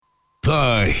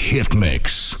The Hit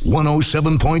Mix,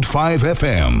 107.5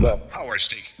 FM. The Power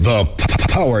Station. The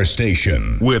Power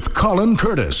Station with Colin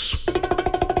Curtis.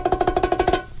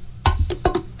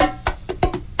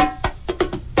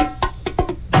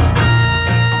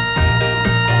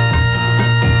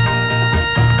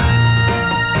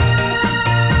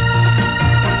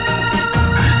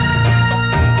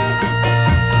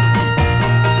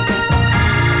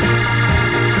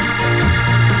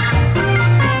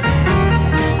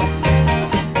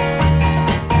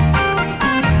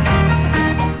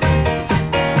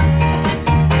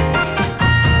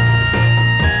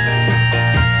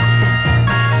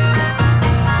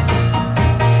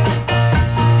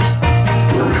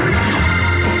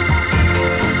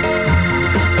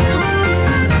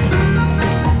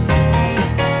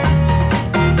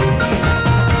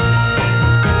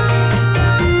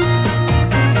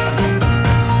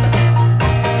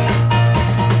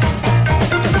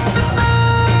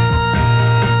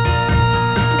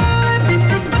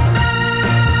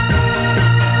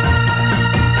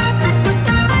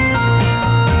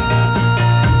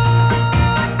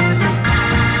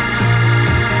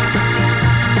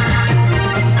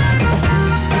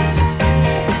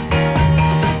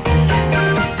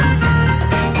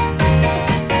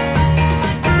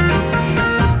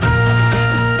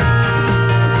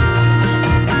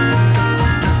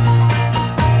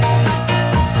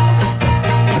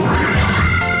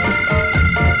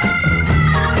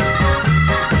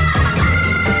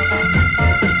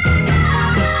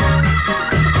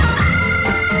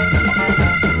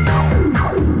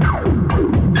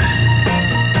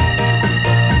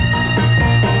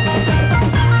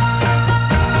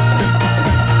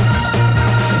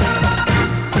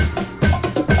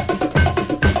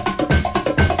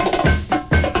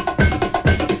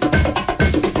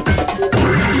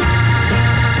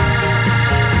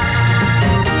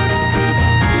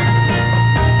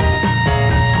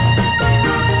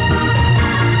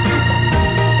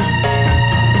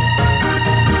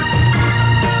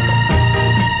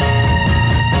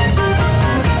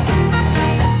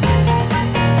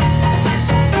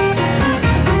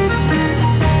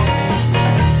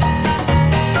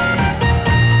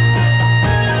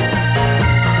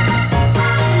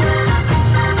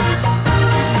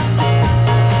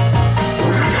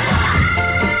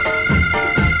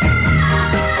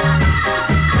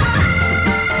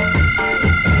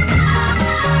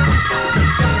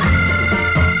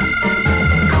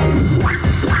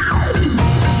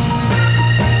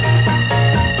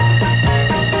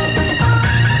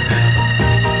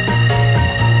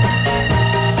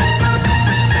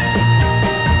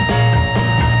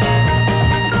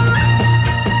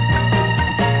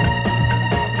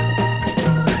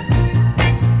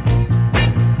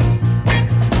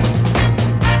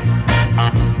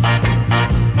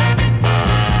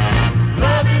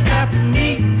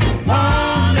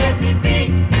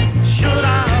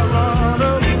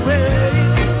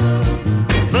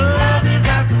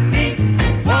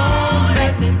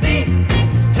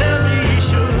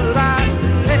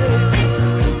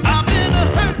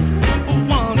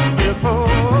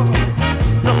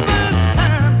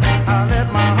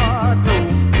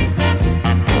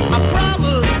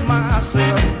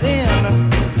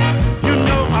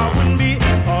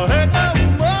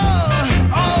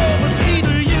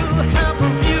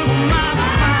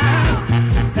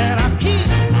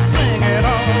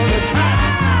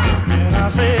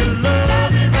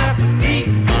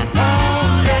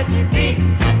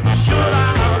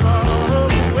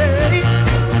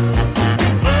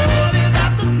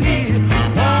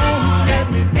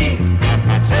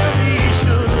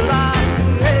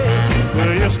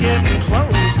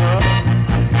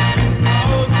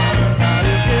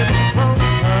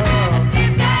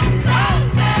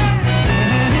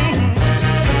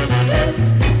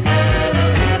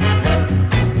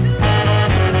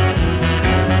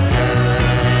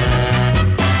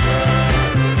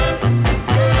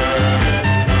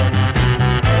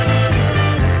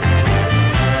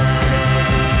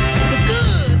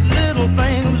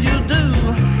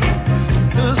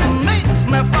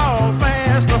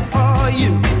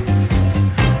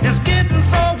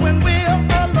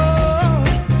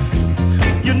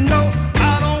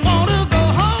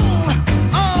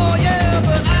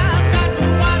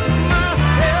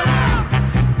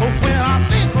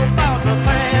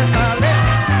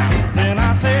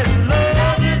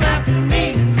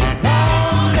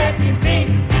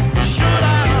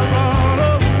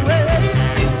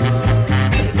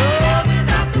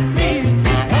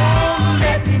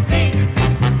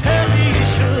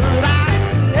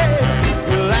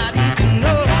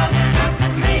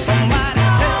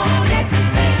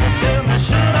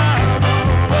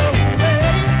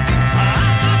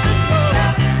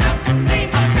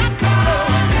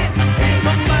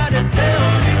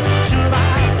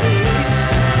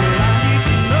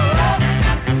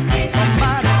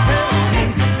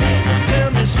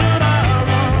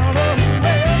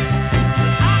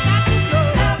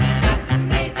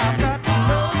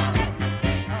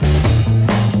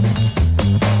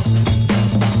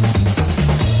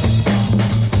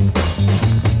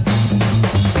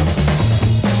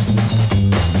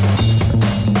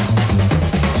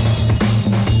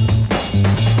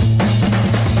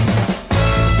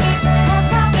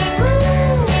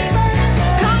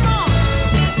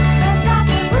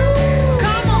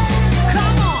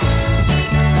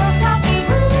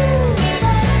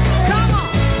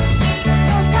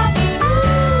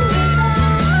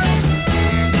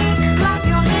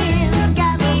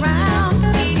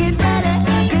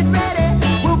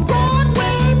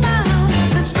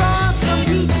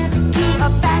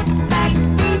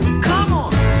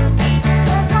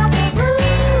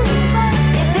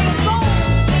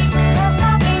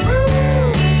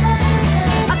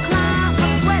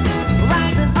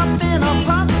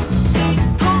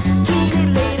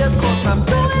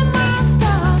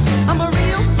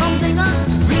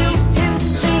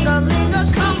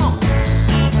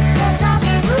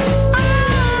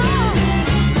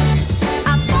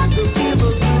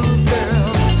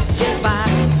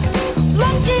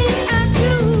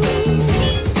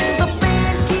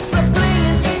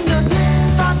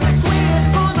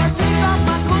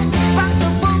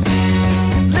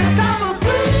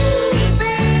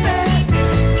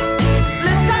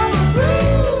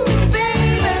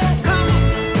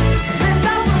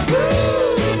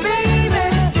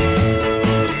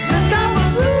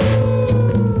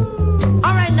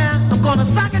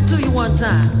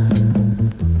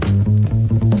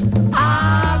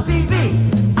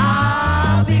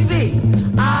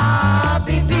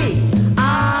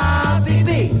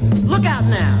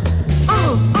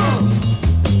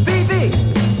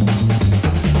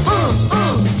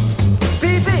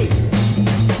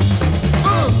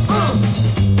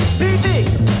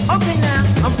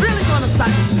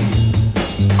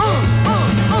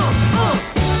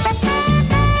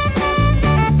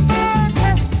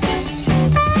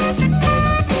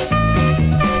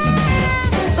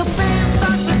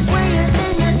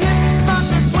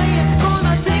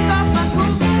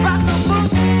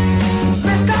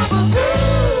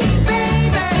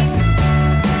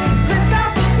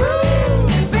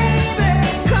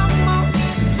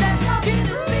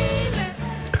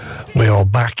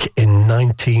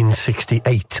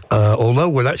 1968. Although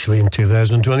we're actually in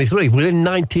 2023. We're in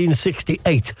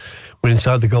 1968. We're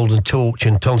inside the Golden Torch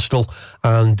in Tunstall.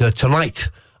 And tonight's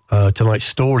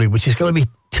story, which is going to be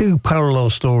two parallel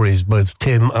stories, both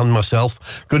Tim and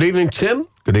myself. Good evening, Tim.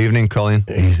 Good evening, Colin.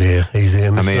 He's here.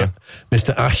 I'm here. Mr.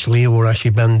 Ashley or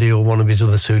Ashy Bendy or one of his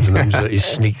other pseudonyms that he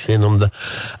sneaks in under.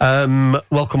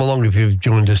 Welcome along if you've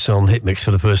joined us on Hitmix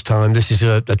for the first time. This is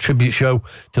a tribute show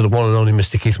to the one and only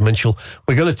Mr. Keith Minshall.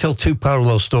 We're going to tell two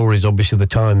parallel stories, obviously the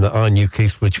time that I knew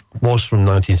Keith, which was from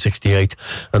 1968,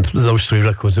 and those three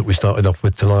records that we started off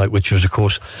with tonight, which was, of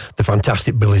course, the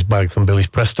fantastic Billy's Bag from Billy's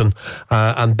Preston,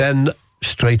 and then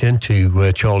straight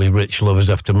into Charlie Rich,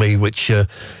 Lovers After Me, which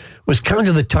was kind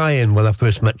of the tie-in when I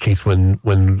first met Keith, when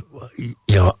you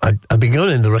know, I'd been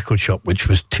going in the record shop, which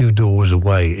was 2 doors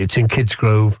away. It's in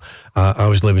Kidsgrove. I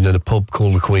was living in a pub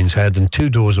called the Queen's Head, and 2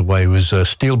 doors away was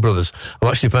Steel Brothers. I've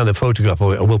actually found a photograph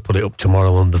of it. I will put it up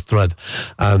tomorrow on the thread.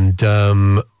 And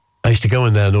I used to go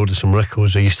in there and order some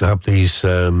records. I used to have these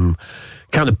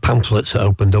kind of pamphlets that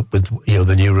opened up with, you know,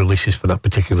 the new releases for that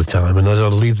particular time. And as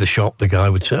I'd leave the shop, the guy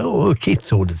would say, "Oh,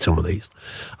 Keith's ordered some of these."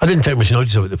 I didn't take much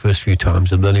notice of it the first few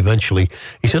times, and then eventually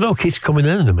he said, "Oh, Keith's coming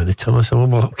in a minute." And I said,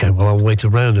 well, okay, well, I'll wait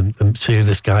around and see who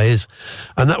this guy is.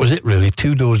 And that was it, really.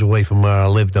 2 doors away from where I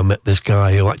lived, I met this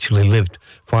guy who actually lived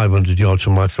 500 yards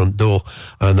from my front door,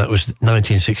 and that was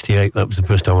 1968. That was the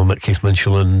first time I met Keith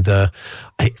Minshall,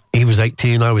 and he was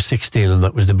 18, I was 16, and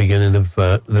that was the beginning of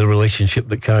the relationship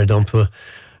that carried on for,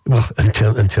 well,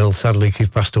 until sadly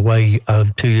Keith passed away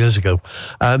 2 years ago.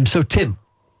 So Tim,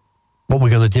 what we're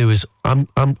going to do is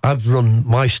I've run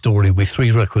my story with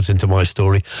 3 records into my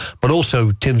story, but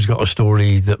also Tim's got a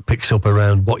story that picks up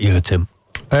around what year, Tim?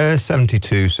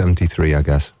 72, 73, I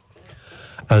guess.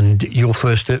 And your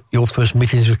first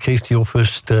meetings with Keith, your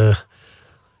first...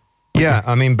 Yeah,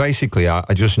 I mean, basically,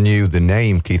 I just knew the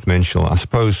name Keith Minshall. I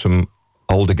suppose some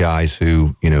older guys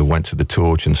who, you know, went to the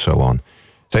Torch and so on.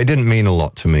 So it didn't mean a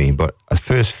lot to me, but I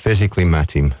first physically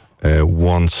met him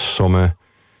one summer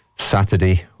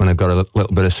Saturday when I got a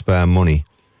little bit of spare money.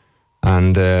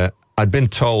 And I'd been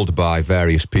told by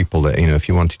various people that, you know, if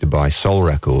you wanted to buy soul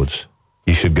records,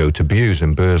 you should go to Buse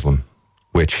in Burslem,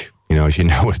 which, you know, as you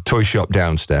know, a toy shop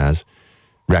downstairs,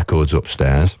 records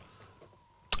upstairs.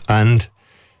 And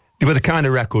they were the kind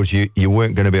of records you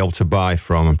weren't going to be able to buy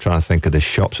from, I'm trying to think of the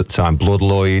shops at the time, Blood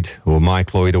Lloyd or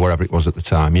Mike Lloyd or whatever it was at the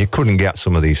time. You couldn't get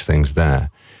some of these things there.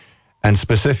 And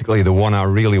specifically, the one I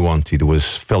really wanted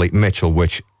was Philip Mitchell,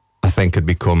 which I think had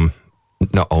become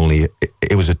not only,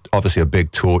 it was obviously a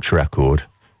big Torch record,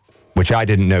 which I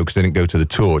didn't know because I didn't go to the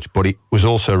Torch, but it was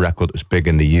also a record that was big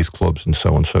in the youth clubs and so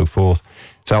on and so forth.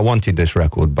 So I wanted this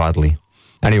record badly.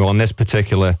 Anyway, on this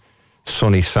particular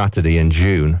sunny Saturday in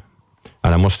June,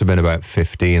 and I must have been about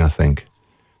 15, I think,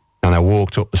 and I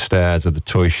walked up the stairs of the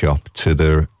toy shop to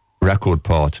the record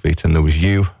part of it, and there was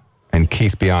you and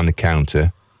Keith behind the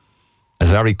counter.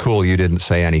 As I recall, you didn't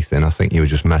say anything. I think you were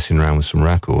just messing around with some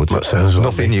records. That sounds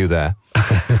nothing new there.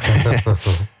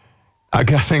 I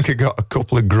think I got a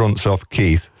couple of grunts off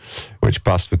Keith, which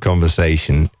passed for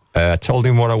conversation. I told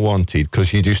him what I wanted,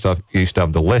 because you used to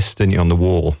have the list, didn't you, on the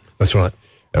wall? That's right.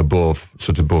 Above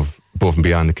and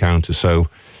behind the counter. So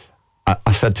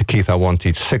I said to Keith I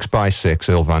wanted 6x6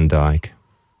 Earl Van Dyke,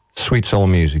 Sweet Soul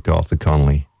Music Arthur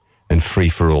Conley, and Free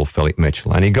for All Philip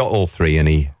Mitchell. And he got all 3 and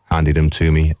he handed them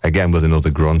to me, again with another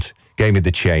grunt, gave me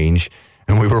the change,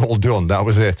 and we were all done. That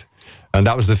was it. And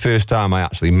that was the first time I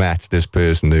actually met this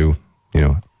person who, you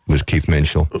know, was Keith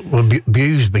Minshall. Well,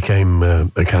 Buse became a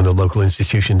kind of local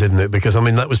institution, didn't it? Because, I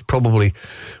mean, that was probably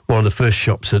one of the first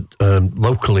shops that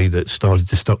locally that started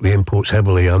to stock the imports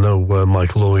heavily. I know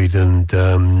Mike Lloyd and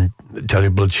Terry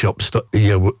Blood's shops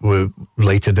were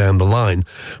later down the line.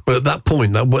 But at that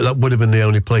point, that would have been the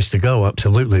only place to go.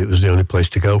 Absolutely, it was the only place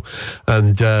to go.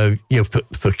 And, you know,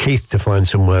 for Keith to find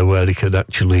somewhere where he could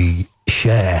actually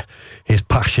share his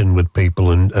passion with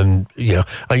people and yeah,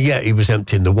 he was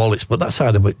emptying the wallets, but that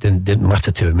side of it didn't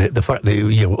matter to him. The fact that,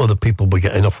 you know, other people were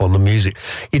getting off on the music.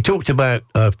 You talked about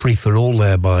Free for All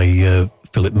there by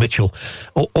Philip Mitchell,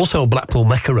 also a Blackpool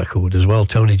Mecca record as well,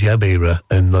 Tony Jebb era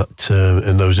in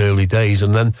those early days.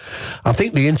 And then I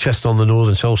think the interest on the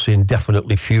Northern Soul scene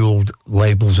definitely fueled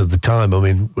labels at the time. I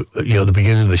mean, you know, at the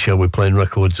beginning of the show we're playing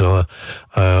records on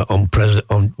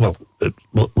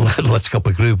Let's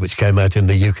Copper Groove, which came out in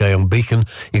the UK on Beacon.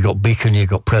 You got Beacon, you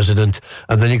got President,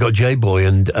 and then you got J-Boy,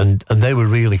 and they were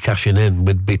really cashing in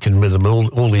with Beating Rhythm and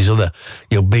all these other,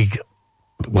 you know, big.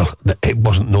 Well, it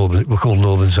wasn't Northern, we were called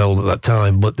Northern Soul at that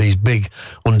time, but these big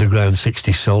underground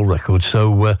 60s soul records.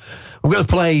 So we're going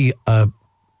to play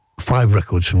 5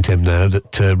 records from Tim now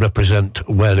that represent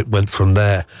where it went from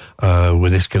there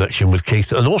with this connection with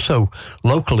Keith. And also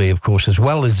locally, of course, as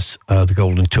well as the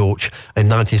Golden Torch. In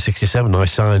 1967, I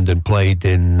signed and played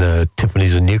in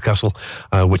Tiffany's in Newcastle,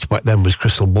 which back then was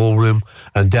Crystal Ballroom.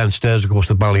 And downstairs, of course,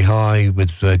 the Bally High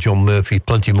with John Murphy.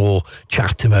 Plenty more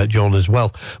chat about John as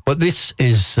well. But this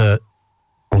is...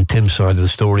 on Tim's side of the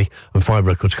story, and 5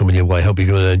 records coming your way. Hope you're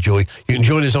going to enjoy. You can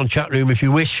join us on chat room if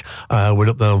you wish. We're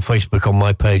up there on Facebook on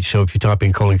my page, so if you type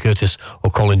in Colin Curtis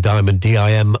or Colin Diamond,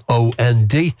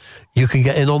 D-I-M-O-N-D, you can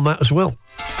get in on that as well.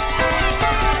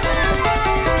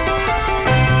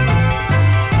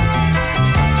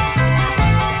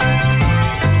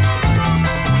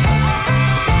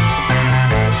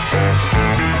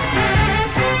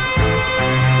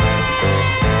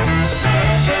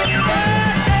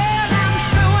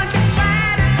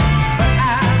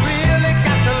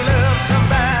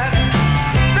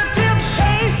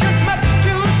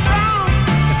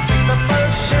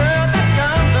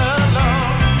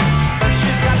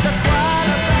 She's got the quiet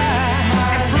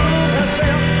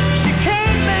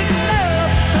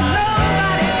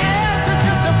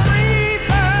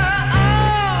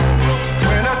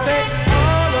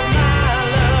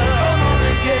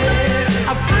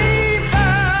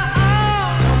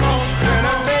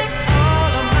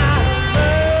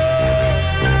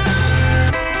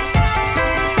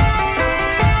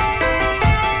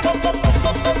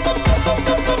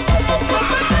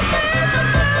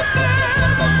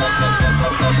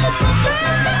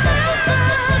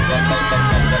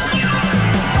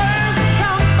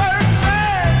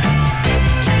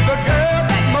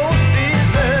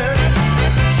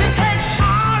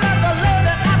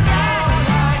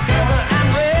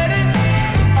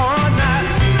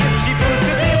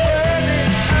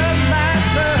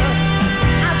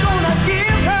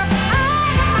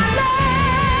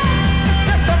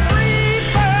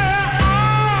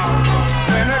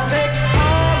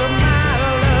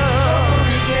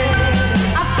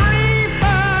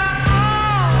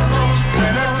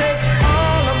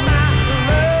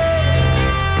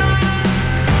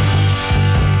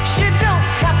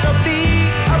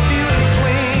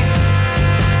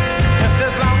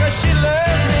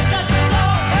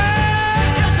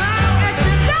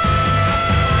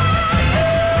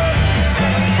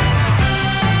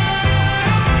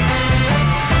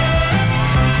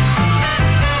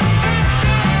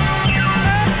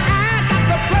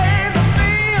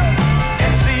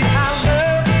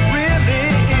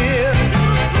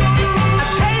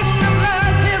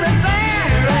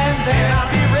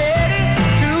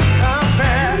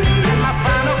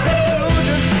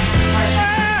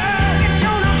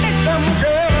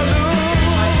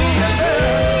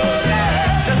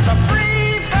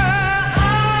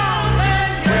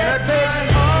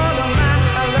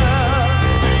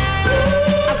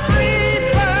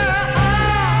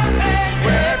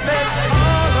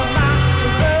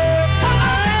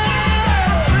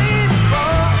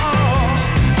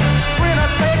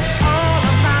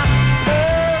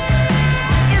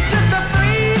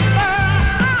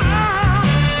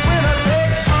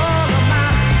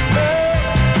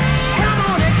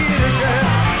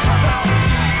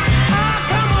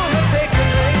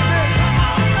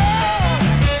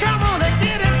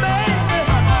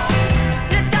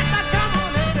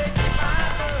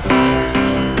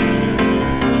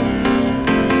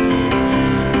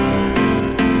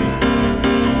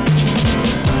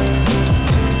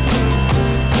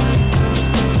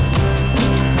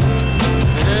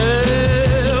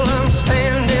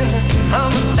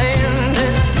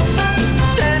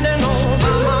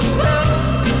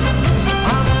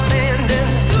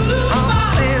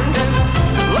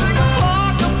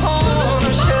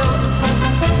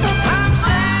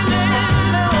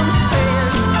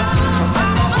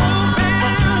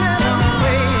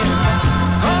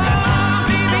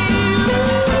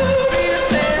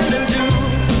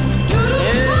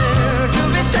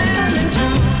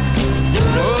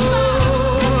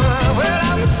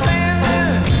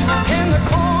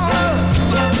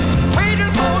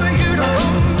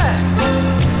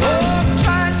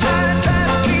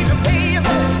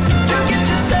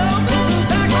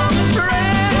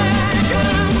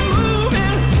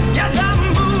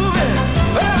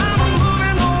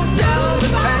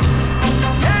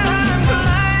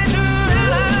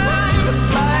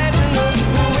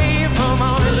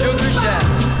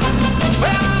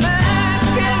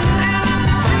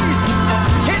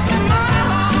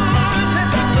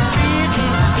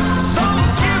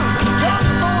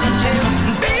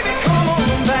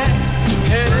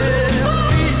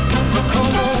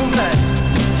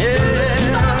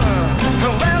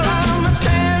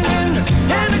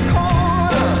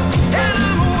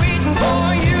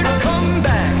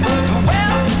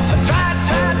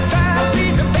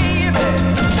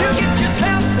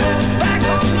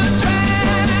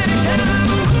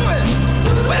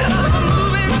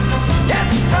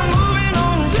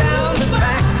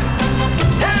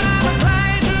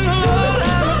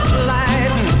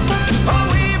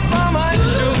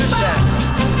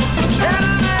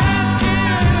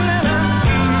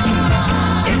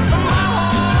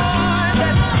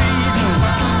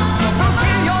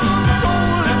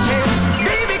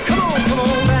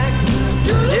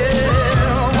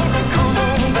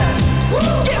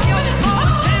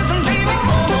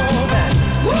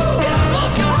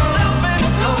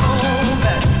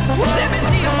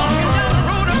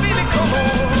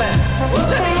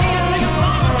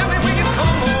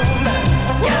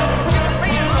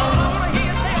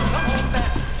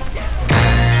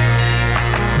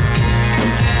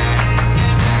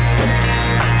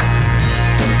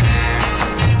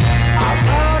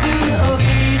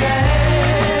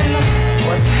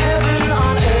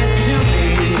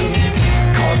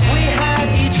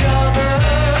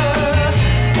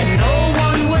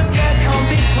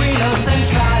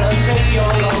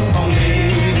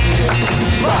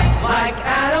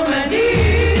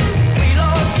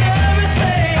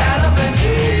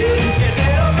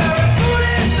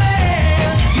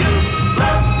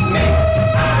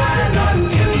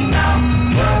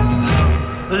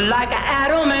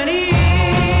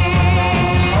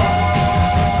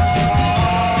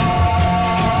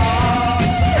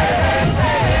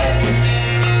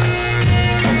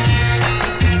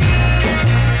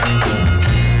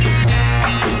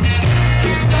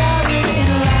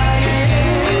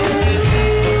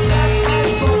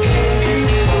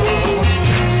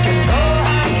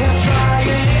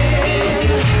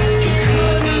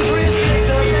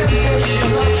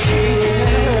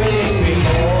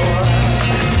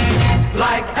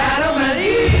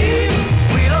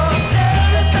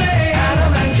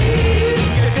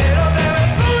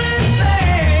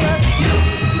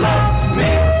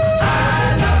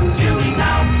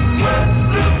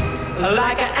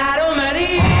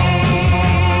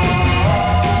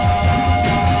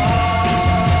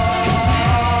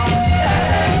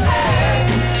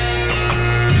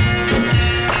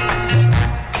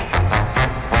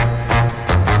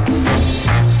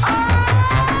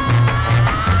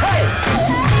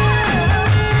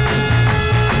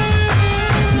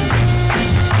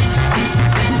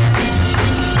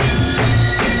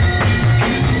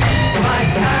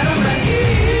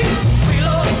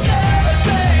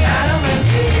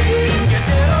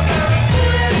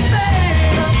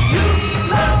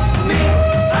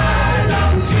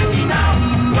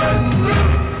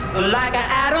like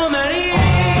Adam and Eve.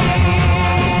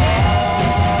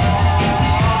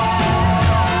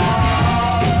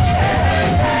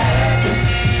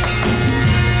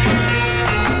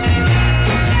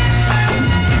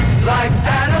 Like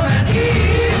Adam and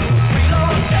Eve, we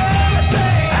lost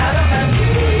everything. Adam and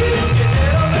Eve, you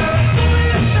did a little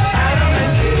foolish thing. Adam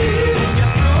and Eve, you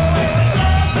threw away the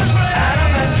love.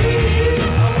 Adam and Eve,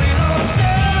 we lost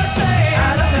everything.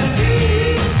 Adam and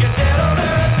Eve, you did a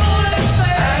little foolish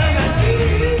thing. Adam and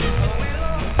Eve, we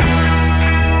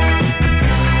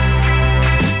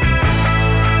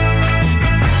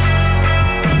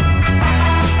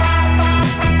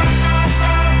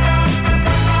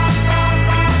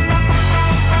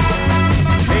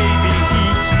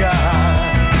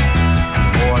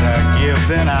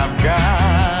than I've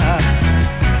got.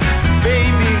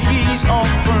 Baby, he's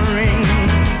offering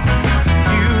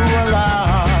you a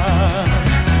lot.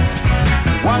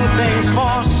 One thing's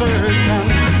for certain,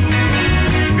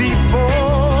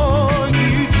 before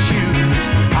you choose,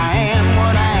 I am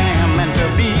what I am, and to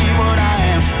be what I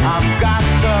am, I've got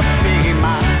to pay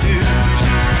my dues.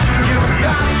 You've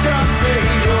got to pay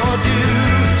your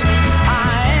dues.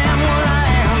 I am what I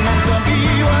am, and to be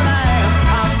what I am,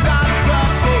 I've got to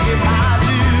pay my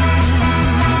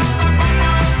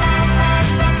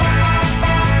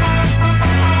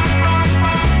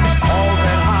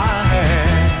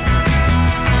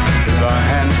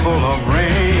full of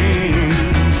rain.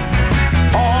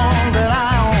 All that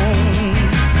I own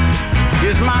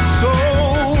is my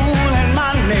soul and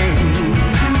my name.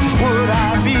 Would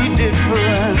I be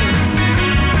different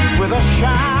with a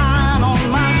shine on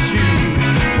my shoes?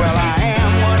 Well, I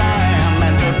am what I am,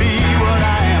 and to be what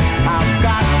I am, I've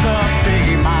got to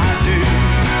pay my dues.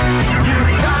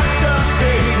 You've got to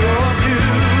pay your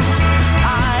dues.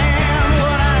 I am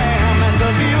what I am, and to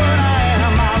be what I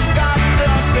am, I've got to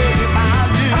pay my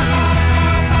dues.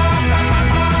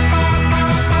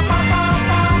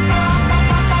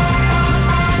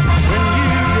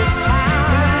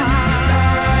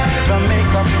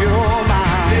 Make up your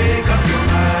mind.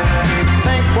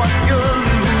 Think what you're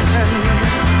losing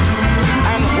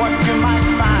and what you might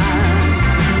find.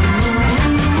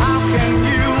 How can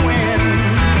you win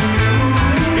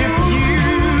if you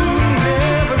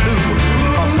never lose?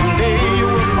 Or someday you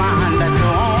will find that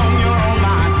you're on your own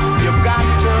mind. You've got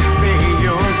to pay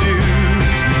your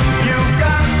dues. You've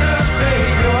got to pay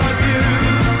your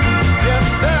dues. Yes,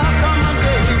 there'll come a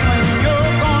day when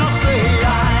you're gonna say,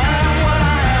 I am what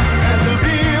I am. To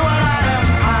be what I am,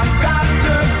 I've got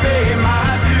to pay my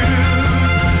dues.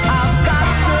 I've got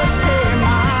to pay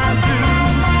my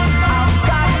dues. I've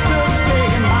got to pay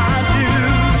my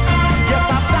dues. Yes,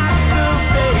 I've got to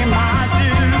pay my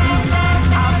dues.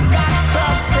 I've got to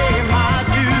pay my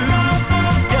dues.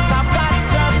 Yes, I've got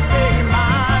to pay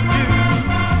my dues.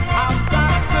 I've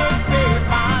got to pay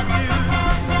my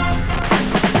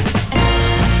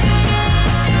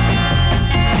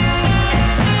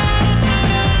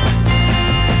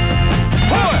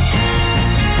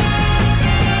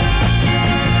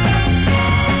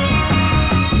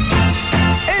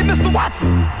Hey, Mr.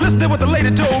 Watson, listen to what the lady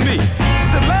told me. She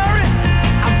said, Larry,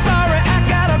 I'm sorry I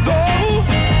gotta go,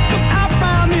 'cause I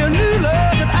found me a new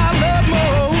love that I love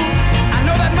more. I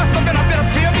know that must have been a bitter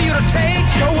pill for you to take.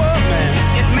 Your word, man,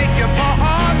 it make your poor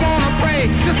heart wanna break.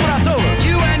 This is what I told her.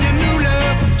 You and your new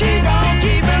love, keep on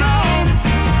keeping on.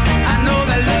 I know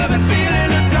that love and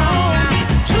feeling is gone. I'm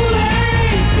too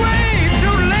late, way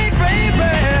too late,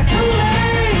 baby. Too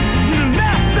late. You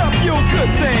messed up your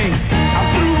good thing. I'm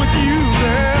through with you,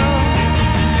 girl.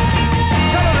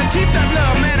 Tell her to keep that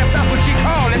love, man, if that's what she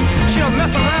called it.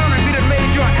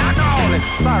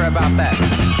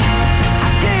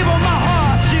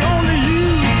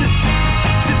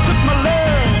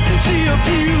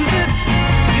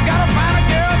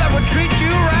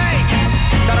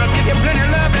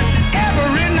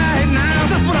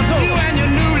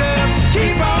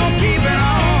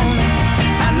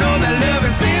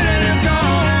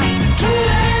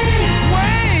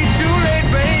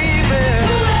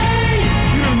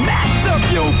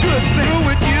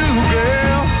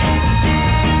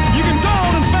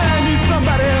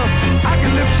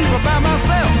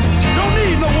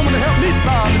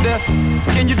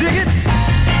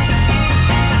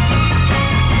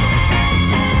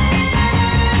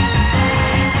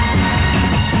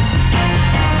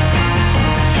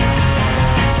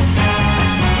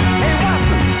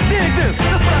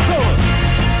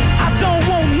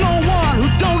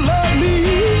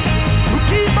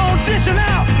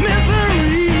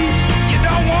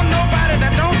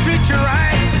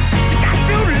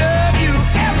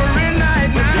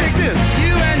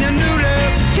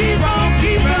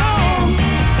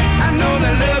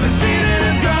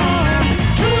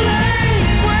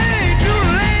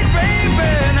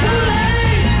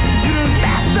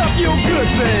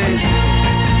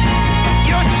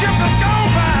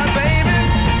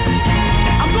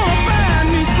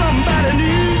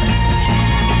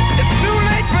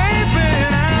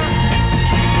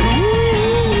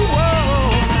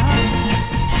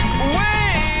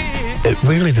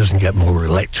 really doesn't get more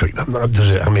electric than that,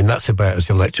 does it? I mean, that's about as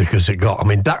electric as it got. I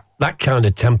mean, that kind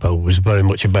of tempo was very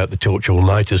much about the Torch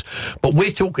All-Nighters. But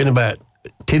we're talking about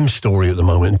Tim's story at the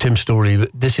moment. And Tim's story,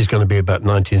 this is going to be about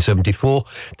 1974.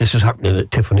 This was happening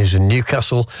at Tiffany's in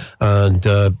Newcastle. And,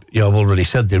 I've already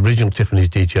said the original Tiffany's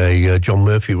DJ, John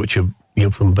Murphy, which are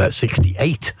from about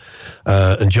 68.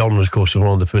 And John was, of course, one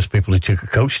of the first people who took a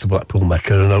coach to Blackpool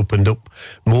Mecca and opened up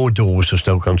more doors for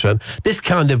Stoke-on-Trent. This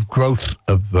kind of growth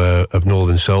of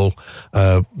Northern Soul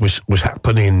was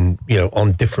happening,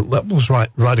 on different levels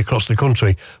right across the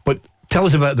country. But tell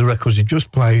us about the records you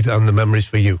just played and the memories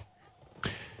for you.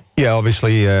 Yeah,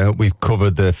 obviously, we've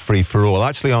covered the Free For All.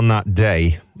 Actually, on that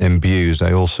day in Bewes,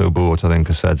 I also bought, I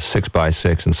think I said,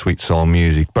 6x6 and Sweet Soul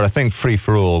Music. But I think Free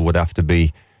For All would have to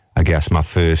be, I guess, my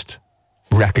first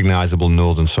recognisable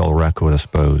Northern Soul record, I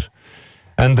suppose.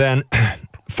 And then,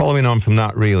 following on from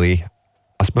that, really,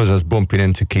 I suppose I was bumping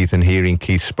into Keith and hearing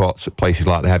Keith's spots at places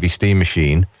like the Heavy Steam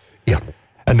Machine. Yeah.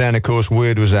 And then, of course,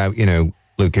 word was out,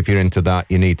 look, if you're into that,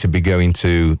 you need to be going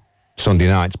to Sunday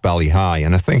nights, Bally High.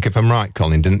 And I think, if I'm right,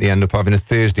 Colin, didn't they end up having a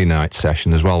Thursday night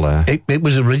session as well there? It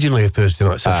was originally a Thursday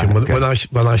night session. Okay.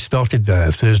 When I started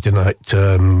there, Thursday night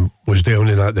was the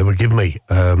only night they would give me.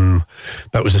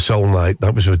 That was a soul night.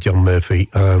 That was with John Murphy.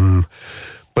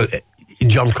 But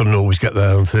John couldn't always get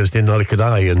there on Thursday, neither could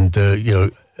I. And,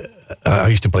 I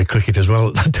used to play cricket as well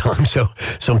at that time, so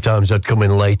sometimes I'd come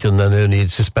in late and then Ernie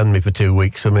would suspend me for 2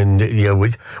 weeks. I mean,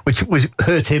 which was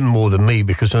hurt him more than me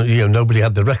because nobody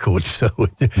had the records, so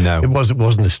it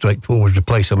wasn't a straightforward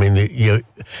replace. I mean, they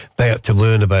had to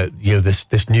learn about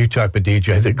this new type of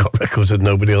DJ that got records that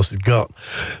nobody else had got.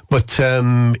 But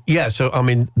so I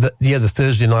mean, the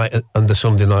Thursday night and the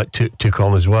Sunday night took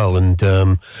on as well, and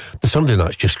the Sunday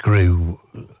nights just grew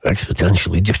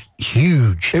exponentially, just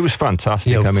huge. It was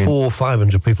fantastic. I mean, 400 or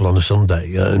 500 people on a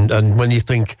Sunday, and when you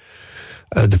think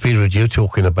the period you're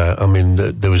talking about, I mean,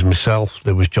 there was myself,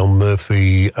 there was John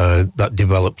Murphy, that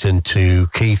developed into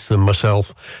Keith and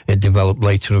myself. It developed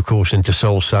later, of course, into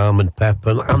Soul Sam and Pep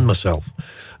and myself,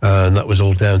 and that was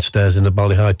all downstairs in the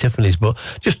Bally High Tiffany's. But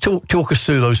just talk us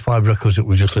through those 5 records that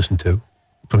we just listened to.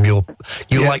 From the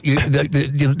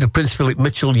Prince Philip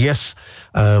Mitchell, yes,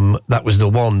 that was the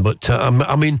one. But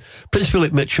I mean, Prince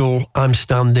Philip Mitchell, I'm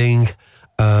Standing,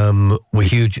 were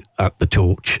huge at the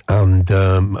Torch, and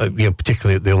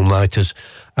particularly at the All Nighters,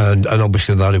 and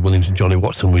obviously Larry Williams and Johnny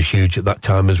Watson was huge at that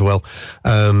time as well.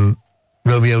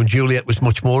 Romeo and Juliet was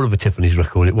much more of a Tiffany's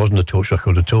record. It wasn't a Torch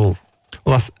record at all.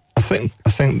 Well, I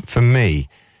think for me,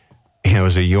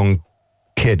 as a young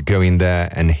kid going there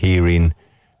and hearing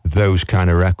those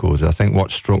kind of records, I think what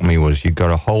struck me was you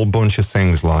got a whole bunch of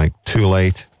things like Too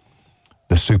Late,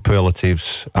 The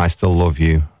Superlatives, I Still Love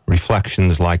You,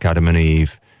 Reflections like Adam and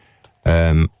Eve,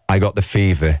 I Got the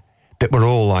Fever, that were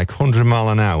all like 100 mile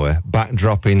an hour,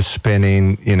 backdropping,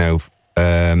 spinning,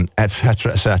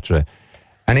 etc., etc.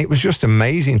 And it was just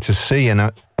amazing to see. And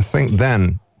I think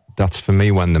then that's for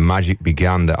me when the magic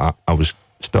began, that I was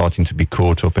starting to be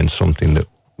caught up in something that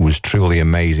was truly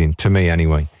amazing, to me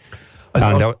anyway. And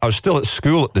I was still at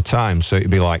school at the time, so it'd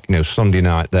be like, Sunday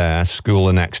night there, school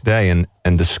the next day. And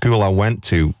the school I went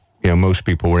to, most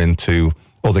people were into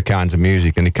other kinds of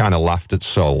music, and they kind of laughed at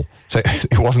soul. So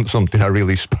it wasn't something I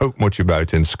really spoke much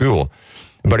about in school,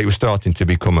 but it was starting to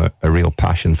become a real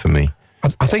passion for me.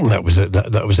 I think that was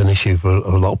an issue for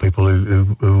a lot of people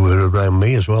who were around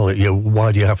me as well.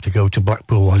 Why do you have to go to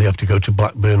Blackpool? Why do you have to go to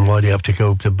Blackburn? Why do you have to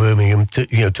go to Birmingham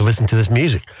to listen to this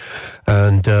music?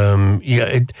 And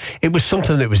it was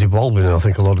something that was evolving. And I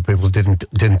think a lot of people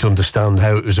didn't understand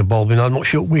how it was evolving. I'm not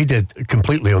sure we did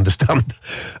completely understand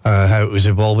how it was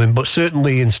evolving, but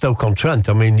certainly in Stoke-on-Trent,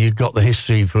 I mean, you've got the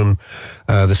history from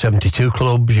the 72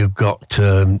 Club. You've got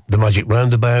the Magic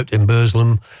Roundabout in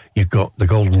Burslem. You've got the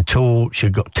Golden Torch,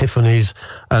 you've got Tiffany's,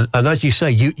 and as you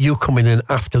say, you're coming in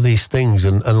after these things,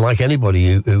 and like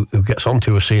anybody who gets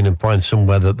onto a scene and finds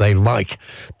somewhere that they like,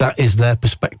 that is their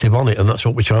perspective on it, and that's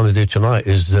what we're trying to do tonight,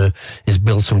 is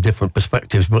build some different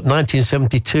perspectives. But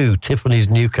 1972, Tiffany's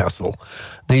Newcastle,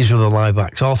 these were the live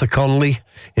acts. Arthur Conley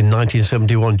in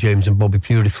 1971, James and Bobby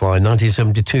Purify,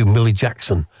 1972, Millie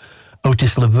Jackson,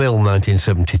 Otis LaVille,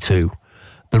 1972.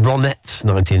 The Ronettes,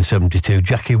 1972.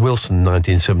 Jackie Wilson,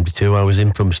 1972. I was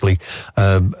infamously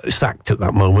sacked at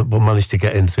that moment, but managed to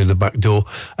get in through the back door.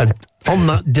 And on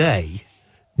that day,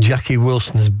 Jackie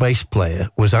Wilson's bass player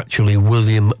was actually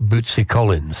William Bootsy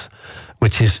Collins,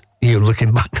 which is,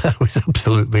 looking back now, is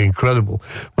absolutely incredible.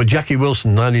 But Jackie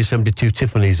Wilson, 1972,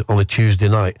 Tiffany's on a Tuesday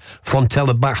night.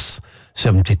 Fontella Bass,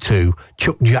 72.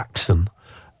 Chuck Jackson.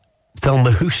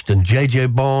 Thelma Houston, J.J.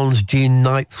 Barnes, Gene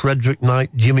Knight, Frederick Knight,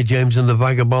 Jimmy James and the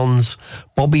Vagabonds,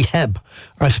 Bobby Hebb.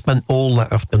 I spent all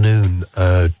that afternoon,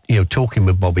 talking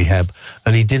with Bobby Hebb,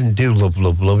 and he didn't do Love,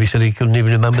 Love, Love. He said he couldn't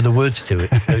even remember the words to it.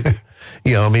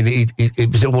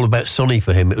 It was all about Sonny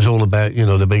for him. It was all about,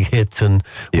 the big hit and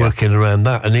working around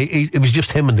that. And it was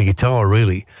just him and the guitar,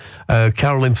 really.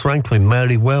 Carolyn Franklin,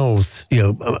 Mary Wells,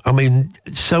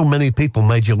 so many people.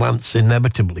 Major Lance,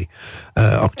 inevitably.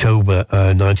 October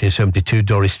 1972,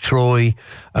 Doris Troy,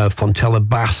 Fontella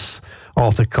Bass,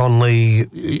 Arthur Conley,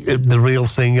 The Real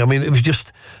Thing. It was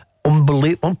just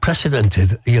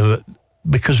unprecedented,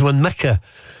 because when Mecca...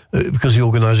 because the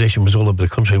organisation was all over the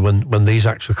country, when these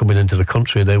acts were coming into the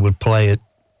country, they would play at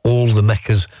all the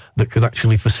Meccas that could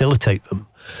actually facilitate them.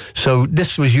 So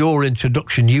this was your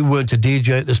introduction. You weren't a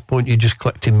DJ at this point, you just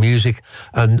collecting music.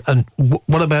 And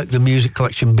what about the music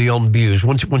collection beyond Buse?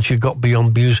 Once you got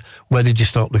beyond Buse, where did you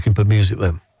start looking for music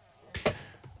then?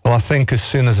 Well, I think as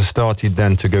soon as I started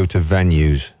then to go to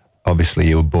venues, obviously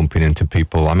you were bumping into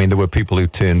people. There were people who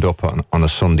turned up on a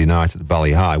Sunday night at the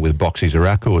Bally High with boxes of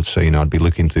records, so, I'd be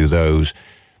looking through those.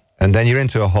 And then you're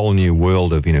into a whole new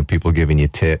world of, people giving you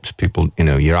tips, people,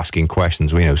 you're asking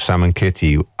questions, Sam and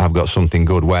Kitty, I've got something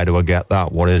good, where do I get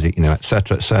that, what is it, et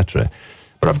cetera, et cetera.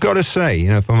 But I've got to say,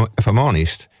 if I'm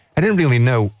honest, I didn't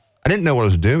know what I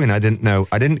was doing. I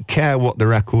didn't care what the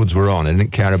records were on. I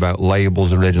didn't care about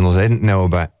labels, originals. I didn't know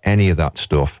about any of that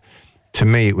stuff. To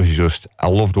me, it was just, I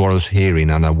loved what I was hearing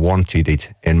and I wanted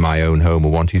it in my own home. I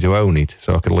wanted to own it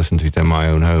so I could listen to it in my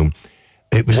own home.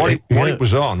 What it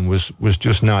was on was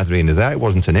just neither here nor there. It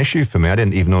wasn't an issue for me. I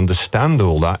didn't even understand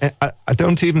all that. I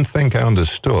don't even think I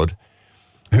understood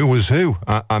who was who.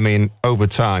 Over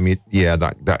time,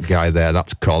 that guy there,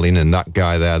 that's Colin, and that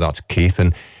guy there, that's Keith.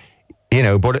 And,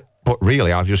 but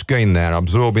really, I was just going there,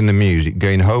 absorbing the music,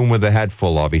 going home with a head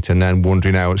full of it, and then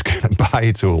wondering how I was going to buy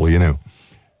it all, So.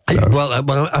 Well,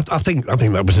 I think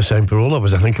that was the same for all of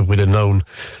us. I think if we'd have known,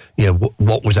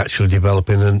 what was actually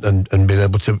developing and been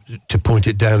able to point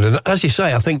it down, and as you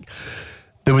say, I think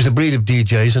there was a breed of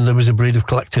DJs and there was a breed of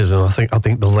collectors, and I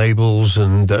think the labels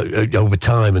and over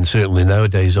time, and certainly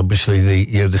nowadays, obviously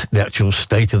the actual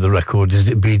state of the record, is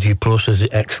it BG Plus, is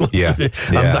it excellent? Yeah.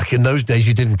 And back in those days,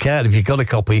 you didn't care if you got a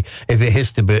copy. If it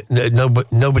hissed a bit,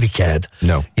 nobody cared.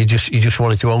 No, you just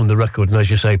wanted to own the record, and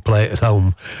as you say, play it at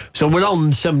home. So we're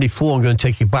on 74. I'm going to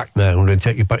take you back now. I'm going to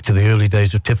take you back to the early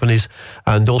days of Tiffany's,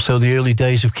 and also the early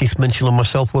days of Keith Minchell and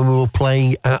myself when we were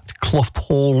playing at Clough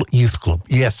Hall Youth Club.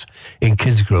 Yes, in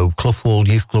Kidsgrove, Clough Hall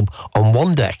Youth Club. On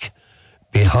one deck,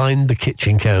 behind the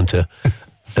kitchen counter,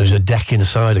 there's a deck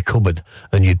inside a cupboard,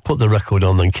 and you'd put the record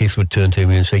on, and Keith would turn to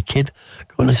me and say, "Kid,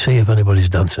 go on and see if anybody's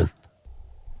dancing."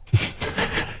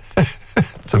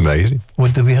 It's amazing.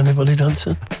 Would there be anybody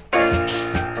dancing?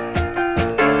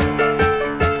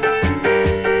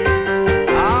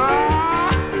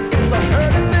 It's a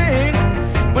hurting thing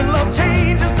when love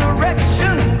changes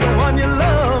direction. The one you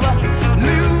love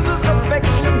loses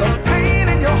affection. The pain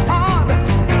in your heart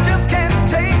you just can't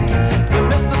take. You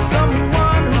miss the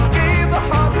someone who gave the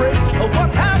heartbreak.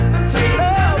 What happened to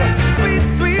love? Sweet,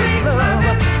 sweet love.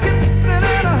 Kissing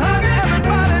and a hug.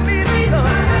 Everybody needs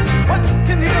love. What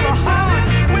can heal a heart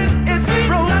when it's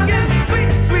broken?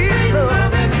 Sweet, sweet love.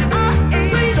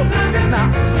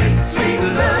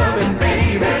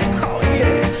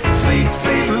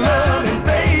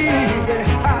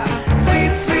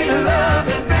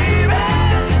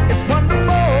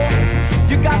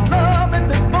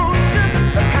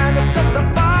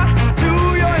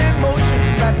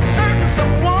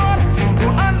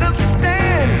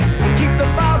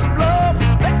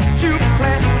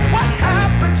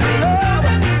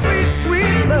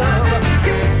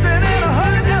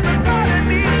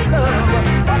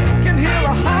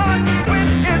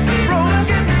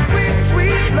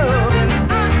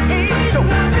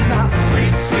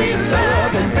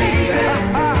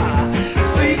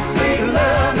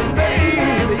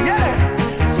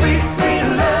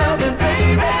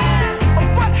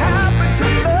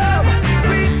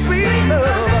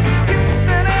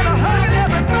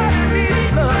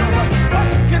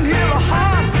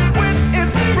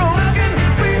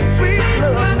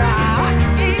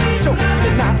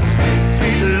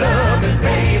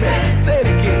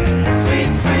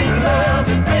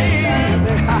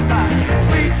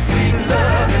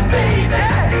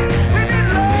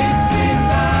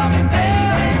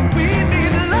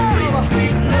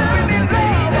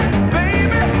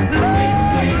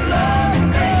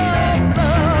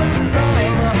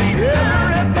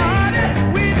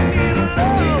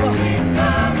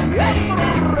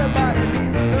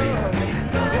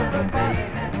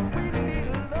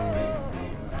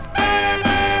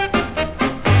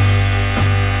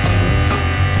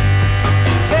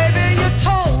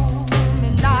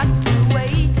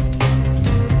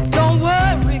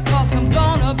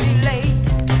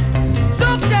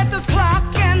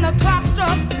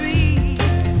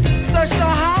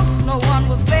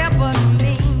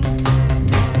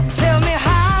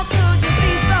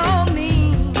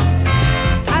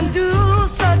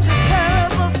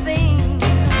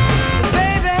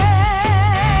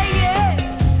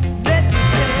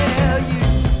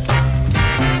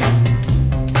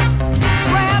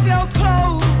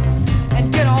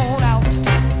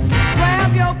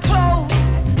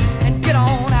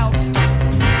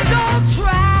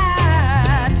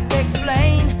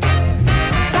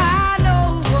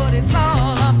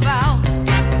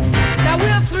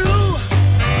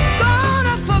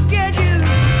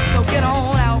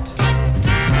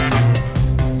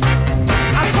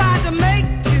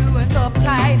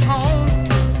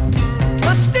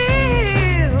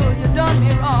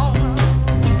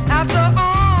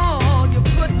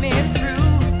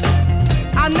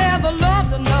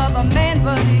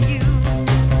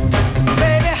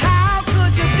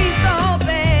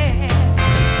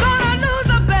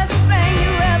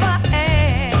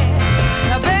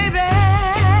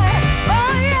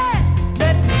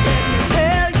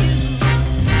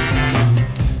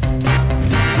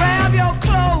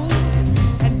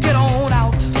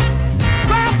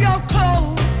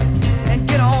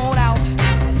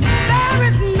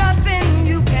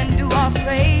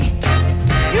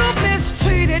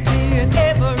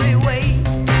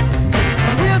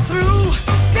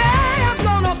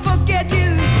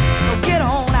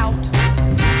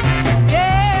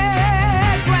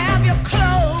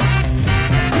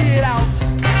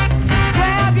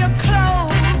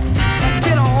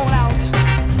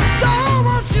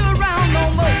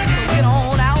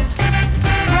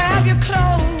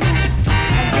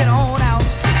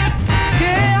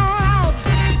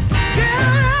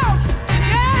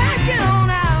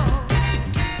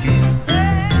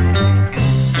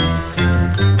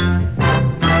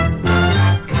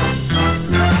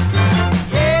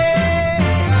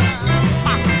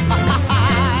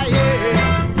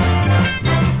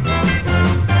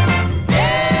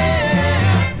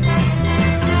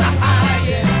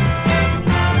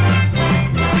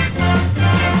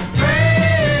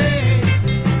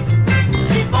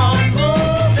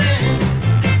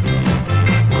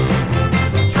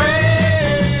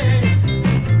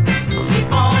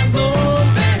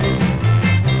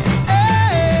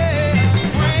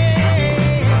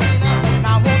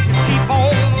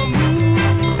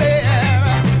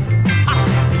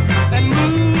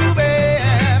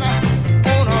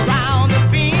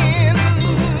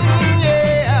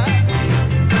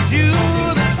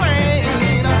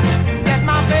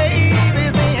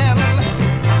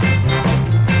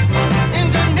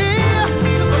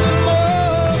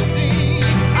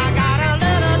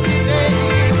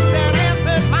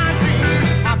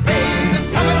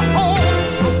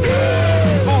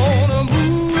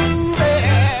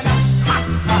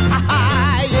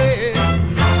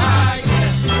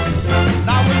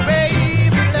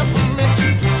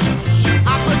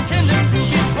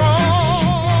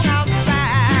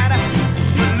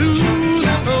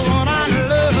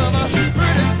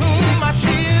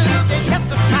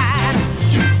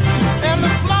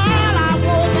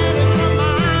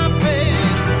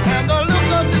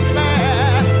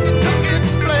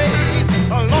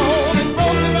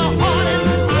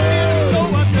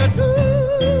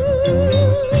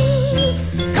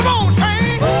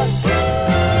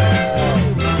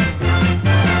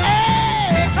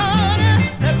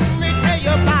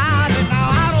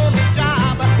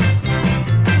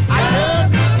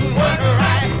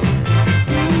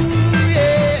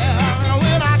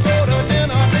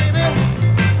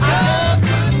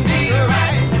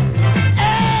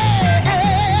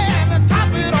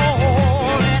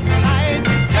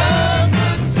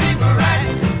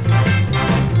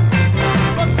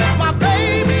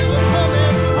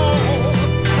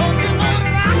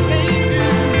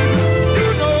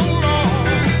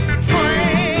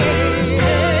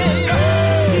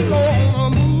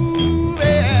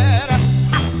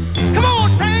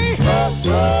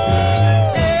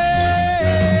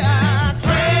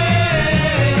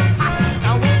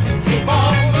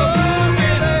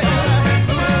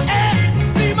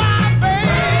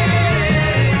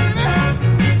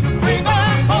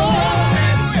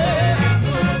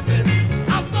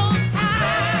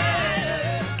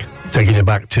 Taking it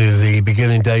back to the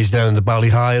beginning days down in the Bally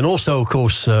High, and also, of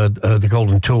course, the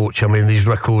Golden Torch. I mean, these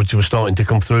records were starting to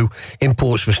come through.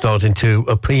 Imports were starting to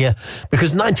appear. Because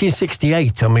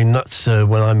 1968, I mean, that's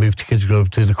when I moved to Kidsgrove,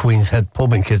 to the Queen's Head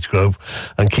pub in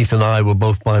Kidsgrove, and Keith and I were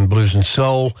both buying blues and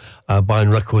soul, buying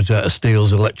records out of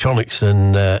Steele's Electronics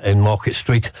in Market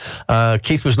Street.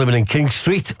 Keith was living in King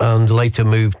Street and later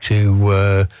moved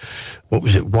to, what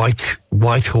was it,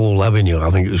 Whitehall Avenue, I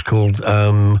think it was called.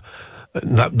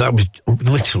 That was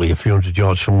literally a few hundred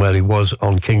yards from where he was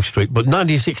on King Street. But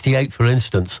 1968, for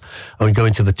instance, I mean,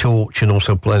 going to the Torch and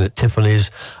also playing at Tiffany's,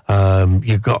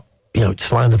 you've got,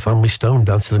 Sly and the Family Stone,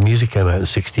 Dance to the Music came out in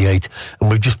 68. And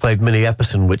we've just played Minnie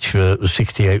Epperson, which was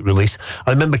 68 release.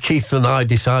 I remember Keith and I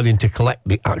deciding to collect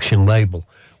the Action label,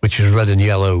 which was red and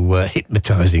yellow,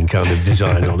 hypnotising kind of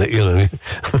design on it,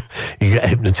 You get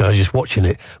hypnotised just watching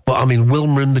it. But, I mean,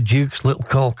 Wilma and the Dukes, Little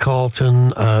Carl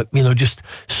Carlton,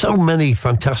 just so many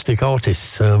fantastic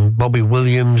artists. Bobby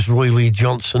Williams, Roy Lee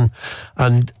Johnson.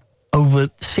 And over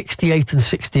 68 and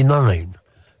 69,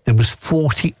 there was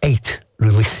 48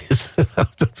 releases. I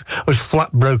was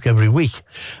flat broke every week,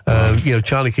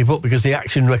 trying to keep up because the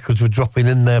Action records were dropping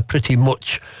in there pretty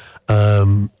much,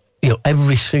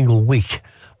 every single week.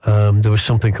 There was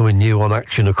something coming new on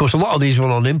Action. Of course, a lot of these were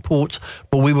on imports,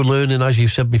 but we were learning, as you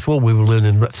said before, we were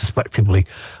learning retrospectively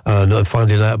and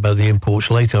finding out about the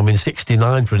imports later. I mean,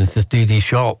 69, for instance, D.D.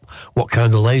 Sharp, What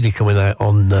Kind of Lady, coming out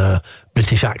on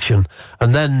British Action.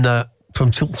 And then from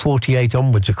 48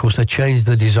 onwards, of course, they changed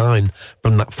the design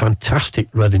from that fantastic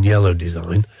red and yellow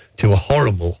design to a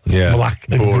horrible black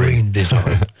and green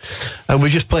design. And we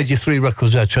just played you 3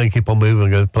 records there, Try and Keep on Moving.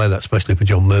 I'm going to play that especially for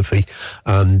John Murphy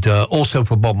and also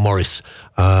for Bob Morris,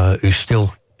 who's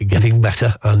still getting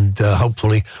better and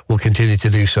hopefully will continue to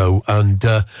do so. And,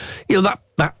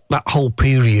 that whole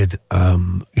period,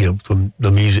 from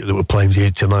the music that we're playing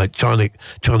here tonight, trying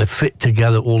to fit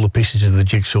together all the pieces of the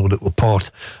jigsaw that were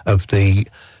part of the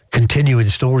continuing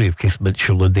story of Keith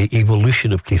Mitchell and the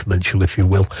evolution of Keith Mitchell, if you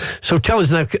will. So tell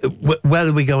us now, where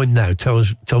are we going now? Tell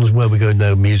us where we're going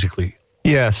now musically.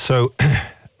 Yeah, so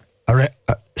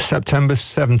September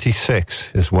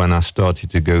 76 is when I started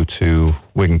to go to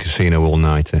Wigan Casino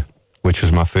all-nighter, which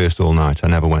was my first all-nighter. I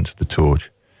never went to the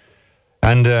Torch.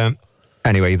 And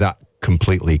anyway, that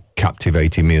completely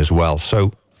captivated me as well.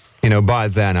 So, by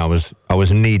then I was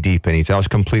knee-deep in it. I was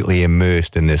completely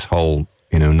immersed in this whole,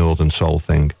 Northern Soul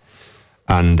thing.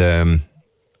 And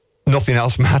nothing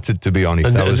else mattered, to be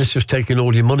honest. And this was taking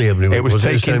all your money every week. It was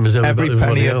taking every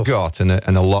penny I'd got and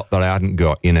a lot that I hadn't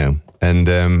got,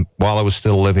 And while I was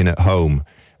still living at home,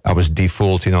 I was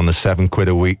defaulting on the £7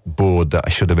 a week board that I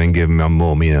should have been giving my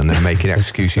mum, and then making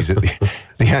excuses at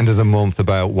the end of the month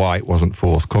about why it wasn't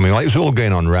forthcoming. Like, it was all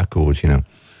going on records, And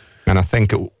I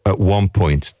think at one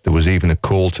point there was even a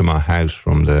call to my house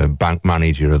from the bank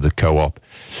manager of the co-op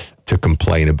to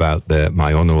complain about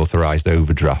my unauthorised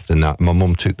overdraft and that. My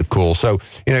mum took the call. So,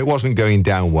 it wasn't going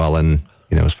down well. And,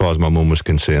 as far as my mum was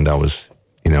concerned, I was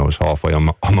halfway on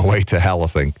my way to hell, I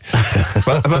think.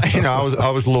 but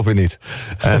I was loving it.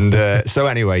 And so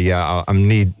anyway, I'm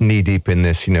knee deep in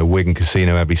this, Wigan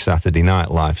Casino every Saturday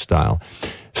night lifestyle.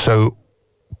 So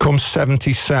come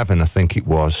 77, I think it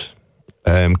was,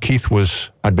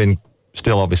 I'd been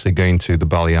still obviously going to the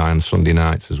Bally High on Sunday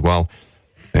nights as well.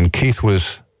 And Keith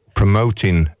was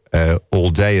promoting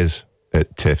all-dayers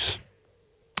at Tiff's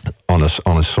on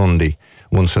a Sunday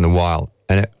once in a while.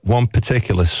 And at one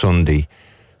particular Sunday's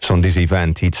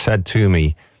event, he'd said to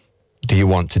me, "Do you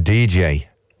want to DJ?"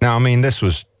 Now, I mean, this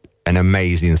was an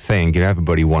amazing thing.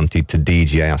 Everybody wanted to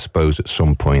DJ, I suppose, at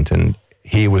some point, and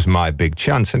here was my big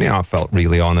chance. And, I felt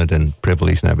really honoured and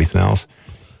privileged and everything else.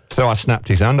 So I snapped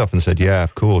his hand off and said, yeah,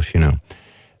 of course,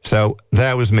 So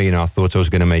there was me, and I thought I was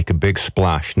going to make a big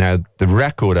splash. Now, the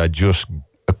record I just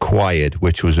acquired,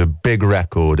 which was a big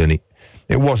record, and it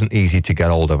wasn't easy to get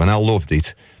hold of, and I loved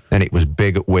it. And it was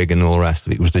big at Wigan and all the rest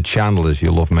of it. It was the Chandlers,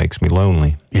 Your Love Makes Me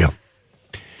Lonely. Yeah.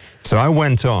 So I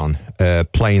went on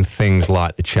playing things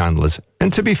like the Chandlers.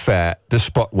 And to be fair, the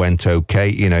spot went okay.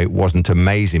 It wasn't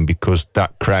amazing because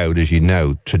that crowd, as you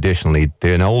know, traditionally,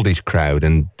 they're an oldies crowd.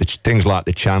 And things like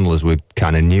the Chandlers were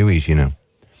kind of newies,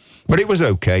 But it was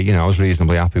okay. I was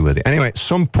reasonably happy with it. Anyway, at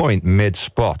some point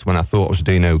mid-spot, when I thought I was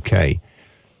doing okay,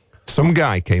 some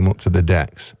guy came up to the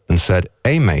decks and said,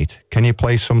 "Hey, mate, can you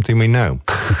play something we know?"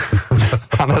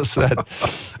 And I said...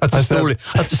 That's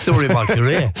the story of my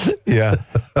career. Yeah.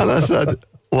 And I said,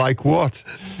 "Like what?"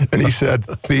 And he said,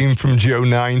 "Theme from Joe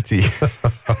 90.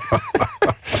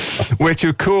 Which,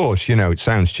 of course, it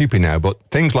sounds stupid now, but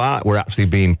things like that were actually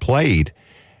being played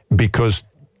because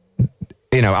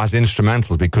you know, as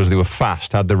instrumentals because they were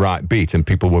fast, had the right beat, and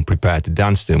people were prepared to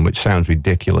dance to them, which sounds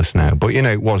ridiculous now. But, you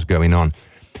know, it was going on.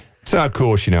 So, of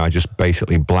course, you know, I just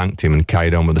basically blanked him and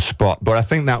carried on with the spot. But I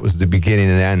think that was the beginning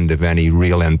and end of any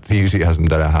real enthusiasm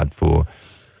that I had for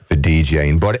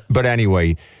DJing. But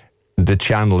anyway, the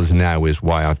Chandlers now is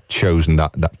why I've chosen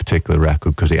that particular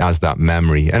record, because it has that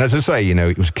memory. And as I say, you know,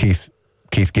 it was Keith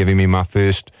giving me my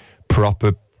first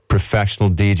proper professional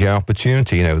DJ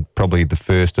opportunity, you know, probably the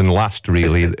first and last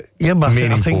really. Yeah, but I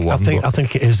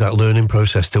think it is that learning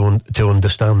process to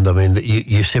understand. I mean, that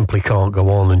you simply can't go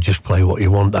on and just play what you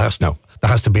want. There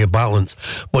has to be a balance,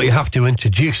 but you have to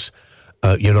introduce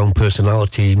your own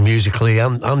personality musically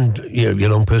and you know,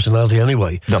 your own personality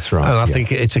anyway. That's right. And I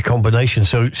think it's a combination.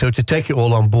 So to take it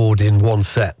all on board in one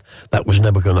set, that was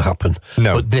never going to happen.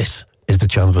 No. But this is the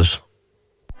Chandlers.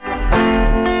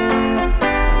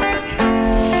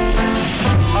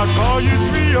 I call you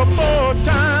 3 or 4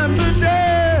 times a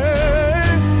day,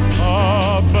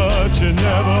 oh, but you're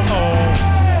never home.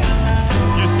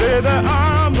 You say that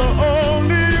I'm the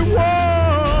only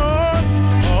one,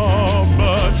 oh,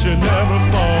 but you never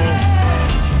phone.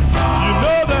 You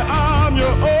know that I'm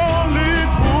your only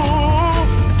fool.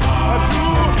 I'd do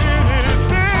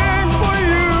anything for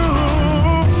you,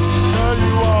 but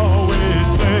you always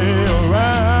play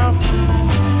around.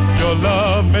 Your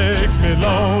love makes me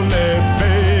lonely,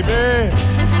 baby.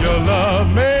 Your love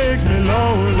makes me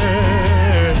lonely.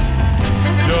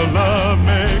 Your love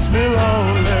makes me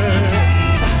lonely.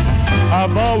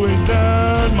 I've always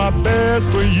done my best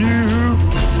for you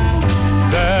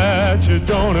that you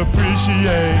don't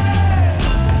appreciate.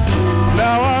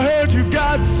 Now I heard you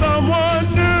got someone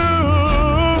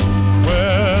new.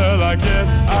 Well, I guess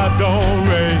I don't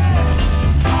rate.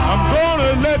 I'm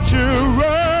gonna let you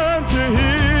run to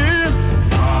him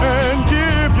and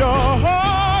give your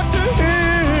heart to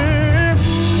him.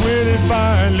 When it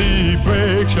finally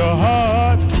breaks your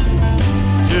heart,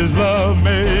 his love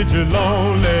made you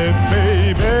lonely,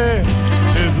 baby.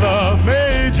 His love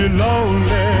made you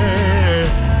lonely.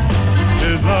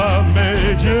 His love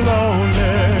made you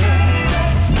lonely.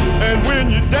 And when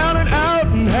you're down and out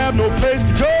and have no place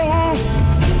to go,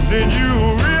 then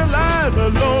you realize a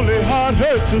lonely heart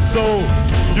hurts the soul.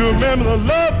 You remember the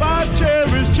love I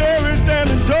cherished and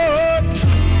adored.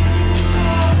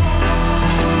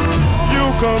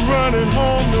 You come running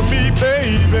home to me,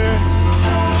 baby.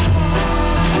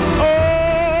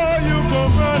 Oh, you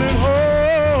come running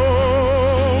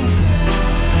home,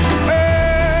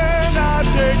 and I'll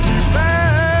take you back.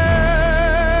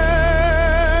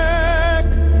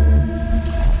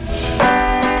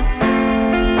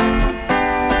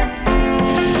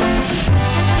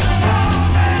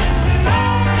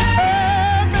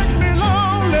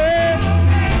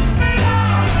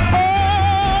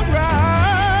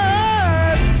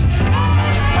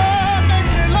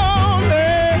 Lonely.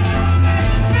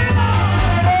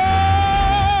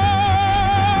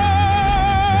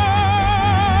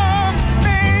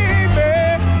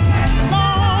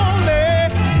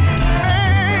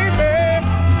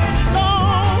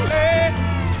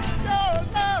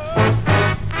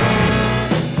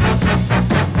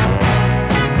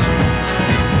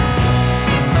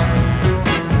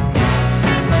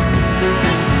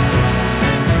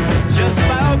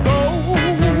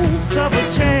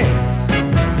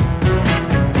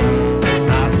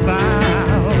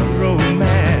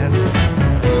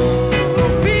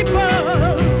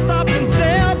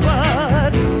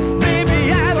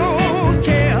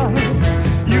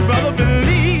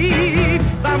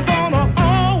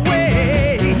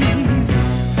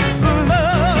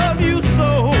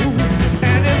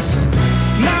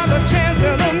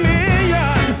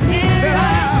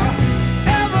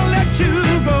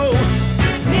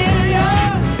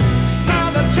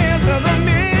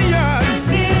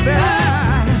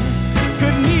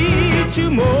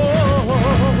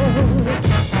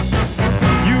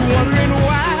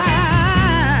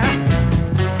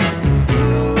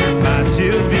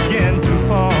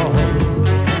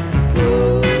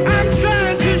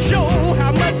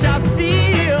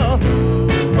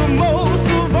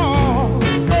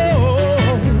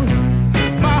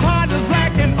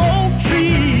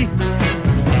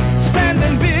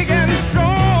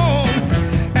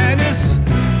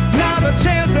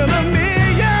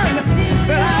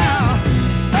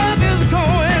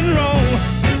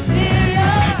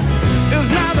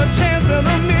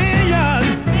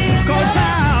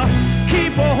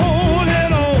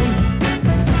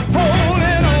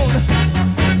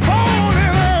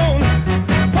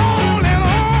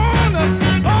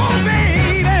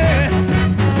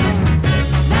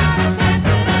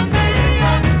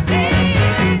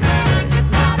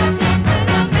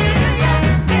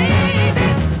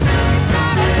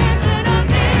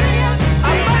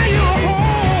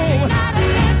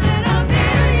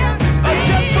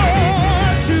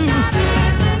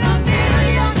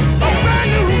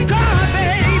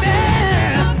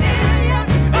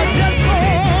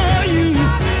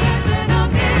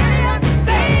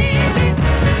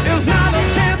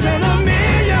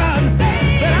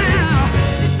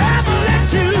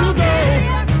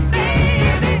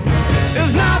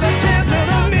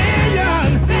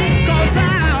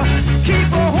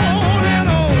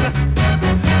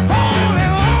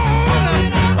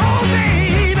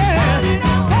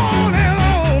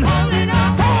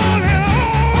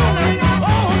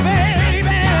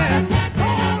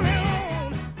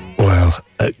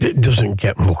 It doesn't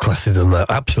get more classy than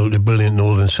that. Absolutely brilliant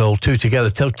Northern Soul. Two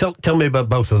together. Tell me about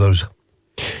both of those.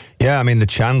 Yeah, I mean, the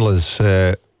Chandlers,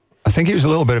 I think it was a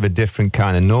little bit of a different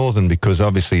kind of Northern because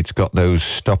obviously it's got those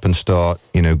stop and start,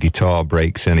 guitar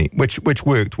breaks in it, which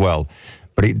worked well.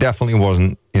 But it definitely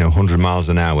wasn't, 100 miles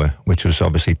an hour, which was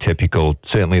obviously typical,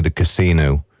 certainly the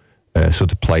Casino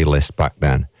sort of playlist back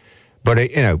then. But,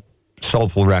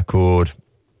 soulful record,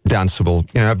 danceable,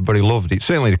 everybody loved it.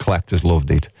 Certainly the collectors loved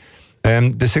it.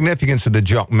 The significance of the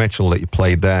Jock Mitchell that you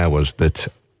played there was that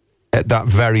at that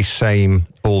very same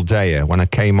all dayer, when I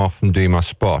came off from doing my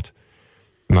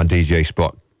DJ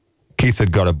spot, Keith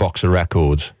had got a box of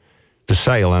records for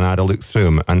sale and I had a look through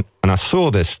them and I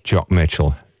saw this Jock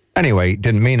Mitchell. Anyway, it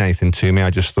didn't mean anything to me. I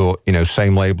just thought,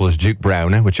 same label as Duke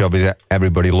Browner, which obviously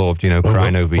everybody loved,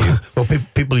 Crying Over You. Well,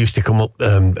 people used to come up,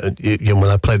 when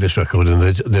I played this record, and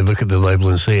they'd look at the label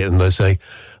and see it, and they'd say,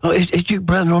 "Oh, is Duke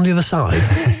Browner on the other side?"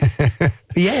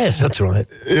 Yes, that's right.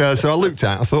 Yeah, so I looked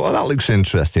at it, I thought, that looks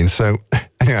interesting. So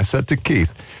anyway, I said to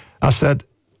Keith, I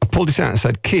pulled it out and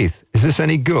said, "Keith, is this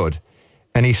any good?"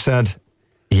 And he said,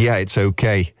 "Yeah, it's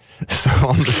okay." So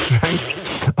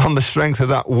on the strength of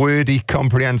that wordy,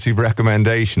 comprehensive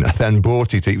recommendation, I then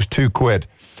bought it. It was £2.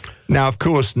 Now, of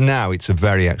course, now it's a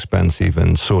very expensive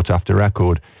and sought-after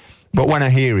record. But when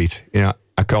I hear it,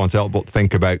 I can't help but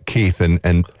think about Keith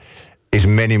and his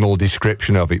minimal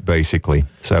description of it, basically.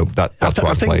 So that's why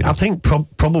I played it. I think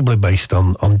probably based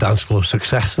on dance floor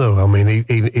success, though. I mean,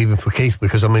 even for Keith,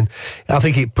 because, I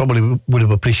think he probably would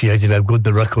have appreciated how good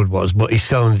the record was, but he's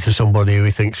selling it to somebody who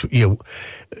he thinks,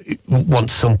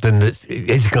 wants something that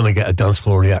is going to get a dance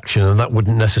floor reaction, and that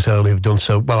wouldn't necessarily have done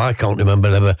so. Well, I can't remember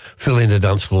ever filling a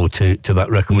dance floor to that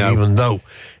record, even though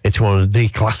it's one of the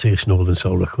classiest Northern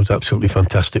Soul records. Absolutely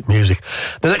fantastic music.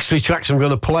 The next three tracks I'm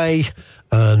going to play,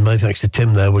 and many thanks to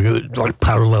Tim there, we're like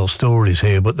parallel stories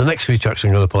here, but the next three tracks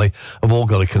I'm going to play have all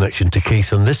got a connection to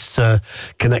Keith, and this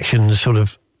connection sort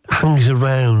of hangs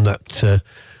around that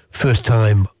first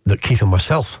time that Keith and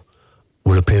myself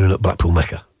were appearing at Blackpool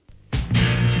Mecca.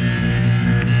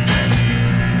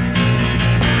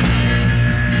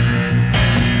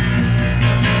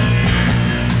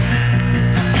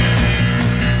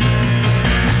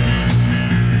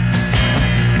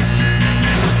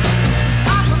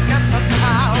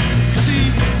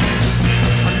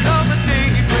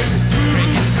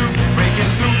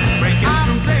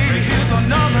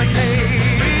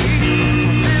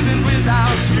 Living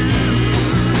without you,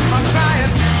 I'm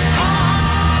crying. Oh,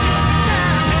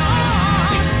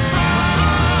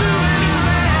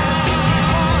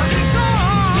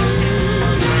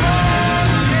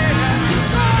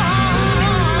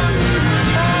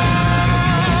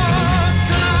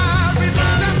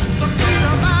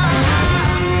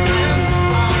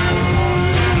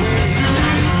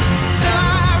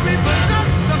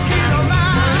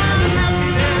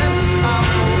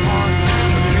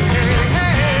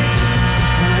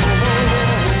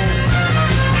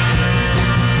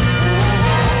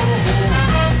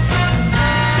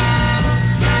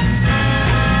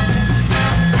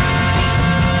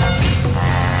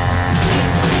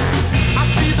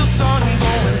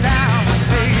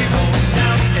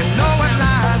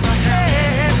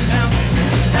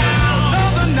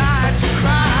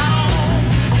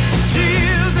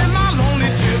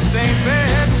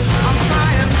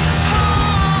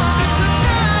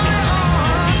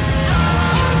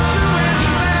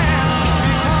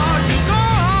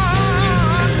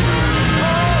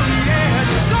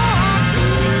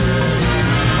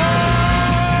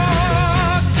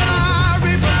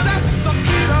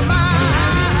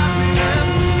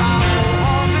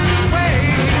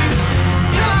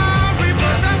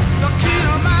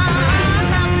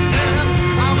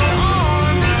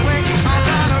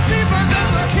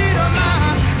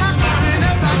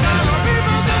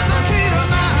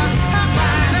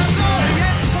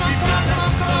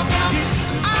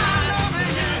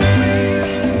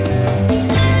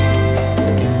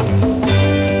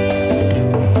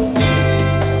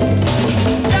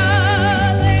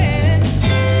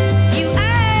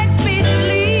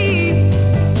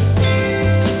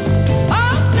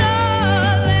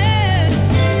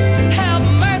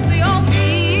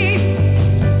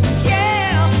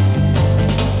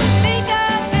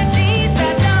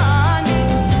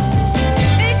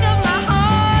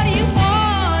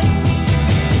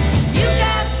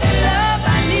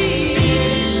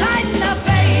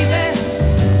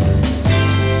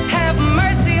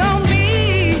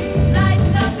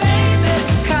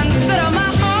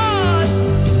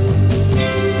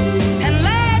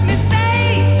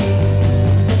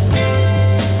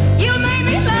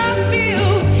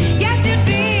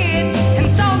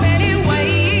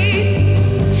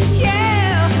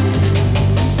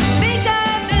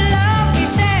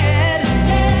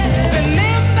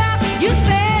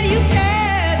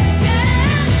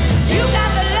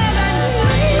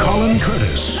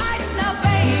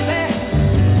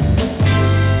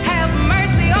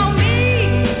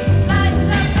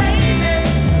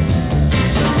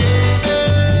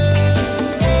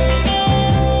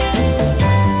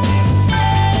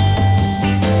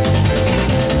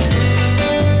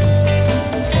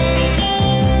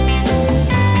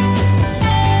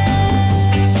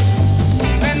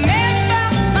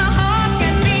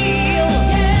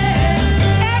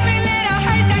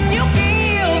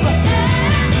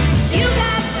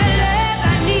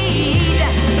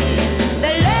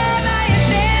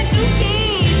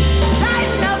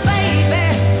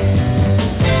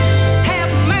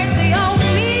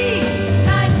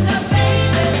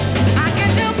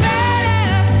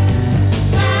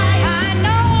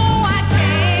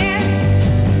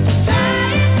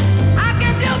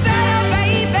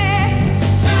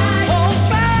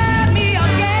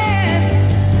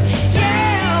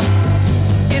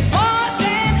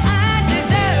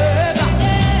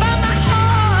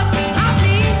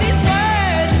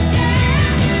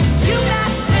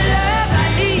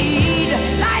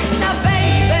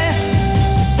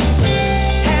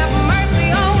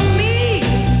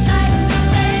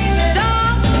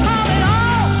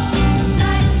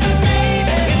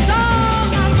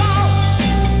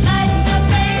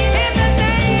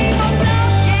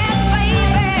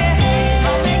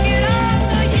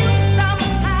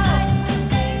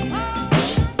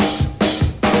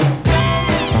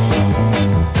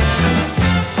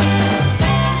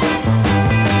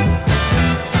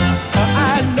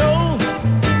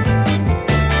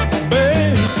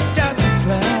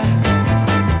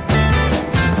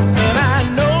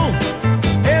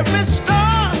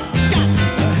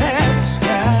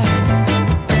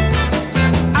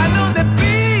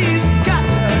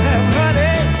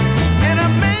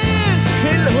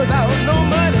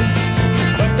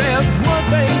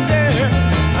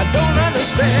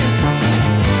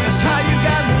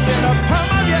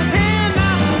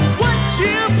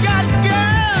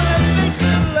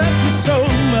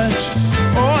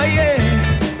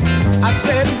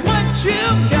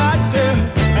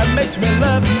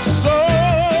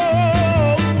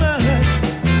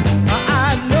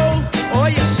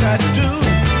 got to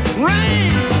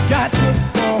rain, got to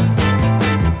fall.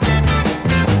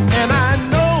 And I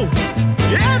know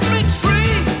every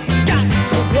tree got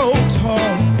to grow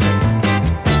tall.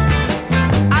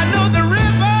 I know the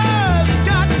rivers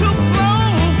got to flow,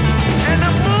 and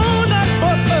the moon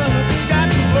above us got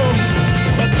to glow.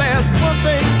 But there's one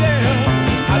thing, girl,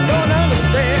 I don't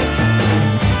understand.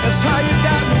 That's how you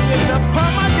got me in the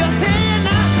palm of your hand.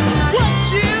 Now, what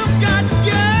you got,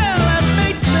 girl, that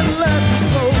makes me love you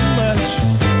so much.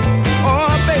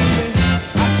 Oh, baby,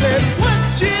 I said, what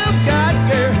you got,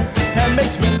 girl, that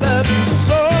makes me love you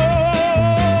so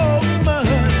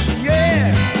much,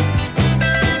 yeah.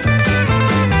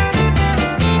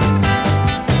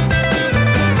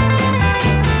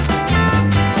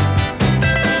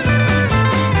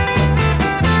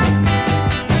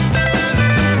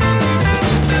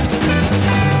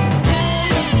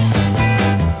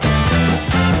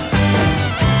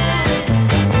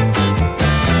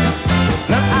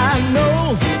 Now I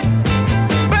know,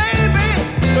 baby,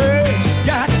 birds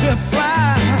got to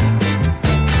fly,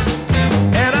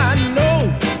 and I know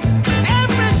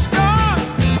every star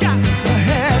got to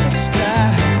have a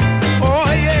sky. Oh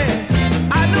yeah,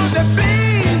 I know the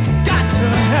bees got to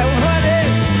have honey.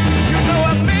 You know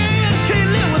a man can't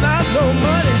live without no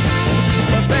money,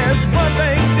 but there's one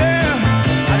thing, girl,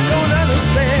 I don't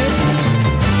understand.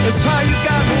 It's how you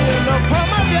got me in the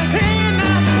palm of your hand.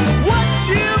 Now, what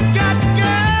you got,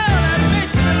 girl, that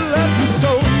makes me love you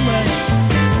so much.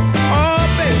 Oh,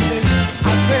 baby,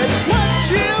 I said, what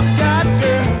you got,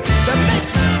 girl, that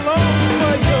makes me long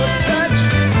for your touch.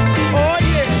 Oh,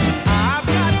 yeah, I've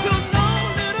got to know,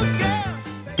 little girl.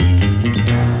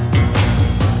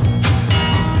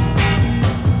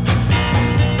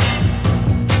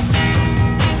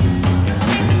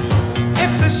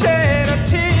 If to shed a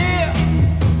tear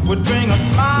would bring a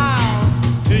smile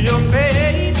to your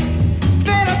face,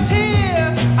 then a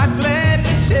tear I'd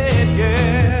gladly shed,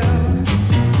 girl,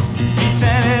 each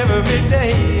and every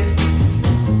day.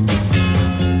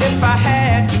 If I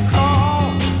had to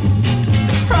call,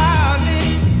 proudly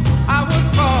I would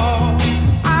fall.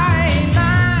 I ain't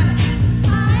lying,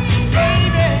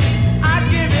 baby, I'd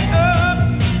give it up.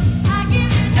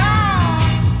 No,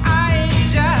 I ain't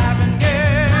jiving,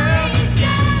 girl.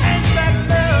 Ain't that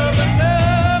love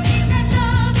enough?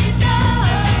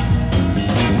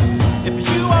 If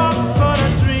you are gonna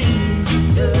dream,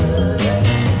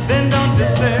 then don't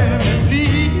disturb me,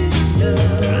 please.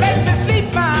 Let me sleep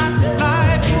my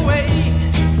life away.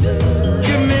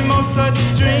 Give me more such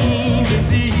dreams as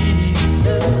these.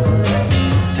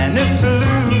 And if to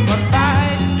lose my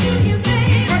sight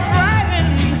would brighten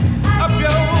up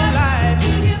your life,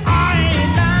 I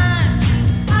ain't lying,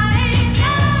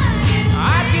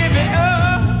 I'd give it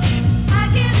up.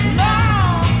 No,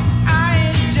 I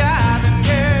ain't jiving,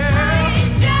 girl.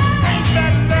 Ain't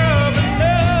that love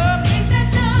enough?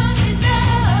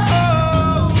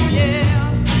 Oh, yeah.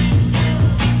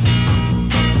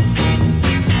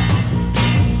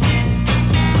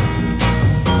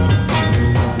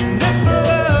 And if the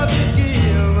love you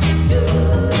give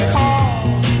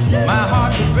cause my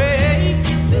heart to break,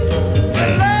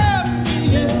 love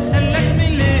me and let me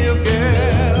live,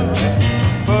 girl.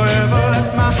 Forever let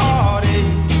my heart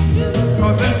ache,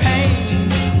 'cause in pain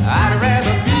I'd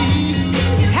rather be.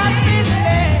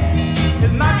 Happiness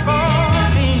is not for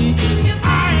me.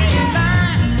 I ain't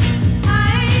lying,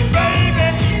 baby,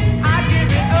 I'd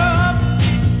give it up.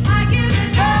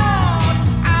 Lord,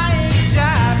 I ain't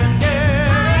jiving, girl.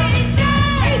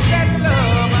 Ain't that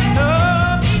love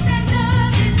enough?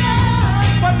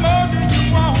 What more do you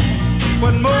want?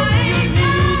 What more do you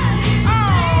need?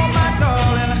 Oh, my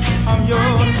darling, I'm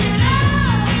yours to keep.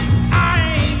 I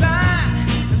ain't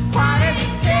lying, as quiet as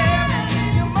it's kept.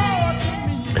 You're more to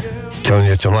me, girl. Telling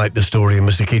you tonight the story of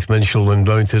Mr. Keith Minshall and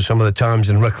going through some of the times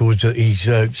and records that he's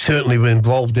certainly been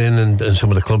involved in and some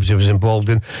of the clubs he was involved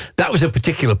in. That was a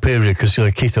particular period because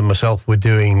Keith and myself were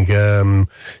doing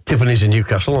Tiffany's in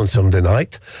Newcastle on Sunday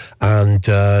night, and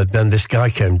then this guy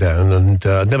came down, and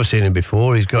I'd never seen him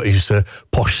before. He's got his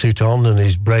posh suit on and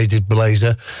his braided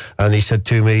blazer, and he said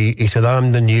to me, he said,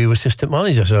 I'm the new assistant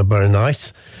manager. So very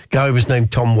nice. Guy was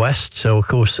named Tom West, so of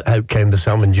course out came the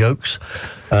salmon jokes,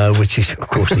 which is, of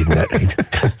course, he'd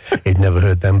never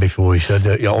heard them before. He said,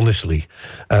 yeah, honestly.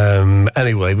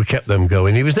 Anyway, we kept them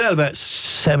going. He was there about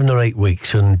 7 or 8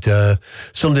 weeks, and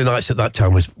Sunday nights at that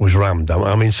time was rammed.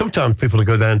 I mean, sometimes people would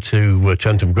go down to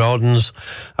Trentham Gardens,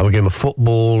 have a game of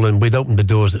football, and we'd open the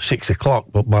doors at 6 o'clock,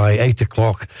 but by 8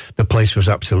 o'clock, the place was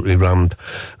absolutely rammed.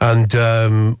 And,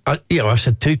 I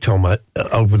said to Tom,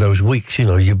 over those weeks,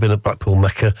 you've been at Blackpool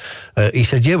Mecca. He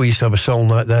said, yeah, we used to have a soul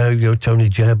night there, Tony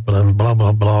Jebb and blah,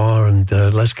 blah, blah. And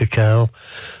and Les Cacao.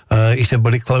 He said,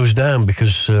 but it closed down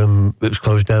because it was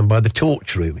closed down by the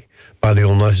Torch, really, by the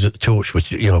all-nighters at the Torch,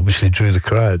 which, obviously drew the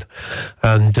crowd.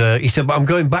 And he said, but I'm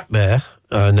going back there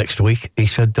next week. He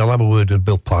said, I'll have a word with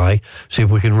Bill Pye, see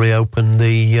if we can reopen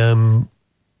the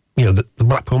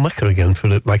Blackpool Mecca again for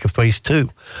like a phase 2.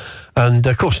 And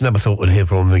of course, never thought we'd hear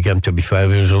from him again, to be fair.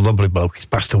 He was a lovely bloke. He's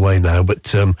passed away now,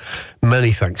 but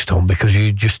many thanks, Tom, because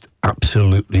you just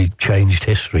absolutely changed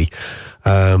history.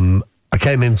 I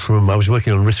came in I was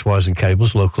working on wristwires and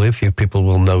cables locally, a few people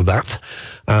will know that.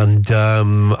 And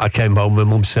I came home and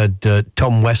Mum said,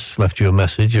 Tom West left you a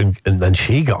message, and then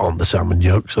she got on the salmon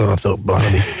joke, so I thought,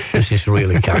 blimey, this is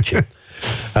really catching.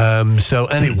 So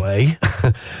anyway,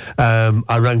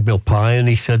 I rang Bill Pye and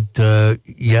he said,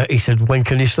 he said, when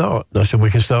can you start? And I said, we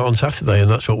can start on Saturday, and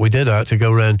that's what we did. I had to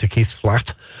go round to Keith's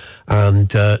flat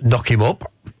and knock him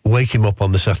up, wake him up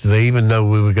on the Saturday, even though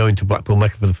we were going to Blackpool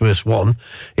Mecca for the first one.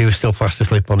 He was still fast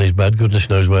asleep on his bed. Goodness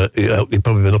knows where. He'd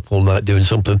probably been up all night doing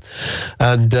something.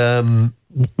 And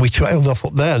we trailed off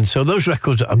up there. And so those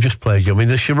records that I've just played you, I mean,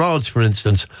 the Charades, for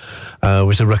instance,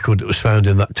 was a record that was found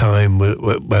in that time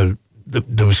where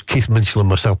there was Keith Minshall and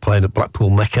myself playing at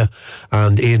Blackpool Mecca,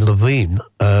 and Ian Levine,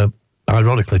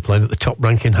 ironically, playing at the Top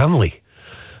Rank in Hanley.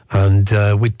 And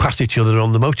we'd pass each other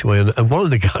on the motorway. And one of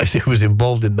the guys who was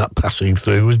involved in that passing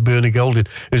through was Bernie Golding,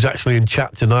 who's actually in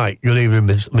chat tonight. Good evening,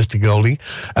 Mr. Golding.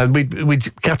 And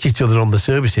we'd catch each other on the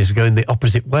services going the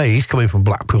opposite way. He's coming from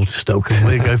Blackpool to Stoke, and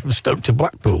we're going from Stoke to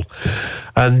Blackpool.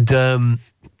 And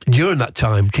during that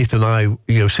time, Keith and I,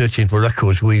 searching for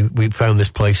records, we found this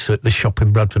place at the shop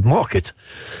in Bradford Market.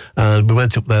 And we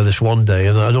went up there this one day,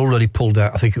 and I'd already pulled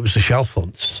out, I think it was the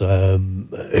Chalfonts.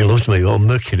 He Loves Me, on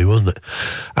Mercury, wasn't it?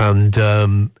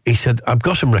 And he said, I've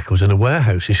got some records in a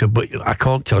warehouse. He said, but I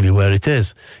can't tell you where it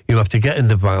is. You'll have to get in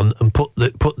the van and put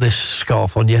this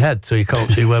scarf on your head so you can't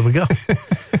see where we go.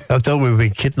 I thought we were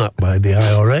being kidnapped by the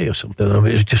IRA or something. I mean,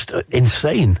 it was just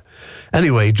insane.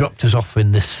 Anyway, he dropped us off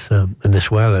in this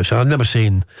warehouse. I'd never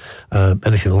seen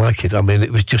anything like it. I mean,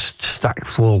 it was just stacked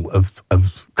full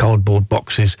of cardboard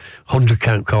boxes,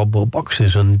 100-count cardboard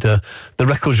boxes, and the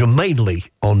records were mainly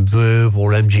on Verve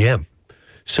or MGM.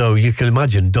 So you can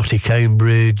imagine Dotty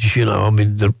Cambridge,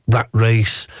 the Rat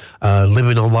Race,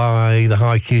 Living a Lie, the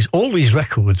High Keys, all these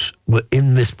records were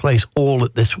in this place all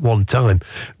at this one time.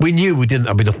 We knew we didn't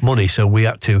have enough money, so we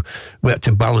had to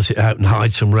balance it out and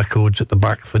hide some records at the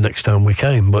back for next time we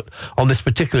came. But on this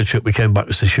particular trip, we came back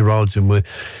to the Charades, and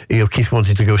Keith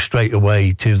wanted to go straight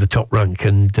away to the Top Rank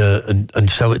and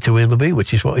sell it to Ian Levine,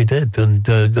 which is what he did. And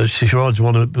the Charades,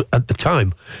 at the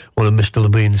time, one of Mr.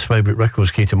 Levine's favourite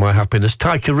records, Key to My Happiness.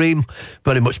 Ty Kareem,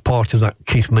 very much part of that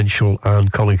Keith Minshall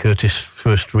and Colin Curtis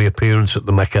first reappearance at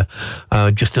the Mecca.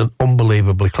 Just an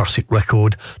unbelievably classic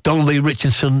record. Donald Lee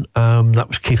Richardson, that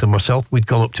was Keith and myself. We'd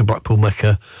gone up to Blackpool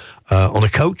Mecca on a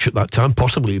coach at that time,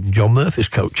 possibly even John Murphy's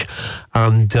coach.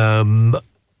 And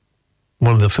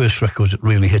one of the first records that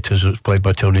really hit us, that was played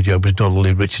by Tony Job, was Donald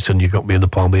Lee Richardson, You Got Me in the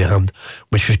Palm of Your Hand,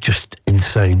 which was just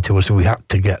insane to us. We had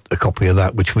to get a copy of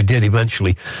that, which we did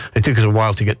eventually. It took us a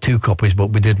while to get 2 copies,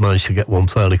 but we did manage to get one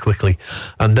fairly quickly.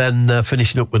 And then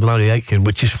finishing up with Larry Aitken,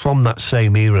 which is from that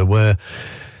same era where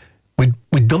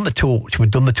we'd done the Torch. We'd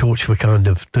done the Torch for kind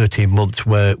of 13 months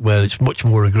where it's much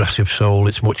more aggressive soul,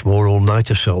 it's much more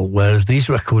all-nighter soul, whereas these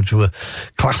records were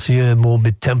classier, more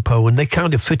mid-tempo, and they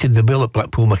kind of fitted the bill at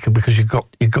Blackpool Mecca because you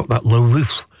got that low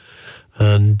roof.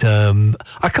 And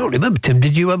I can't remember, Tim,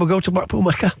 did you ever go to Blackpool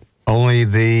Mecca? Only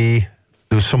there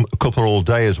was a couple of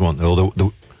all-dayers, weren't there?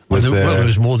 There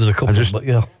was more than a couple, but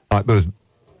yeah.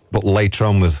 But later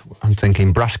on I'm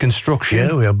thinking Brass Construction.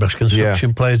 Yeah, we had Brass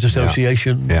Construction, Players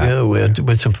Association. Yeah, we had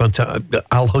some fantastic,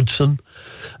 Al Hudson.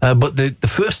 But the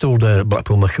first all day at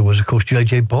Blackpool Mecca was, of course,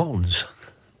 J.J. Barnes.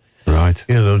 Right.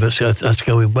 That's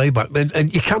going way back.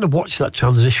 And you kind of watch that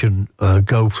transition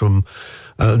go from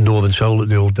Northern Soul at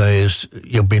the old days,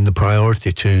 being the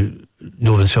priority, to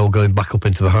Northern Soul going back up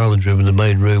into the Highland Room, and the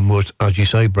main room was, as you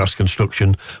say, Brass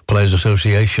Construction, Players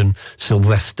Association,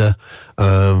 Sylvester,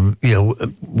 Roy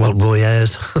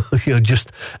Ayres,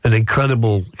 just an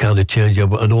incredible kind of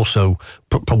changeover, and also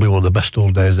probably one of the best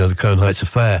all days there, the Crown Heights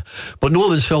Affair. But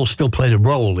Northern Soul still played a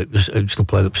role. It still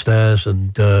played upstairs,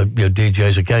 and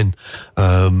DJs again,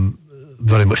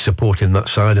 very much supporting that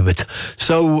side of it.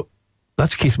 So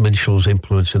that's Keith Minshall's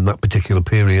influence in that particular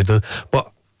period.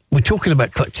 But we're talking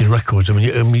about collecting records. I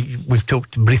mean, we've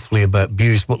talked briefly about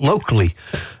Bewes, but locally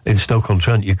in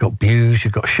Stoke-on-Trent, you've got Bewes,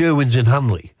 you've got Sherwin's in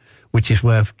Hanley, which is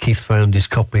where Keith found his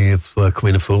copy of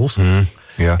Queen of Fools.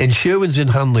 Yeah. In Sherwin's in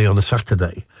Hanley on a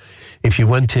Saturday, if you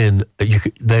went in,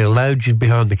 they allowed you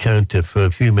behind the counter for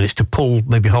a few minutes to pull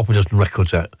maybe half a dozen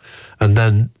records out. And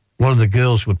then one of the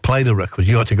girls would play the records.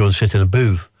 You had to go and sit in a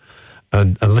booth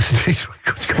and listen to these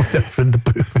records going out from the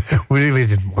booth. We really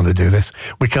didn't want to do this.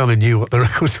 We kind of knew what the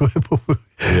records were, but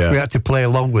we had to play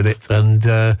along with it. And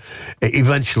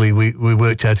eventually we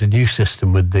worked out a new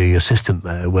system with the assistant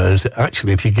there, whereas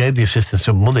actually if you gave the assistant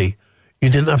some money, you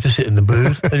didn't have to sit in the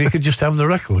booth and you could just have the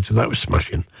records, and that was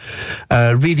smashing.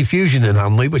 Rediffusion in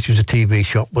Hanley, which was a TV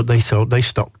shop, but they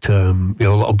stocked a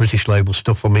lot of British label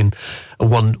stuff. I mean,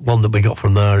 one that we got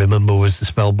from there, I remember, was the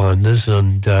Spellbinders,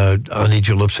 and I Need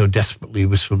Your Love So Desperately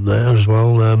was from there as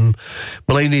well.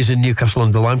 Mulaney's in Newcastle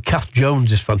under Lyme. Kath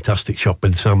Jones is fantastic shop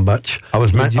in Sandbach. I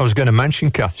was going to mention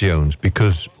Kath Jones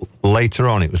because later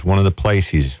on it was one of the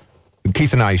places.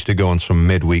 Keith and I used to go on some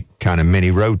midweek kind of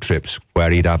mini road trips where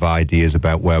he'd have ideas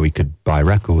about where we could buy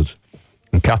records.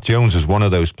 And Kath Jones was one of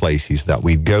those places that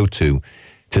we'd go to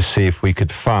see if we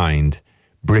could find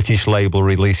British label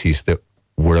releases that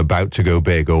were about to go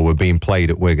big or were being played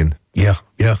at Wigan. Yeah,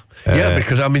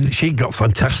 because, I mean, she got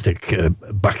fantastic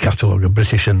back catalogue of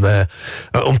British in there.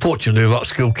 Unfortunately, a lot of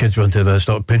school kids went in there and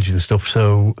started pinching the stuff,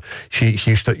 so she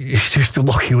used to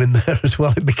lock you in there as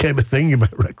well. It became a thing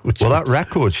about records. Well, that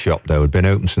record shop, though, had been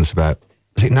open since about,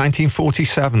 was it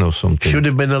 1947 or something? Should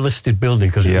have been a listed building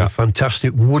because it was a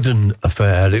fantastic wooden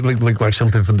affair. It looked like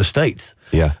something from the States.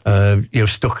 Yeah.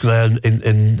 Stuck there and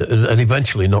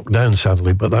eventually knocked down,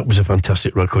 sadly, but that was a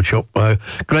fantastic record shop.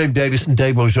 Graham Davison,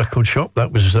 Davo's record shop,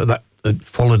 that was that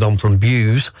followed on from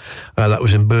Buse. That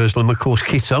was in Burslem. Of course,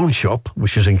 Keith's own shop,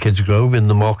 which is in Kidsgrove, in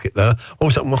the market there. What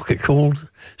was that market called?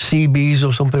 CB's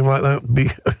or something like that.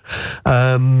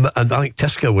 And I think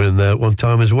Tesco were in there at one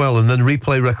time as well. And then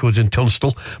Replay Records in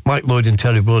Tunstall. Mike Lloyd and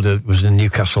Terry Blood was in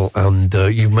Newcastle, and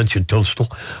you mentioned Tunstall.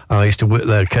 I used to work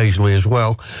there occasionally as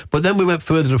well. But then we went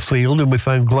further afield and we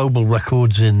found Global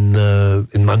Records in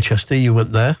Manchester. You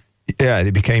went there? Yeah,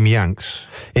 it became Yanks.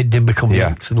 It did become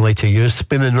Yanks in later years.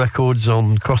 Spinning Records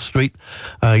on Cross Street.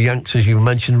 Yanks, as you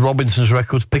mentioned. Robinson's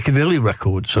Records. Piccadilly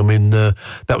Records. I mean,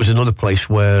 that was another place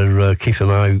where Keith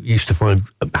and I used to find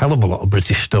a hell of a lot of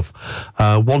British stuff.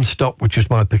 One Stop, which was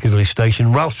by Piccadilly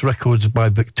Station. Ralph's Records by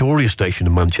Victoria Station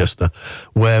in Manchester,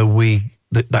 where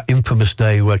that infamous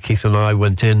day where Keith and I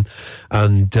went in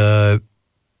and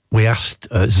we asked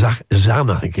Zan,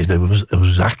 I think his name was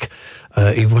Zach.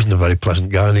 He wasn't a very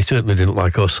pleasant guy, and he certainly didn't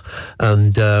like us.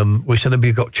 And we said, have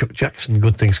you got Chuck Jackson,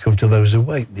 Good Things Come to Those Who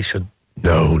Wait? And he said,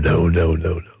 no.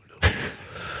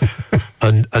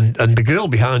 and the girl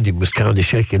behind him was kind of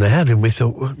shaking her head, and we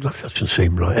thought, well, that doesn't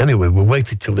seem right. Anyway, we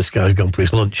waited till this guy's gone for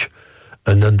his lunch,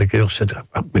 and then the girl said,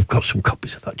 we've got some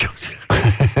copies of that, Chuck.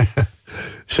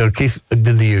 So Keith did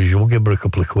the usual, give her a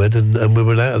couple of quid, and we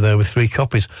went out of there with 3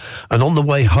 copies. And on the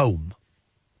way home,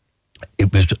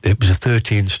 it was a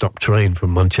 13-stop train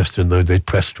from Manchester, and they'd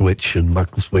Prestwich and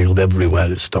Macclesfield, everywhere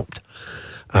it stopped.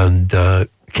 And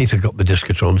Keith had got the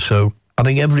Discotron, so I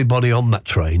think everybody on that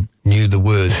train knew the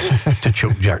words to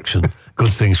Chuck Jackson,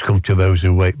 Good Things Come to Those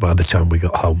Who Wait, by the time we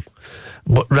got home.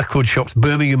 But record shops,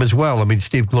 Birmingham as well. I mean,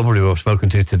 Steve Glover, who I've spoken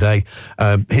to today,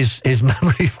 his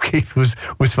memory of Keith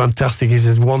was fantastic. He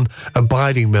says one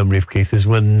abiding memory of Keith is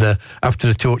when, after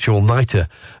the Torch All-Nighter,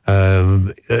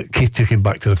 Keith took him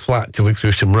back to the flat to look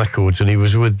through some records, and he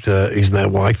was with his now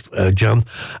wife, Jan,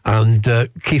 and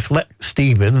Keith let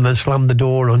Steve in and then slammed the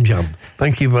door on Jan.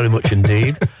 Thank you very much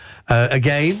indeed.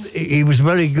 Again, he was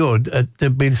very good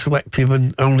at being selective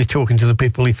and only talking to the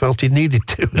people he felt he needed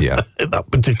to in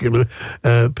that particular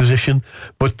position.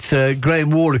 But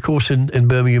Graham Ward, of course, in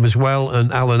Birmingham as well, and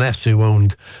Alan S., who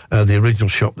owned the original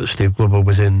shop that Steve Glover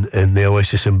was in the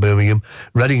Oasis in Birmingham.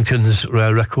 Reddington's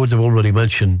records, I've already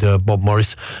mentioned Bob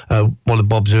Morris. One of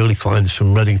Bob's early finds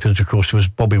from Reddington's, of course, was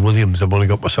Bobby Williams. I've only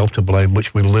got myself to blame,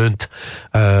 which we learnt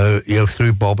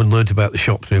through Bob, and learnt about the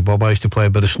shop through Bob. I used to play a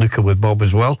bit of snooker with Bob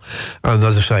as well. And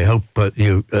as I say, hope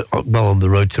you well on the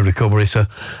road to recovery, sir.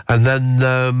 And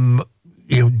then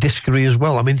Diskery as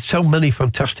well. I mean, so many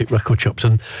fantastic record shops,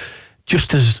 and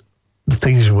just as the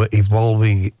things were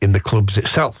evolving in the clubs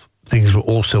itself, things were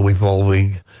also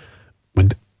evolving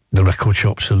with the record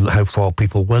shops and how far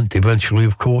people went. Eventually,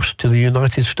 of course, to the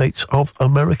United States of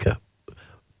America.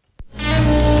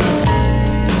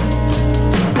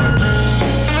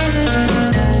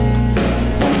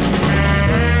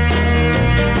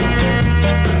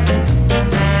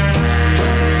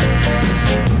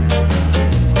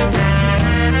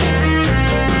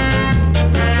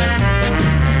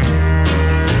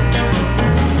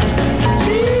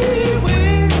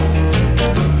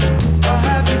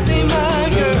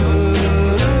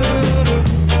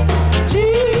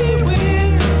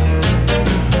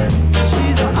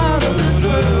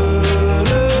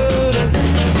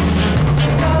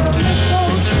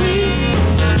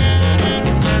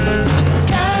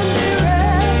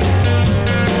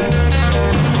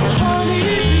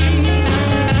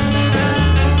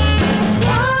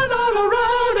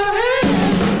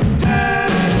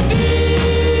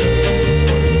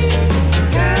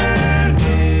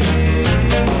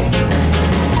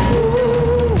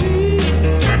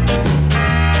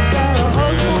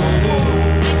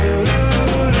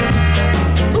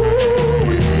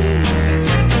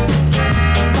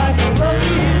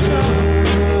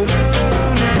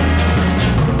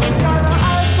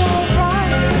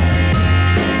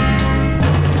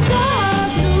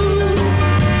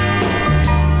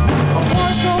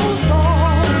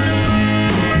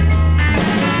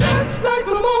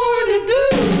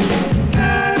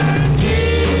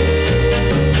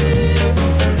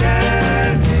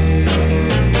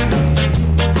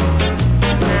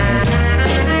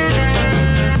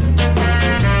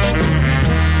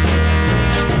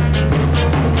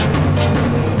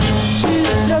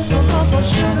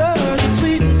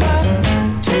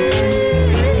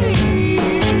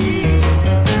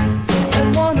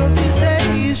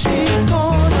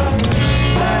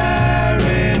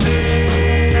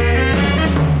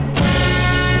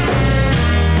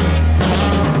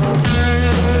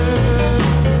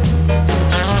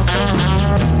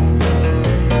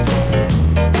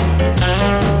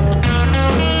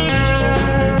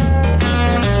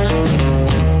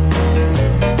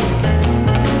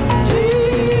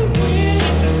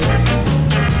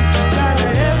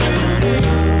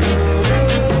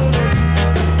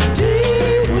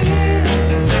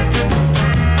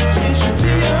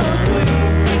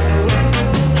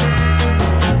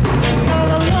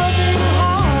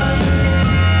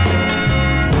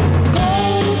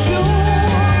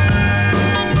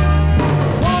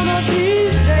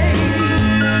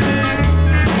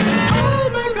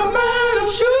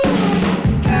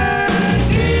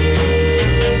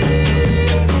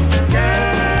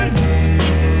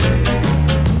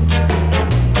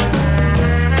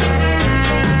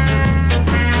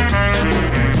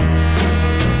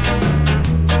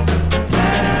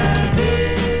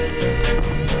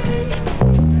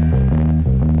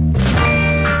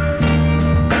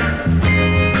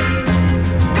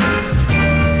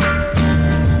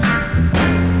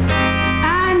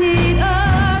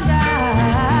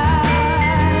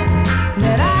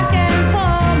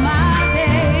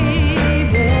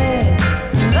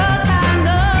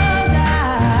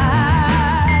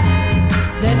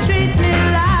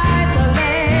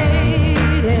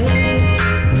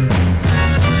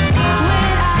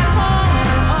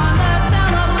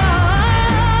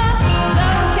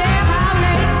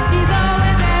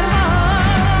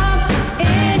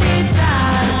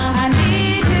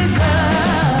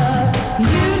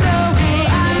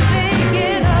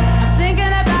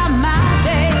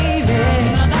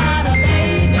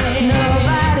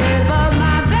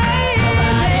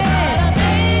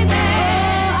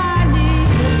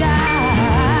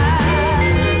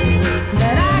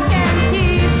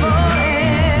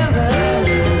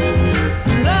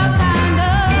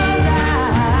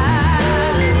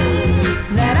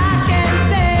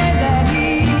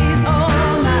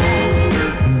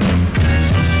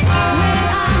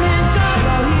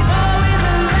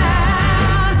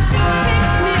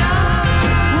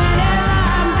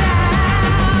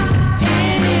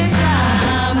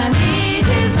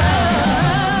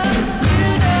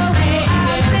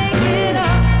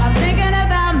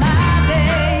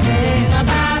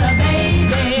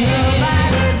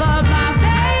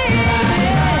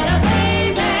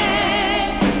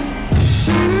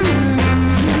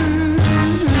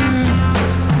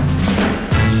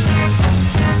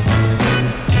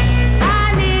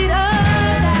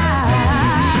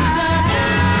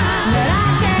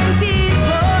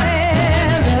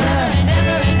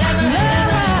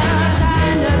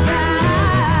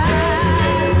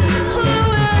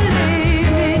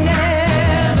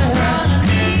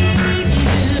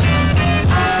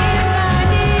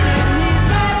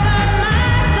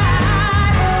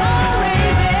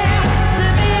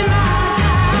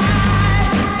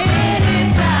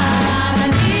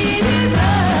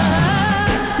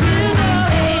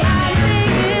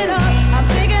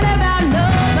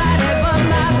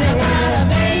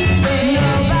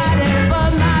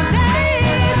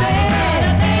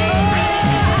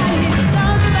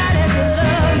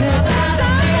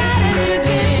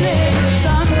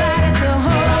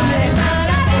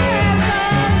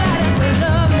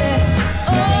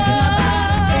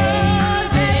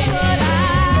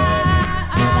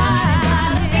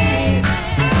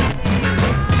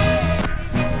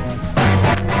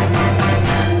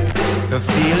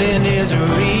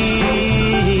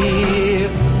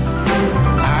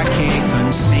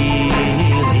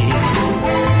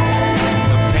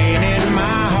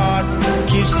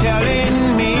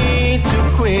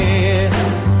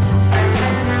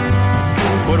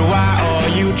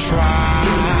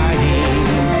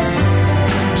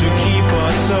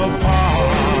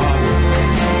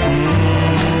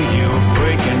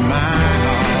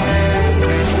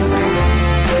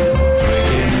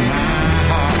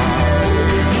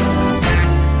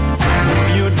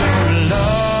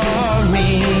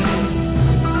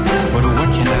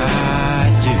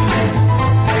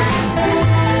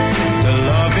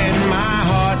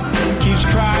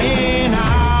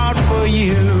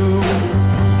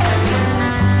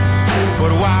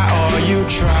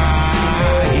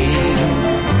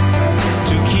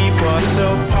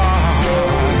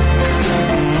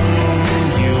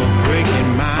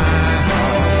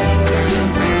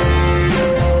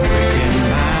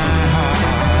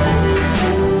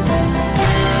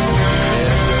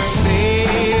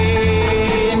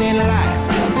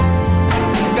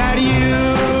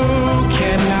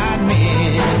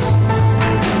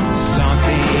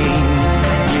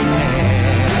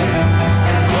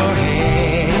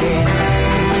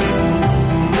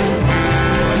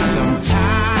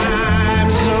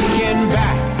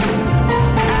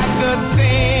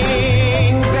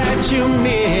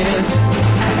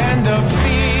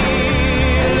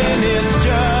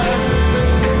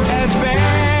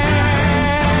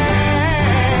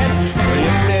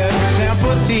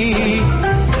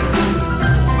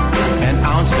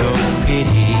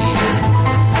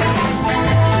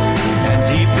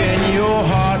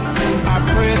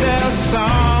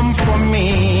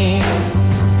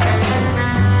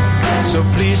 So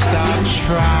please stop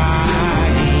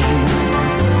trying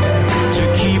to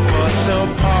keep us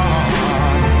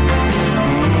apart.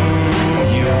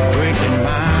 You're breaking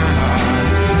my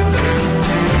heart.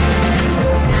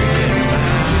 Breaking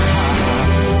my heart.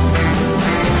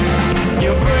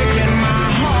 You're breaking my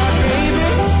heart, baby.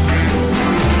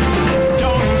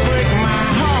 Don't break my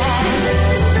heart.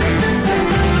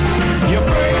 You're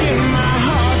breaking my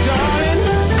heart, darling.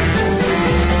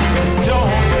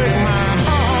 Don't break my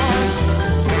heart.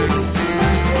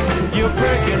 You're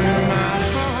breaking my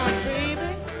heart, baby.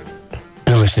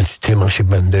 You're listening to Tim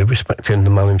Asher-Bender, respecting the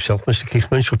man himself, Mr. Keith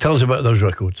Minshall. Tell us about those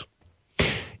records.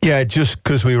 Yeah, just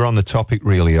because we were on the topic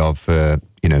really of,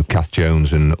 Kath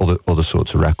Jones and other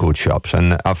sorts of record shops.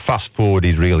 And I've fast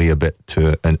forwarded really a bit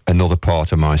to another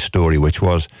part of my story, which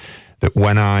was that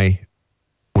when I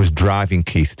was driving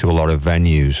Keith to a lot of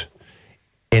venues,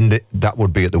 that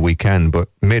would be at the weekend, but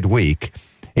midweek,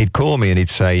 he'd call me and he'd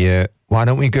say, why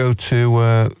don't we go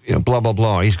to, blah, blah,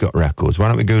 blah, he's got records. Why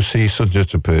don't we go see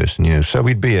such a person, So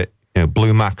we'd be at,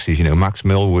 Blue Max's, Max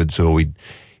Millwood's, or we'd,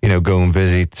 go and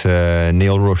visit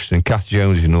Neil Rushton, Kath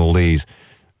Jones and all these.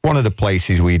 One of the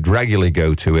places we'd regularly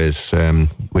go to is,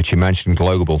 which you mentioned,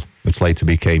 Global, which later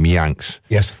became Yanks.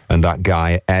 Yes. And that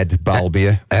guy, Ed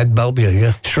Balbier. Ed Balbier,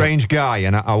 yeah. Strange guy,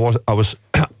 and I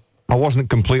wasn't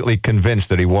completely convinced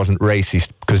that he wasn't racist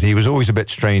because he was always a bit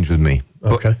strange with me.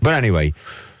 Okay. But anyway,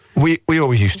 we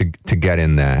always used to get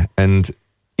in there, and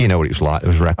you know what it was like. There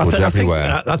was records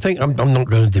everywhere. I think I'm not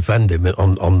going to defend him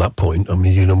on that point. I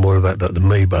mean, you know more about that than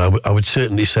me, but I would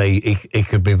certainly say he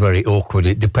could be very awkward.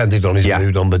 It depended on his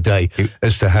mood on the day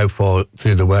as to how far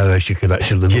through the warehouse you could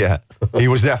actually look. Yeah, he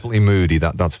was definitely moody,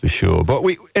 that's for sure. But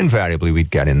invariably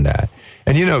we'd get in there.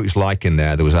 And you know what it was like in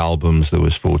there. There was albums, there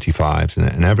was 45s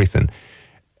and everything.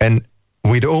 And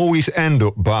we'd always end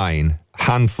up buying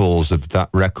handfuls of that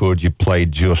record you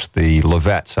played, just the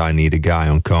Lovettes, I Need a Guy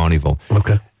on Carnival.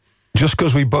 Okay. Just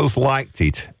because we both liked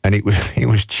it, and it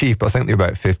was cheap. I think they were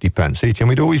about 50 pence each, and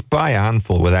we'd always buy a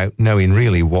handful without knowing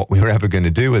really what we were ever going to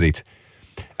do with it.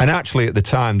 And actually, at the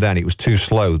time then, it was too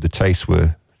slow. The tastes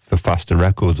were for faster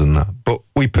records than that. But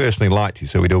we personally liked it,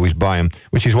 so we'd always buy them,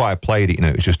 which is why I played it.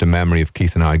 It was just a memory of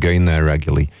Keith and I going there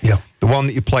regularly. Yeah. The one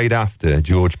that you played after,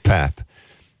 George Pep,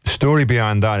 the story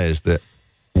behind that is that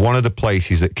one of the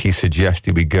places that Keith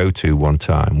suggested we go to one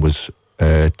time was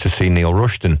to see Neil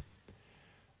Rushton.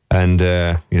 And,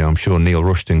 I'm sure Neil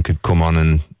Rushton could come on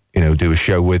and, do a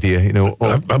show with you, I'm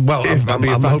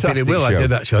hoping he will.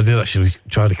 Show. I did actually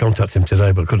try to contact him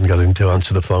today, but couldn't get him to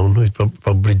answer the phone. He's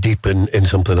probably deep in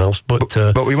something else.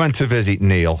 But we went to visit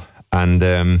Neil,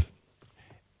 and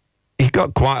he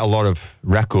got quite a lot of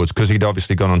records because he'd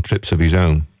obviously gone on trips of his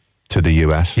own to the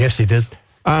US. Yes, he did.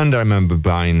 And I remember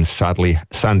buying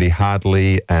Sandy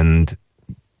Hadley and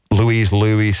Louise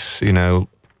Lewis,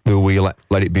 Louis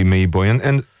Let It Be Me Boy,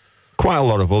 and quite a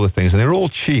lot of other things. And they're all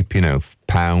cheap, £1,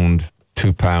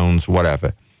 £2,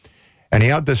 whatever. And he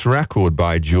had this record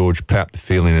by George Pep, The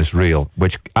Feeling Is Real,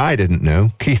 which I didn't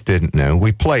know, Keith didn't know.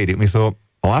 We played it and we thought,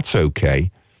 well, that's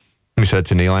okay. And we said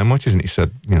to Neil, how much is it? He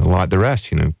said, like the rest,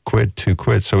 £1,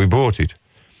 £2. So we bought it.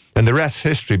 And the rest's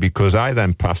history, because I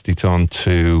then passed it on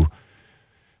to,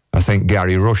 I think,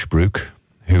 Gary Rushbrook,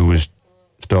 who was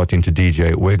starting to DJ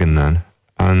at Wigan then.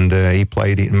 And he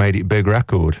played it and made it a big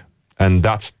record. And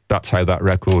that's how that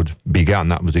record began.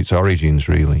 That was its origins,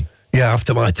 really. Yeah,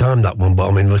 after my time, that one.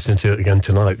 But, listening to it again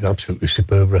tonight, absolutely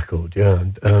superb record, yeah.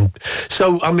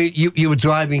 So, you were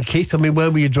driving Keith. Where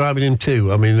were you driving him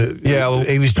to?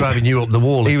 He was driving you up the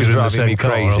wall. He was driving me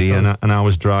crazy, and I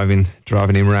was driving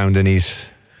him round in his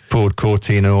Ford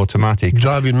Cortina automatic.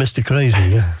 Driving Mr. Crazy,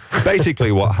 yeah.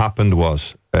 Basically, what happened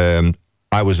was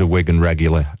I was a Wigan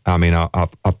regular.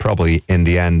 I probably, in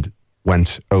the end,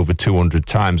 went over 200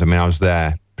 times. I was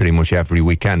there pretty much every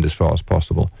weekend as far as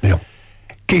possible. Yeah.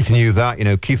 Keith knew that.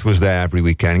 Keith was there every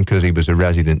weekend because he was a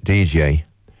resident DJ.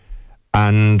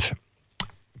 And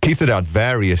Keith had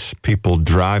various people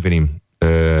driving him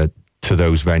to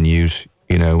those venues.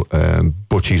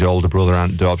 Butchie's older brother,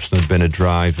 Ant Dobson, had been a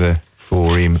driver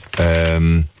for him.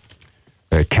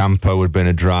 Campo had been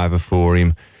a driver for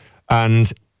him.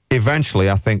 And eventually,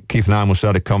 I think Keith and I must have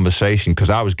had a conversation because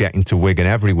I was getting to Wigan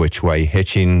every which way,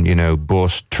 hitching,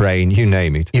 bus, train, you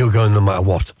name it. You were going no matter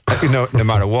what. No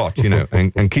matter what,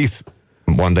 And Keith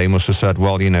one day must have said,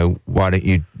 well, why don't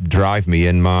you drive me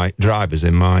in my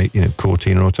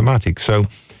Cortina automatic? So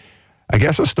I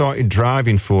guess I started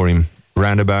driving for him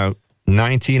around about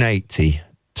 1980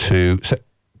 to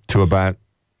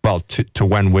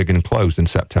when Wigan closed in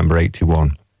September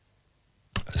 81.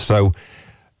 So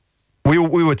we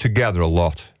were together a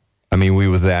lot. We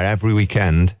were there every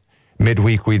weekend.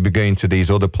 midweek we'd be going to these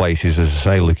other places, as I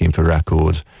say, looking for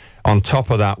records. On top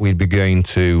of that, we'd be going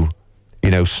to,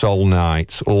 soul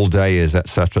nights, all dayers,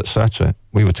 etc., etc.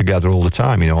 We were together all the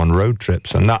time, on road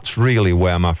trips. And that's really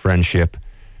where my friendship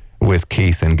with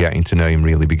Keith and getting to know him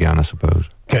really began, I suppose.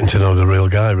 Getting to know the real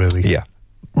guy, really. Yeah.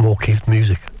 More Keith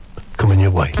music coming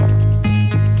your way.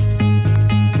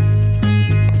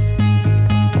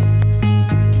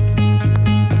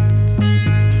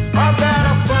 I've got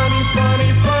a funny,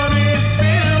 funny, funny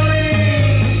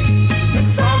feeling.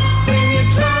 It's something you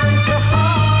try to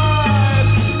hide.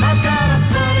 I've got a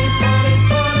funny, funny,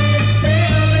 funny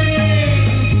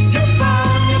feeling. You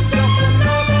found yourself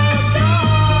another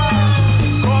guy.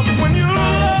 'Cause when you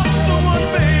love someone,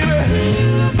 baby,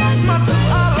 as much as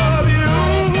I love you,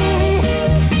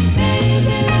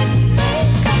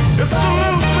 it's the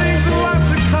little things in life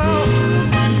that count.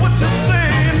 What you say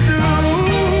and do.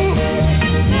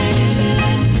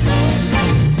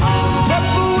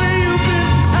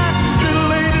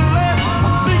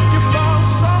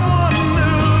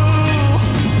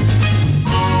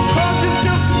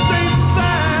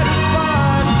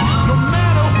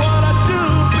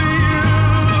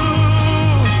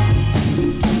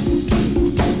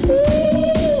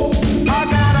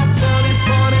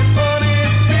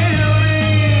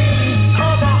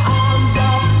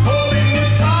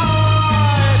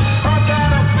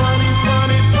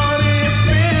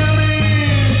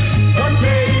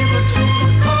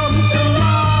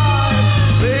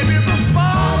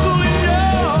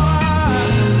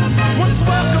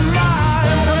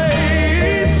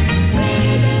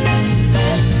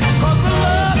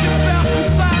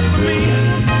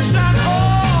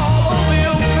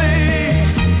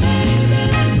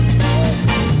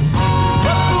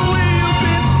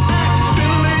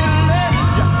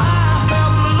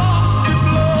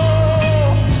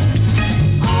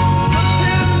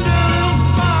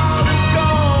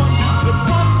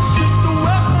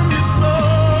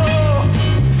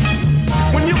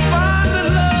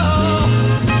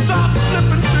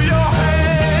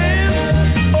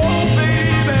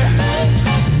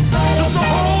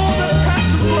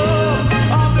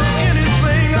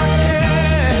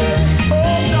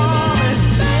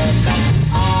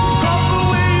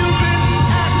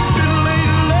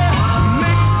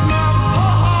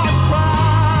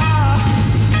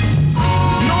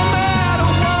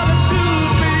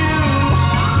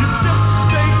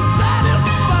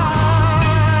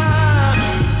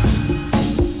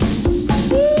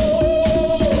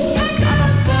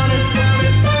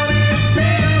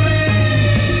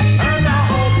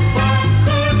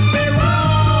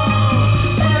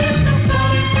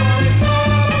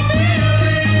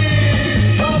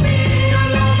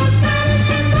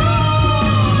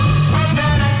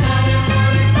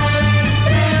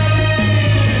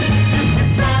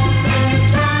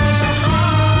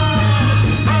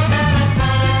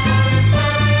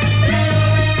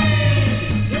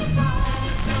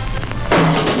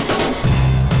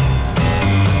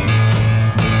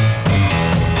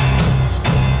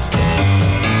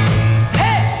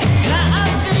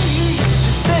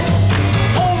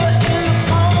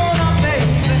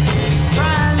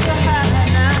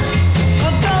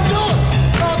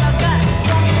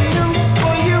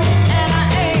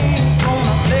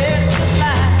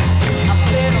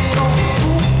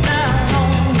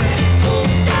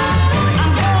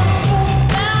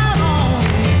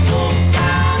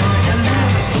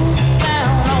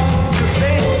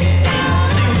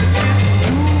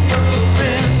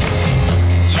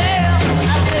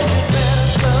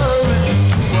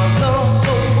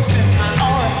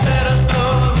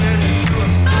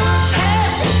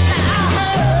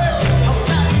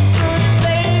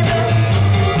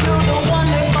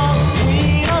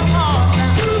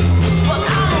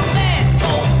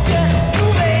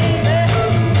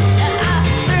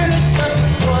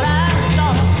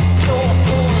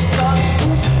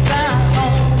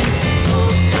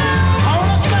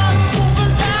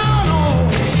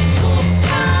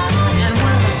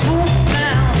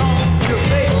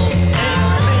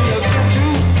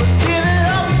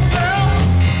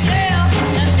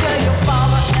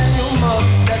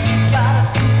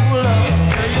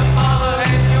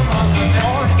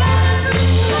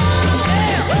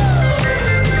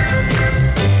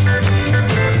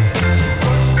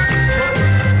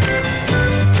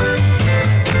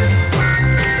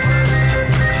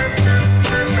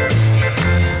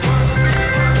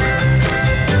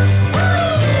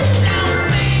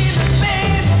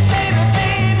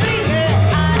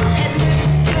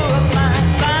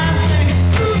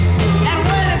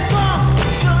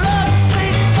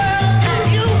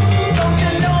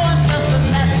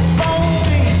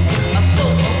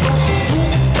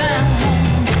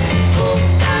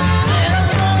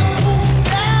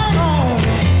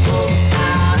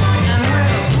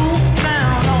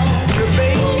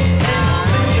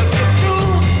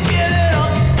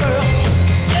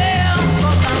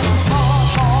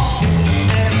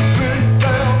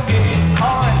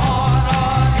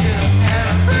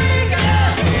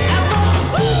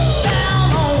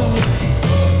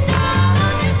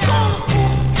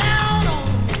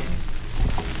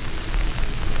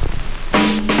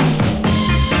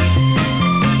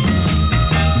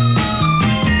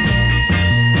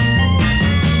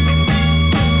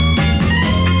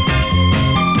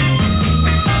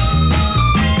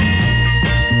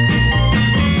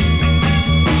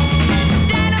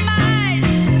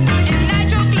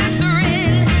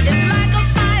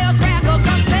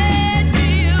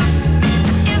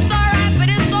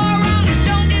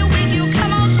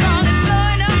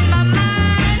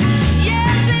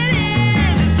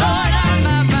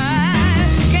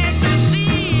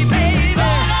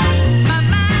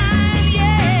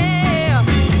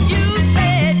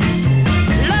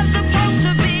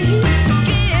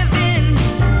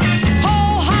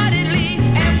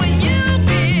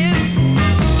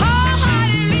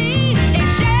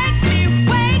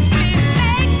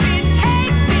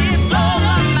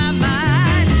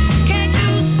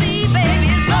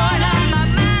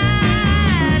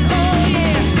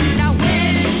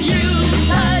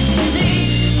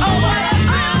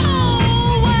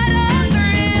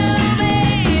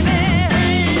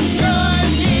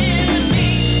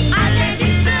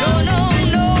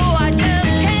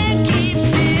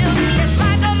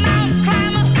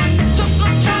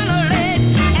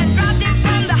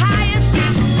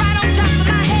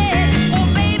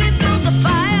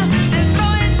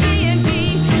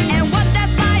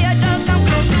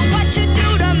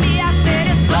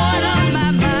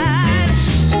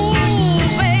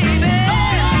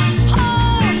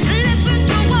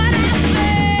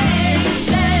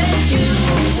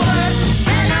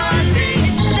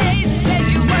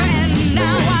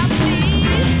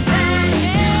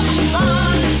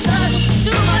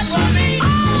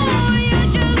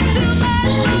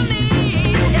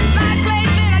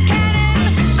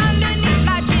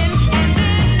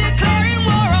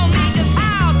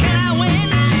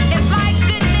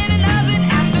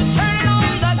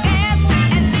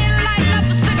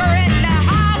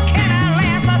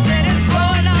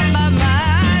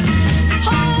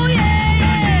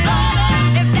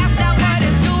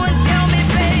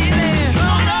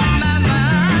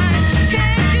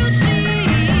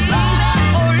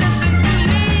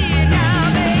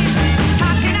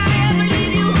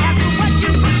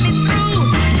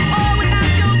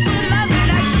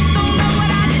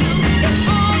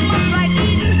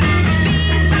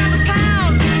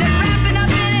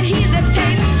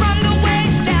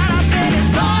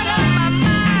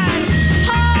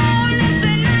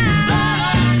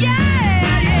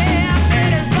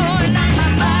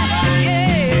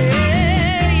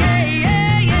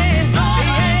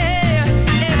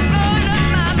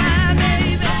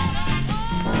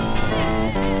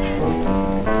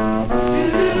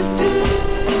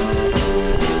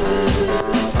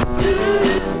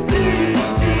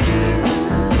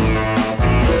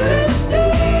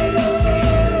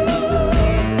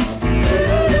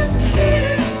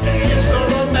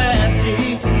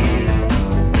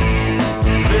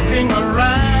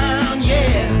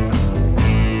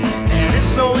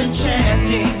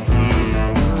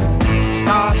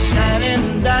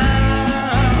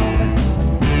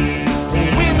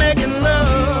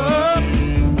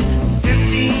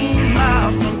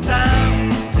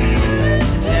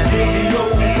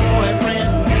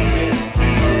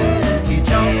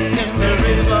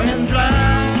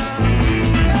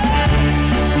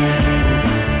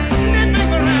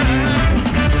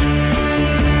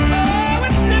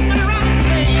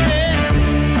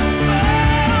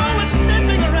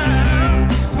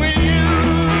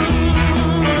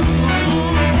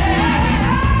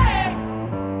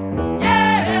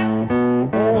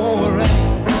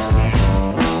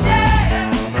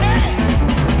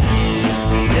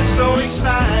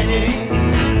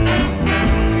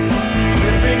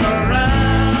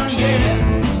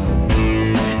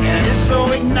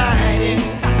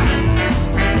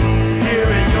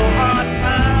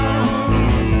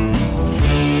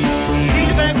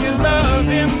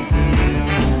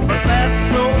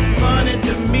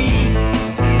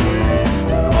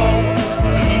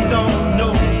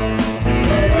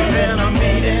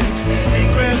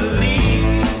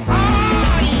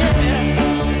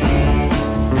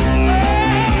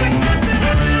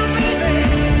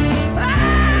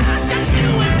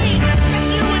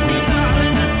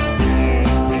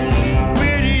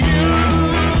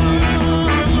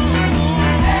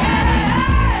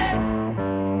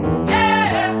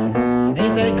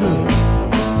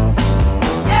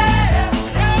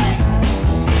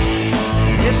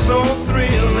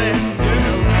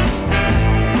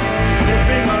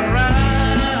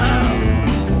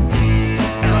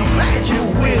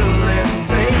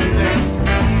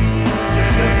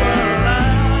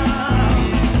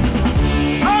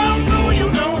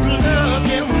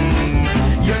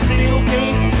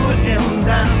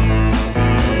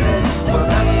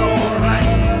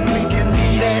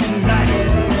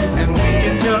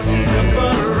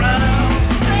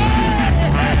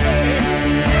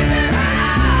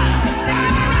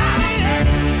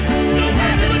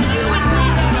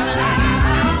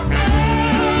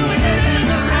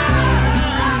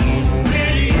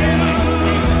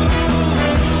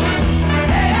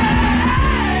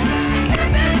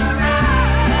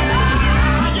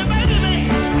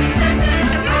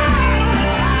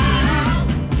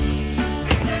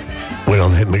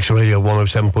 Hit Mix Radio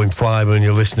 107.5, and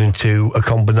you're listening to a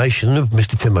combination of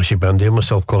Mr. Tim Ashley-Bandy and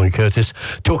myself, Colin Curtis,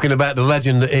 talking about the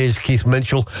legend that is Keith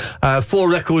Minshall. 4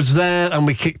 records there, and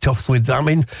we kicked off with, I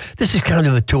mean, this is kind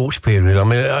of the Torch period. I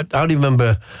mean, I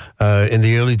remember in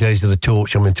the early days of the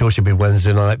Torch, I mean, Torch would be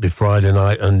Wednesday night, be Friday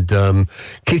night, and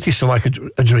Keith used to like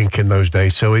a drink in those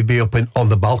days, so he'd be up on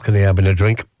the balcony having a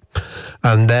drink.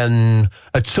 And then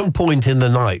at some point in the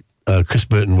night, Chris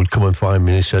Burton would come and find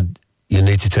me and he said, "You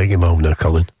need to take him home now,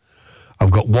 Colin.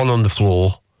 I've got one on the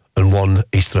floor and one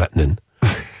he's threatening."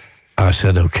 I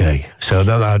said, "Okay." So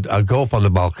then I'd go up on the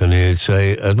balcony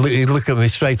and he'd look at me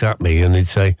straight at me and he'd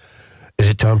say, "Is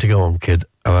it time to go home, kid?"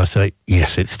 And I say,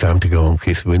 "Yes, it's time to go home,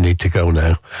 Keith. We need to go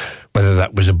now." Whether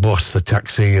that was a bus, the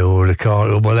taxi, or a car,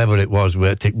 or whatever it was, we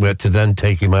had to then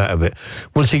take him out of it.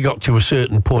 Once he got to a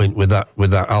certain point with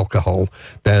that alcohol,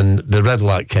 then the red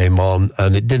light came on,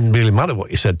 and it didn't really matter what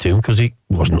you said to him because he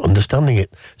wasn't understanding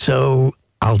it. So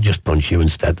I'll just punch you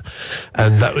instead.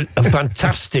 And that was a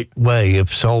fantastic way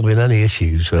of solving any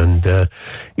issues. And I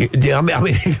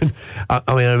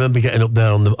remember getting up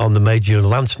there on the Major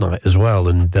Lance night as well,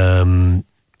 and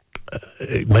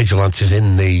Major Lance is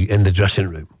in the dressing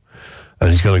room, and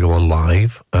he's going to go on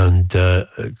live. And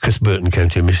Chris Burton came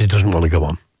to him. He said, "He doesn't want to go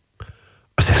on."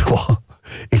 I said, "What?"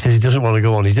 He says, "He doesn't want to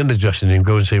go on. He's in the dressing room.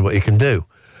 Go and see what he can do."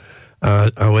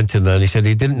 I went in there, and he said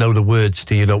he didn't know the words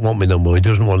to "You Don't Want Me No More." He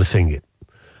doesn't want to sing it.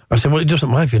 I said, "Well, it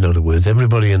doesn't matter if you know the words.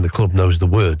 Everybody in the club knows the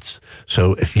words.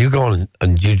 So if you go on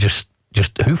and you just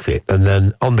hoof it, and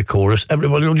then on the chorus,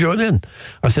 everybody will join in."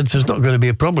 I said, "So it's not going to be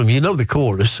a problem. You know the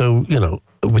chorus, so,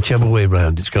 whichever way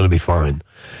around, it's going to be fine."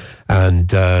 And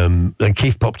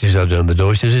Keith popped his head down the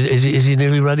door. He says, is he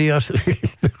nearly ready? I said,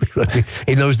 "He's nearly ready."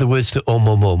 He knows the words to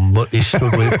but he's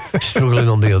struggling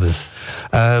on the others.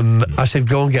 I said,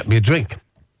 "Go and get me a drink.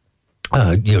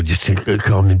 Just to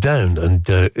calm him down." And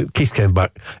Keith came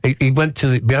back. He went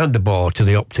behind the bar to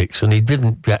the Optics, and he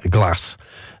didn't get a glass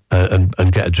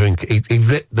and get a drink. He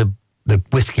ripped the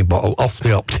whiskey bottle off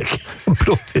the Optic and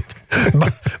brought it.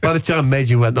 By the time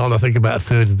Major went on, I think about a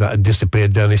third of that had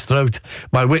disappeared down his throat,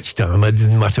 by which time it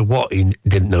didn't matter what he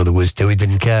didn't know the words to, he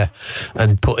didn't care,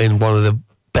 and put in one of the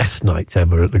best nights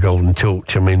ever at the Golden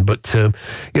Torch. I mean, but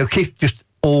Keith just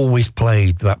always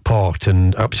played that part,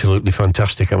 and absolutely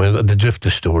fantastic. I mean, the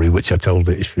Drifter story, which I told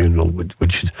at his funeral,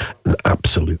 which is an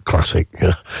absolute classic,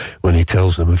 when he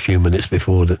tells them a few minutes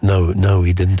before that no,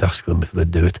 he didn't ask them if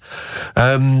they'd do it.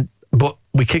 But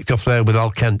we kicked off there with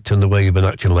Al Kent and The Way You've Been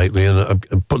Acting Lately, and I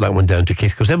put that one down to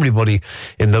Keith, because everybody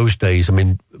in those days, I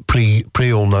mean,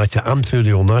 pre-all-nighter and through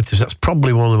the all-nighters, that's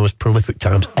probably one of the most prolific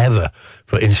times ever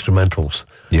for instrumentals.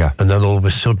 Yeah. And then all of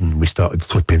a sudden we started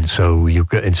flipping, so you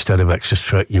get, instead of Extra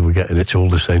Straight, you were getting It's All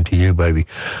the Same to You, Baby.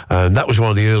 And that was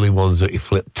one of the early ones that he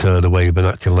flipped, The Way You've Been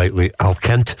Acting Lately, Al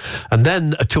Kent. And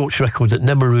then a Torch record that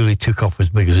never really took off as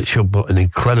big as it should, but an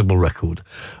incredible record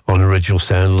on original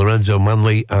sound, Lorenzo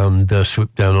Manley and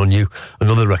Swoop Down on You,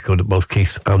 another record that both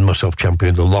Keith and myself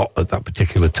championed a lot at that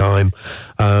particular time.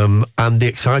 And The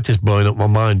Exciter's blowing up my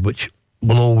mind, which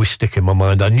will always stick in my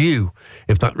mind. I knew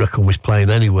if that record was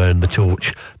playing anywhere in the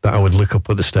Torch that I would look up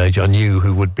at the stage. I knew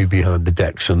who would be behind the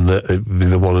decks, and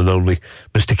the one and only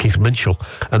Mr. Keith Minshall.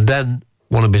 And then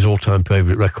one of his all-time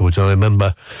favourite records. I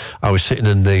remember I was sitting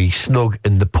in the snug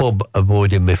in the pub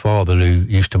avoiding my father, who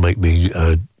used to make me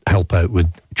help out with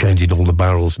changing all the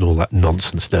barrels and all that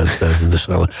nonsense downstairs in the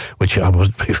cellar, which I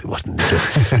really wasn't into.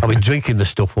 I mean, drinking the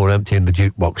stuff or emptying the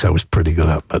jukebox I was pretty good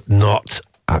at, but not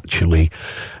actually,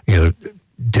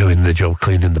 doing the job,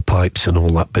 cleaning the pipes and all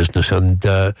that business. And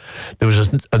there was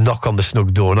a knock on the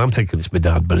snug door, and I'm thinking it's my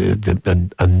dad, but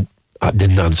and I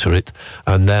didn't answer it.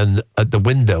 And then at the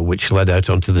window, which led out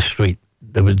onto the street,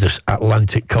 there was this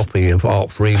Atlantic copy of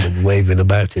Art Freeman waving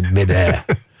about in midair.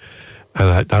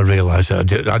 And I realised I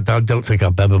don't think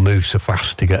I've ever moved so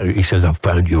fast to get it. He says, "I've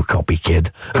found you a copy,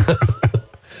 kid."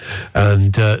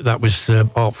 And that was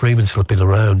Art Freeman slipping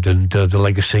around, and the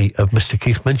legacy of Mr.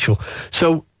 Keith Minshall.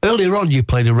 So earlier on, you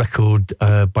played a record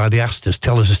by the Astors.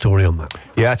 Tell us a story on that.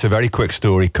 Yeah, it's a very quick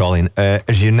story, Colin.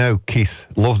 As you know, Keith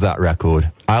loved that record.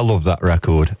 I loved that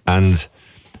record. And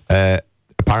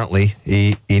apparently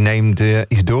he named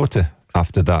his daughter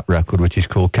after that record, which is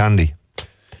called Candy.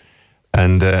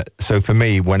 And so for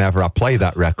me, whenever I play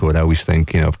that record, I always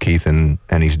think, of Keith and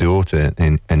his daughter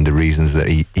and the reasons that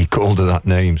he called her that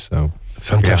name. So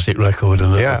fantastic record,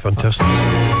 and fantastic.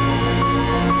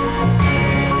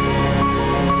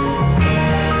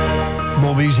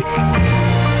 More music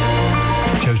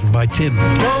chosen by Tim.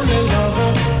 Lonely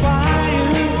lover,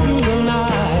 find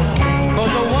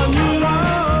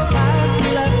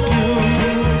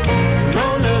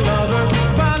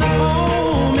a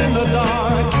home in the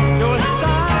dark.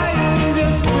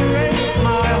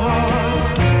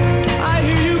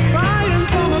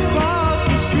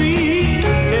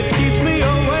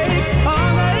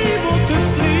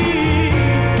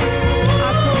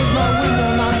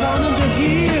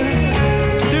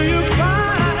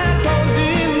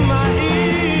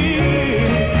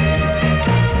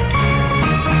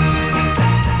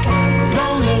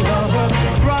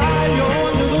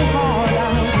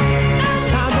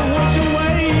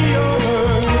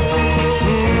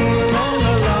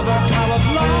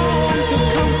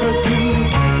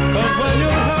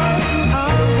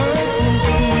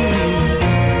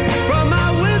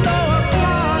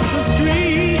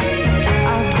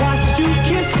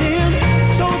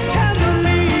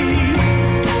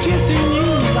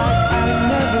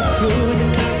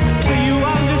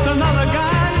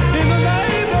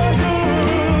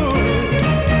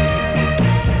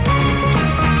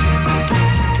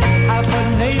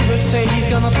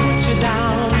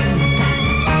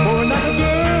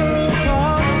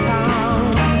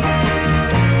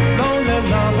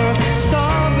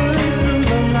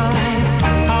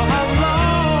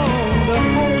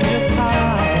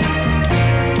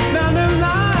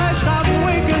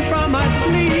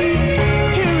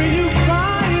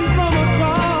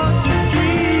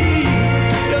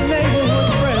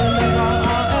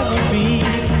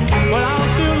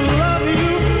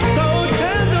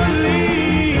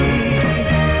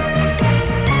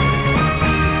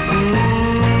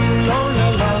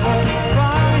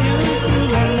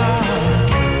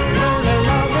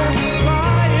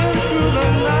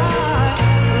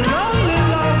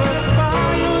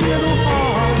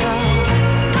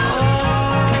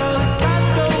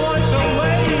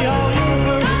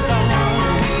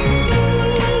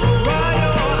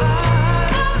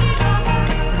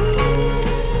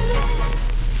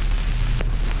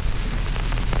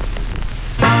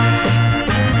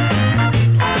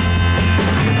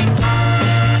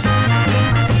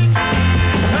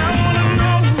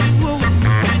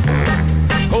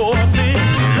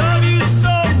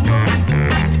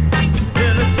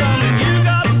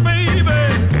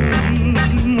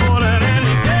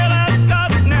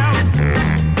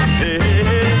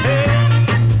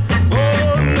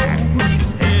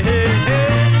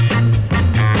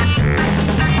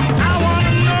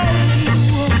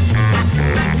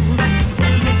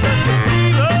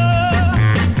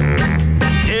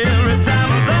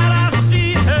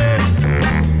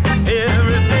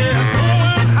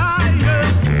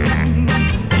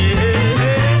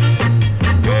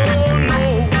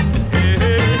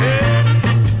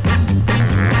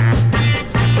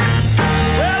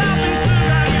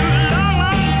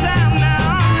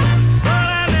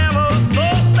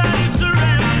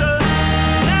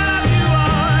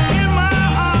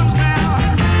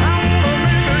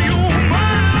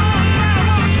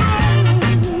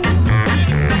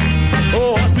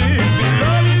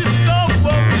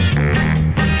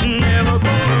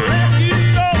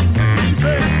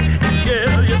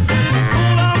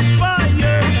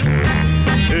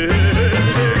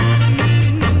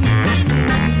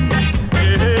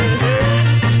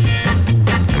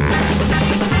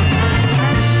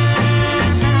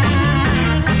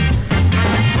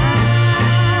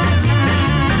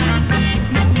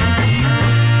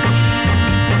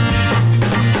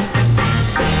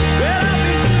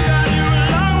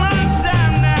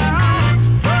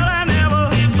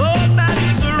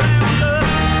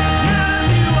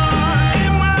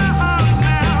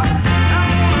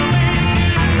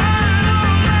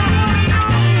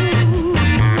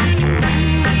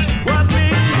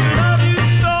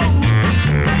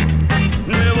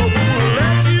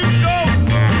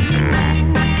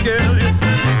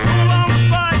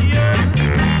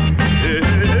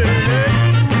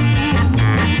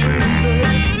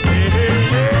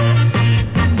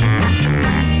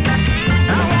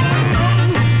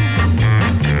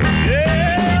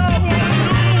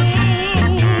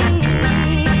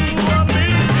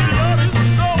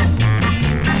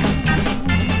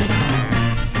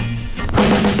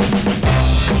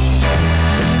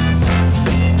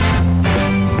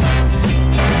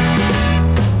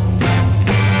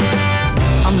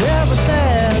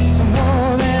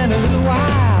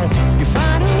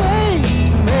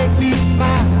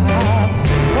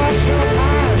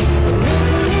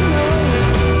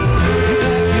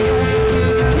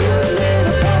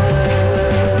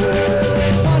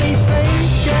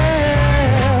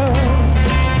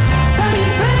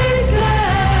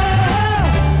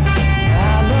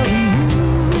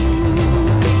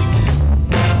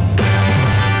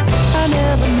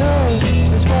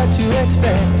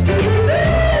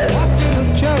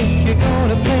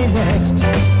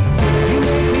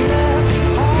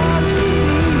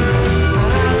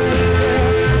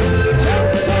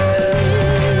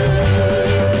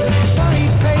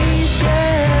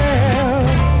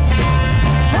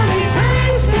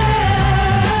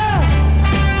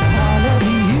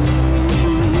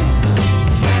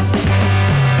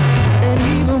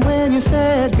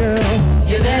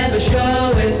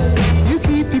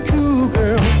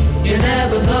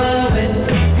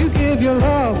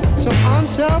 so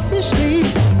unselfishly.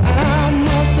 And I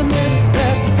must admit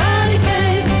that funny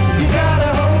face, you got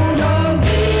a hold on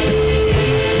me.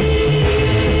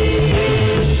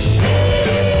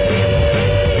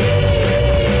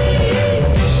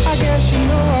 I guess you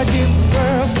know I give the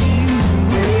world for you,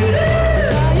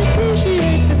 'cause I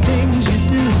appreciate the things you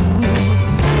do.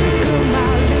 You fill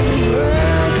my little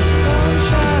world with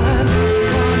sunshine.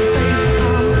 Funny face,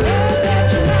 I'm glad that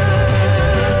you're mine.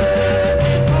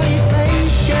 Funny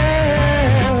face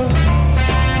girl,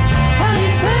 funny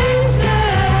face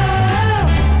girl,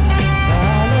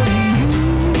 I love you.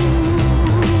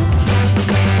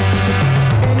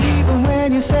 And even when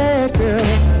you're sad, girl,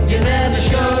 You never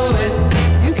show it,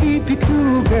 you keep your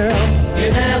cool, girl.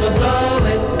 you never blow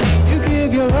it. You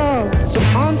give your love so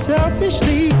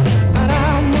unselfishly, and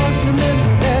I must admit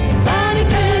that funny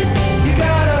face, you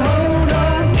got a hold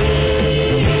on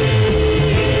me.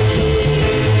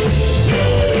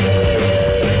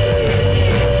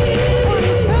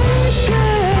 Funny face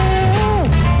girl,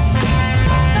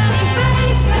 funny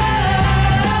face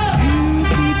girl, you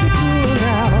keep it cool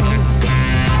now.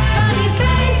 Funny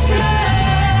face girl,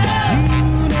 You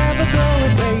never go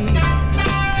away.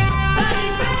 funny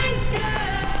face girl.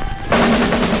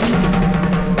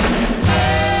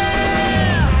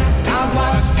 I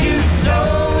watched you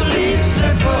slowly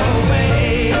slip away.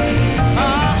 Baby,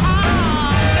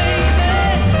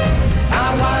 I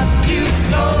watched you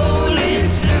slowly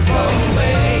slip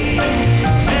away.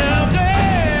 Little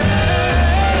girl,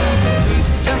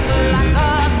 just like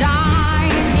a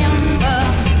dying ember,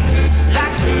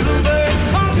 like a bluebird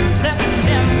from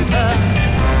September.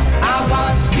 I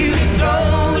watched you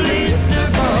slowly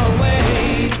slip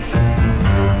away.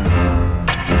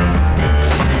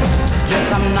 Guess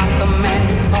I'm not the man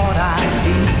you thought I'd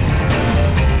be.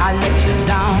 I let you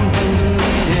down when you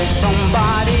needed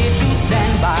somebody to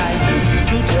stand by you,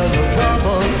 to tell your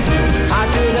troubles to. I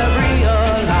should have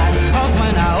realized, 'cause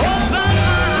when I opened my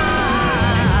eyes,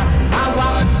 I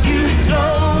watched you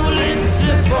slowly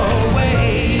slip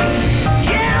away.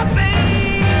 Yeah,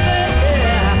 baby,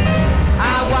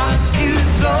 I watched you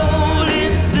slowly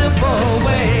slip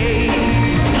away.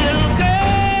 Little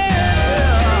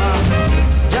girl,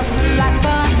 just like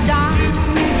a dying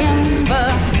ember,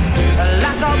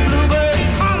 like a bluebird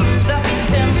from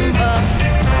September.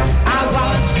 I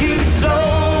watched you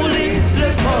slowly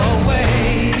slip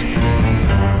away.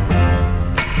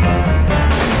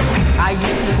 I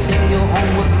used to sing you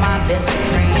home with my best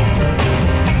friend,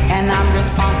 and I'm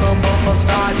responsible for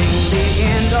starting the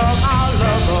end of our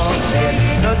love affair.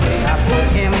 The day I put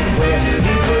him where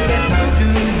he could get through to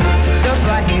you, just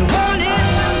like he wanted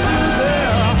to,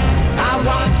 girl. I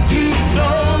watched you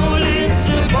slowly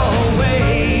slip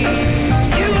away.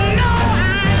 You know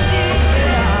I did.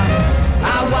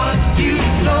 I watched you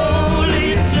slowly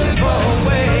slip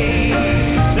away.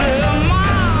 Little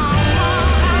mama,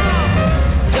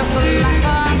 just like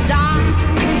a dying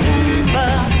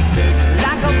ember,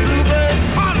 like a bluebird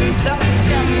from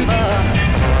September.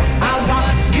 I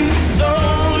watched you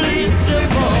slowly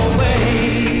slip away.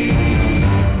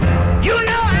 You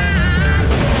know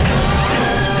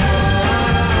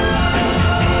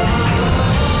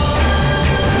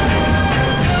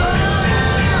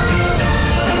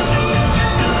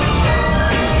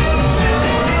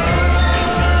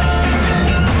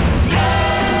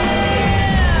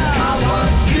I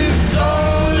watched you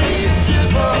slowly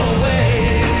slip away.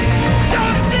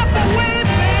 Don't slip away,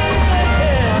 baby.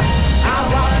 I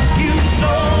watched you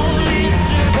slowly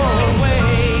slip away.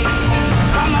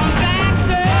 Come on back,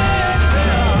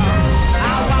 girl.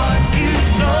 I watched you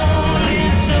slowly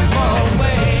slip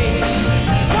away.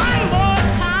 One more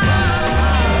time.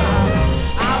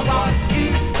 I watched you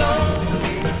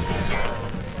slowly.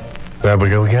 There we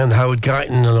go again. Howard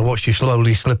Guyton, and I watched you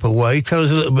slowly slip away. Tell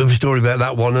us a little bit of a story about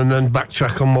that one, and then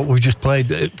backtrack on what we just played.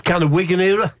 It's kind of Wigan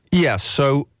era. Yes,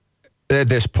 so at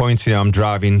this point, I'm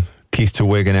driving Keith to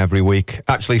Wigan every week.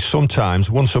 Actually, sometimes,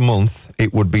 once a month,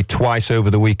 it would be twice over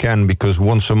the weekend, because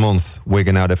once a month,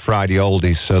 Wigan had a Friday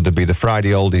Oldies, so there'd be the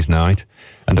Friday Oldies night,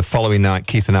 and the following night,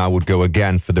 Keith and I would go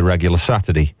again for the regular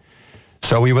Saturday.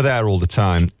 So we were there all the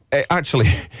time. Actually,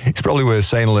 it's probably worth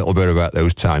saying a little bit about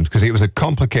those times, because it was a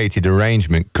complicated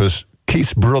arrangement, because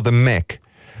Keith's brother Mick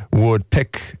would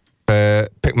pick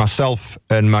myself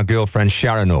and my girlfriend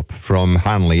Sharon up from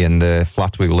Hanley in the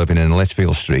flat we were living in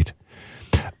Litchfield Street.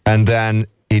 And then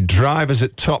he'd drive us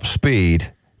at top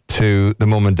speed to the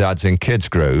mum and dad's in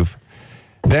Kidsgrove.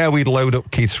 There we'd load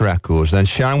up Keith's records. Then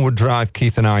Sharon would drive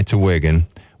Keith and I to Wigan.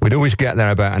 We'd always get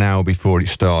there about an hour before it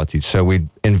started, so we'd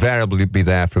invariably be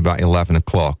there for about 11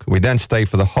 o'clock. We'd then stay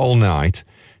for the whole night,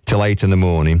 till 8 in the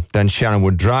morning. Then Sharon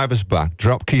would drive us back,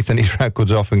 drop Keith and his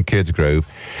records off in Kidsgrove,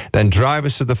 then drive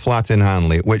us to the flat in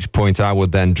Hanley, at which point I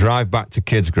would then drive back to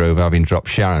Kidsgrove, having dropped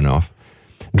Sharon off,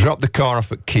 drop the car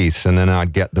off at Keith's, and then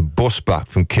I'd get the bus back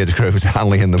from Kidsgrove to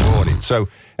Hanley in the morning. So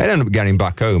I'd end up getting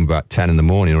back home about 10 in the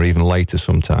morning or even later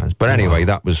sometimes. But anyway,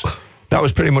 that was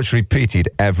pretty much repeated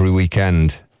every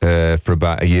weekend for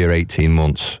about a year, 18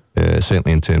 months,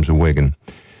 certainly in terms of Wigan.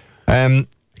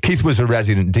 Keith was a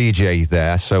resident DJ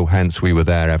there, so hence we were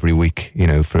there every week, you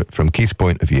know, from Keith's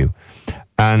point of view.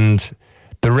 And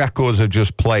the records have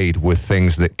just played with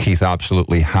things that Keith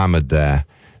absolutely hammered there.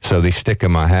 So they stick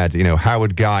in my head. You know,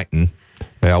 Howard Guyton,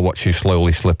 I Watch You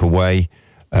Slowly Slip Away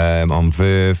on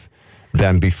Verve.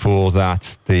 Then before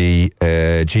that, the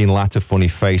Gene Latta, Funny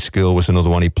Face Girl was another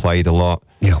one he played a lot.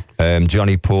 Yeah.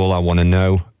 Johnny Paul, I Want to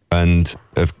Know. And,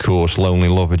 of course, Lonely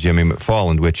Lover, Jimmy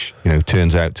McFarland, which, you know,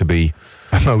 turns out to be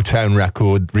a Motown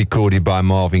record recorded by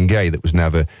Marvin Gaye that was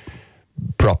never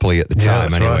properly at the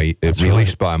time anyway,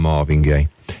 released by Marvin Gaye.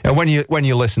 And when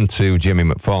you listen to Jimmy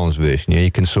McFarland's version, you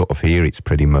can sort of hear it's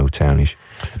pretty Motownish.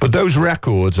 But those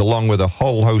records, along with a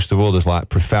whole host of others like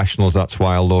Professionals, That's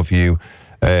Why I Love You,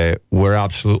 were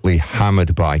absolutely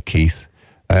hammered by Keith.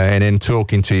 And in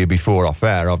talking to you before off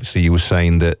air, obviously you were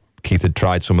saying that Keith had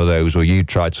tried some of those, or you'd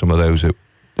tried some of those at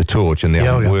the Torch, and they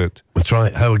haven't worked. That's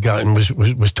right. Howard Guyton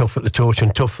was tough at the Torch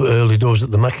and tough at the early doors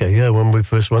at the Mecca, when we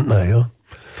first went there, yeah.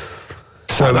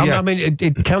 So, I mean,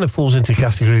 it kind of falls into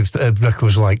categories of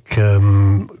records like,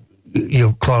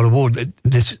 Clara Ward,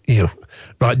 this,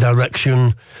 Right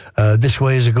Direction, This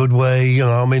Way Is a Good Way,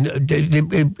 I mean,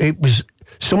 it was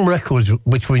some records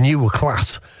which we knew were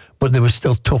class, but they were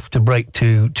still tough to break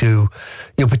to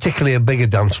particularly a bigger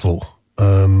dance floor,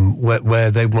 where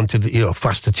they wanted, a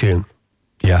faster tune.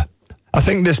 Yeah. I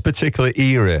think this particular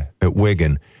era at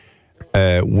Wigan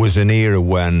was an era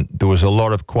when there was a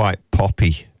lot of quite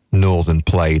poppy Northern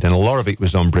played, and a lot of it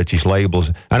was on British labels.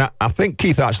 And I think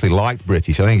Keith actually liked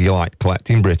British. I think he liked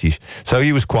collecting British. So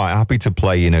he was quite happy to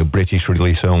play, British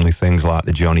release-only things like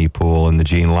the Johnny Paul and the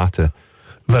Gene Latta.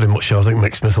 Very much so. I think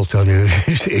Mick Smith will tell you,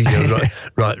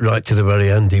 right to the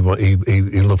very end. He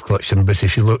loved collecting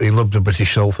British. He loved the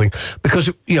British soul thing because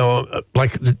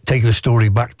take the story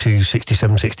back to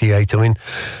 67, 68. I mean,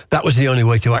 that was the only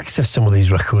way to access some of these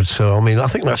records. So I mean, I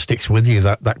think that sticks with you.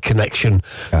 That connection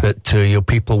that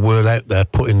people were out there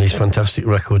putting these fantastic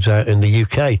records out in the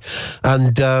UK.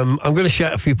 And I'm going to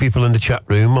shout a few people in the chat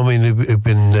room. I mean, who've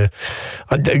been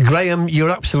Graham.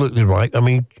 You're absolutely right. I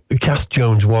mean, Kath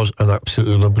Jones was an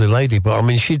absolutely lovely lady, but I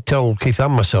mean, she'd told Keith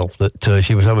and myself that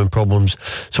she was having problems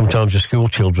sometimes with school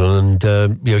children,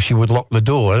 and she would lock the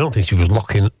door. I don't think she was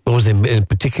locking us in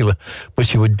particular, but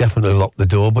she would definitely lock the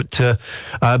door. But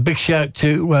big shout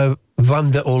to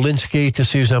Vanda Orlinsky, to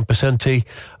Suzanne Pacenti,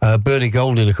 Bernie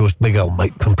Golding, of course, big old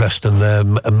mate from Preston,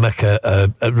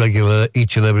 Mecca, regular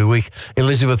each and every week.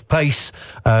 Elizabeth Pace,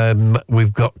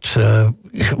 we've got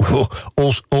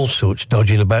all sorts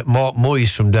dodging about. Mark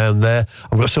Moyes from down there.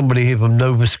 I've got somebody here from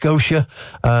Nova Scotia.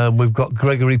 We've got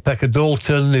Gregory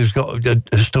Pecker-Dalton, who's got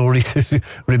a story to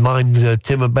remind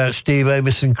Tim about. Steve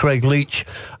Amos and Craig Leach.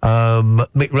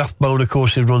 Mick Rathbone, of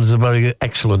course, who runs a very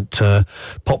excellent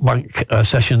pop bank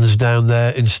sessions down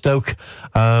there in Stoke.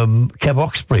 Kev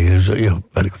Oxbury, who's a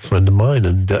very good friend of mine,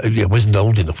 and wasn't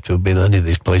old enough to have been in any of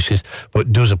these places,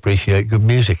 but does appreciate good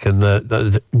music, and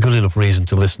good enough reason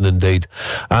to listen indeed.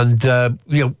 And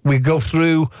we go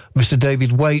through Mr.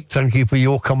 David Waite. Thank you for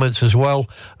your comments as well.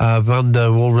 Vanda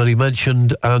already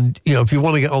mentioned, and if you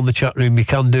want to get on the chat room, you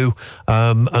can do.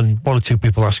 And one or two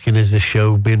people asking, is this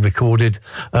show being recorded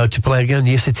to play again?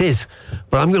 Yes, it is.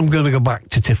 But I'm going to go back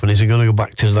to Tiffany's. I'm going to go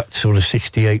back to that sort of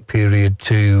 68 period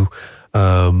to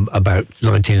about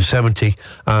 1970.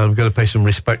 I'm going to pay some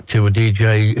respect to a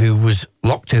DJ who was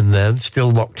locked in then,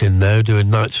 still locked in now, doing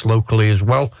nights locally as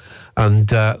well. And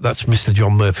that's Mr.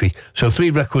 John Murphy. So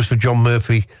 3 records for John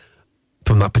Murphy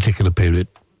from that particular period.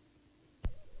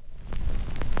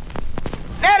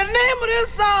 Now the name of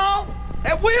this song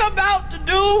that we're about to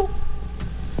do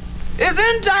is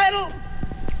entitled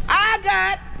I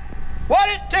Got What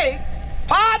It Takes,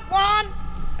 Part 1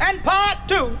 and Part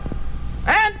 2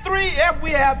 and 3 if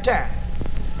we have time.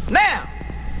 Now,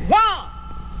 1,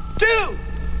 2,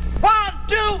 1,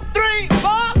 2, 3,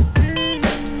 4.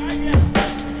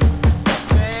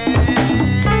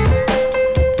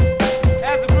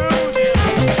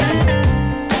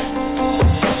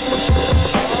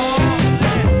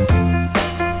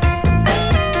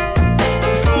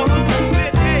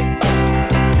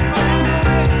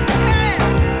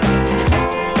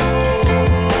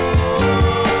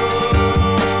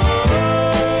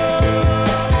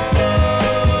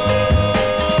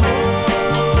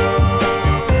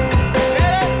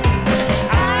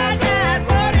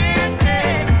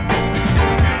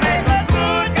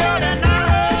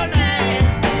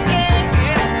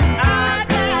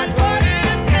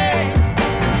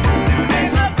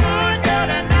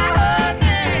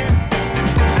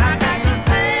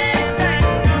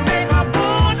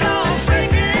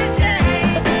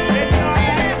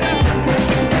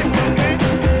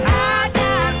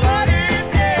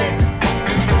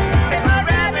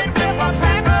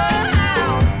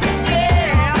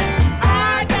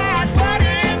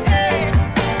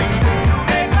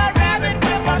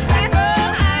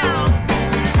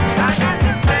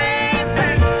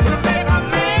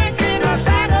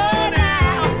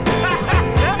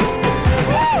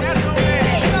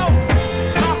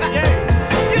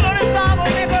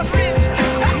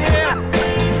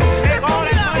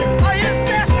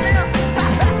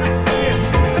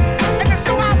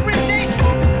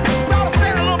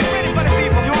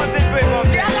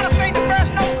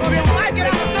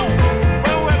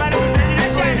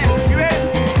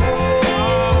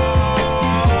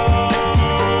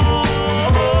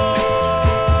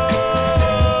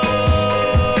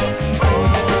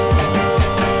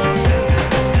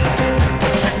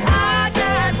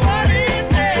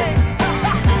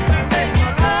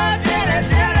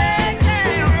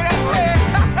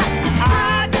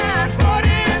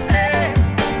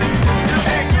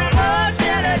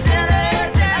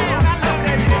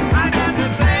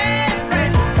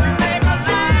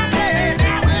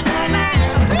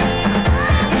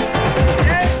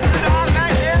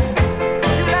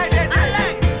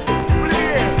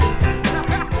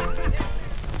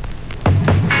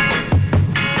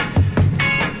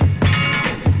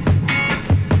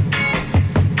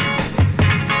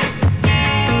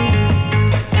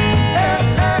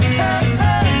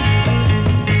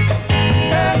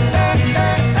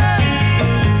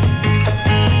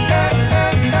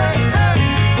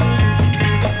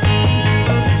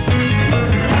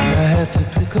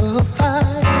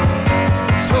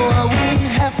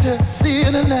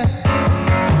 friend.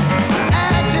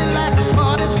 Acting like a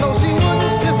smarty so she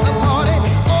wouldn't miss a party.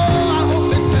 Oh, I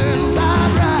hope it turns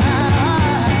out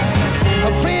right.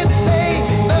 Her friends say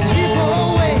the people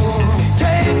away.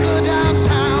 Take her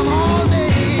downtown all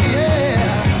day.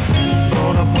 Yeah.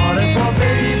 Gonna party for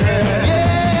baby.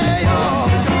 Yeah, y'all.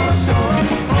 She's gonna show up.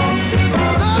 She's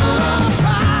gonna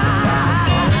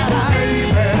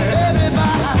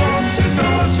everybody. She's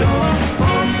gonna show up.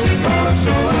 She's gonna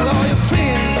show up. Tell all your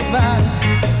friends about it.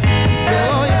 Tell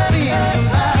all your friends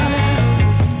about it.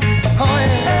 Oh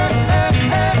yeah.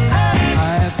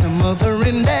 I asked her mother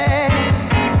and dad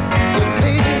to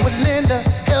play with Linda,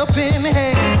 helping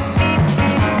hand.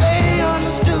 They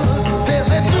understood, says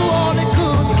they do all they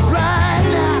could. Right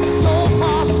now, so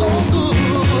far so good.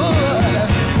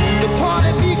 The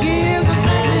party begins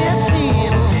exactly at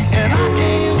 10, and I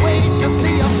can't wait to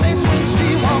see her face when she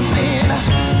walks in.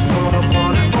 Gonna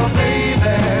party for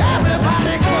baby.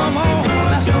 Everybody come on. She's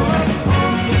gonna show up.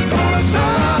 She's gonna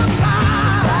show up.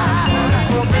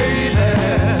 For baby.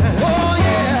 Oh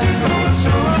yeah. She's gonna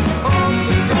show up.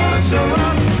 She's gonna show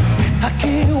up. I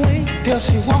can't wait till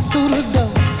she walks through the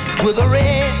door with a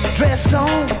red dress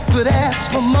on, could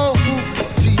ask for more.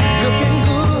 She looking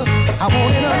good. I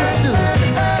want it understood.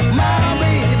 My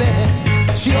baby,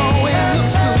 she always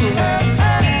looks good.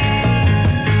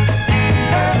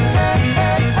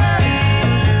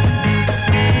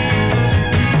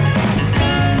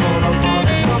 Gonna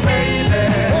party for baby.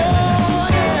 Oh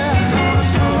yeah. She's gonna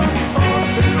show up.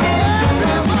 She's gonna show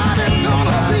up. Everybody's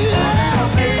gonna be there,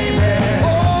 baby. Oh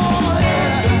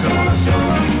yeah. She's gonna show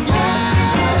up.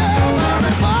 Yeah.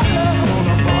 Everybody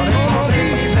gonna party for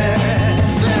baby.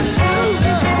 She's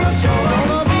gonna show up.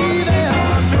 Gonna be there.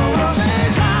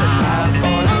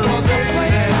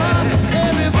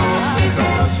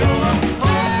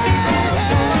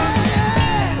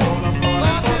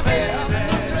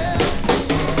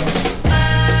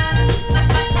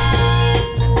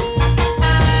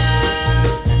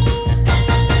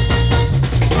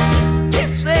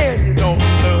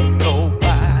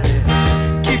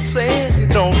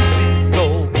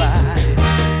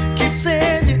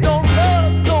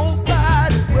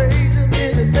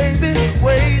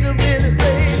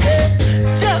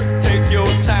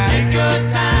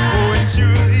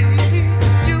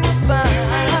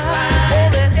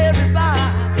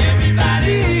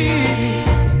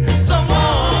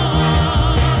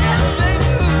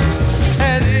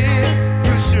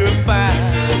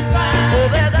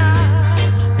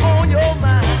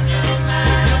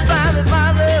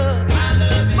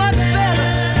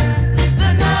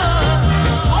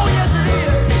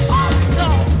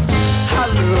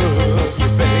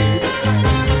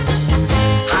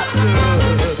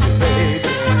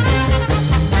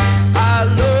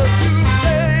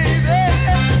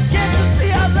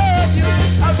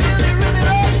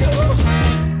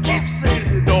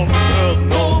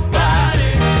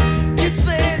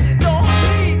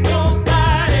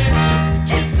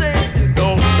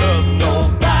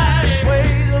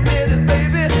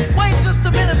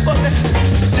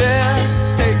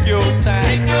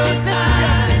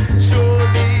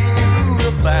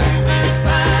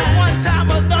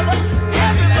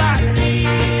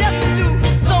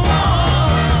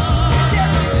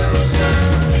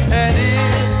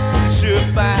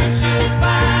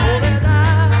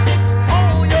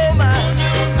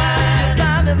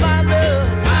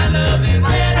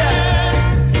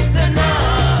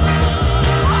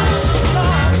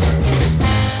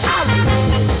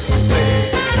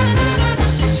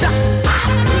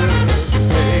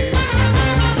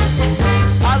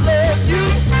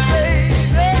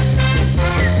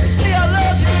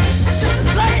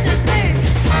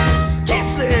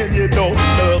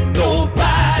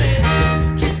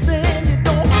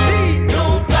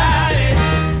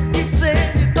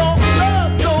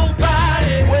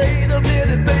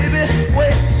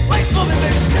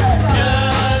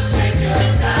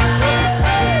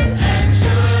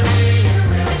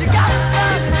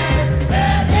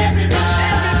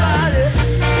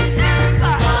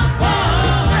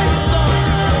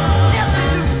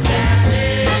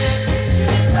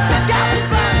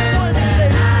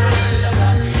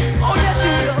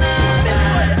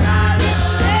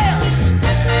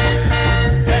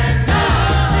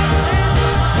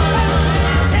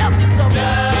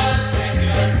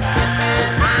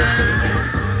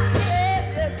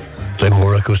 played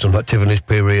more records on that Tiffany's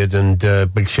period, and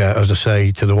big shout, as I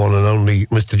say, to the one and only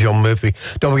Mr. John Murphy.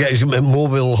 Don't forget, he's at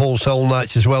Morville Wholesale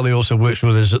Nights as well. He also works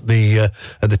with us at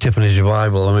the Tiffany's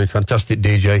Revival. I mean, fantastic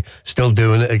DJ, still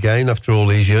doing it again after all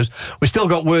these years. We've still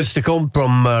got words to come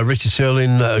from Richard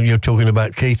Serling. You're talking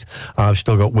about Keith. I've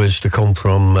still got words to come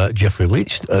from Jeffrey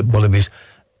Leach, one of his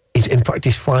in fact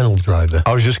his final driver.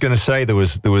 I was just going to say there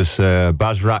was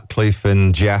Baz Ratcliffe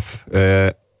and Jeff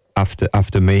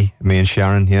after me and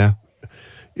Sharon.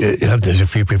 Yeah, there's a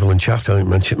few people in chat, I didn't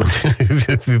mention.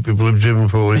 A few people have driven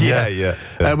for him.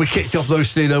 Yeah. We kicked off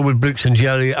those three, though, with Brooks and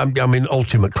Jerry. I mean,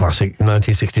 ultimate classic,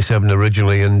 1967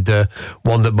 originally, and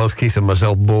one that both Keith and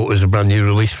myself bought as a brand new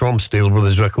release from Steel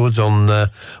Brothers Records on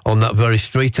that very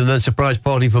street. And then Surprise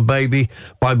Party for Baby,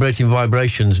 Vibrating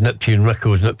Vibrations, Neptune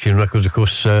Records, of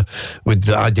course, with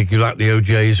I Dig You Like the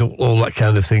OJs, all that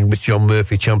kind of thing, with John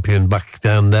Murphy champion back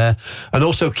down there. And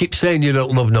also Keep Saying You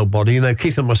Don't Love Nobody. You know,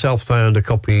 Keith and myself found a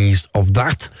copy of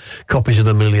that, copies of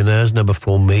The Millionaires, Never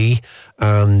For Me,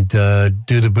 and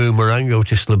Do the Boomerang,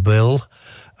 Otis LaBelle,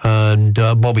 and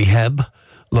Bobby Hebb,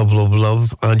 Love, Love,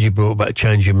 Love, and You Brought Back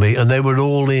Change in Me, and they were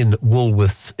all in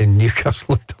Woolworths in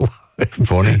Newcastle.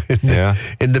 Funny,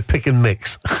 in the pick and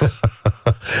mix.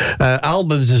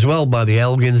 Albums as well by the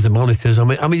Elgins, the Monitors. I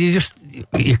mean,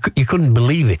 you couldn't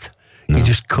believe it. No. You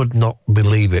just could not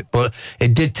believe it. But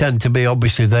it did tend to be,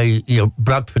 obviously,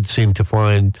 Bradford seemed to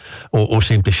find or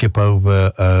seemed to ship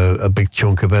over a big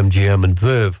chunk of MGM and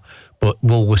Verve. But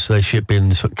Woolworths, they ship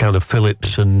in kind of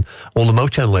Philips and all the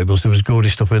Motown labels. There was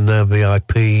gorgeous stuff in there,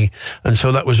 VIP. And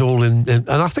so that was all in and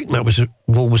I think that was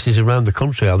Woolworths around the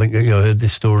country. I think, I heard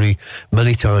this story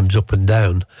many times up and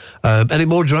down. Any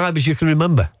more drivers you can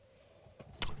remember?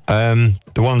 The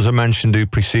ones I mentioned who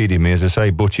preceded me, as I say,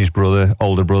 Butchie's brother,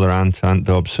 older brother Ant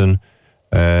Dobson,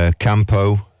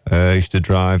 Campo used to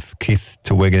drive Keith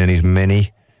to Wigan in his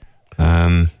Mini.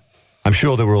 I'm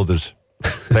sure there were others.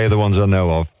 They're the ones I know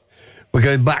of. We're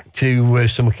going back to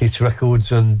some of Keith's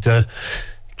records and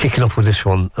kicking off with this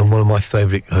one, and one of my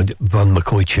favourite Van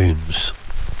McCoy tunes.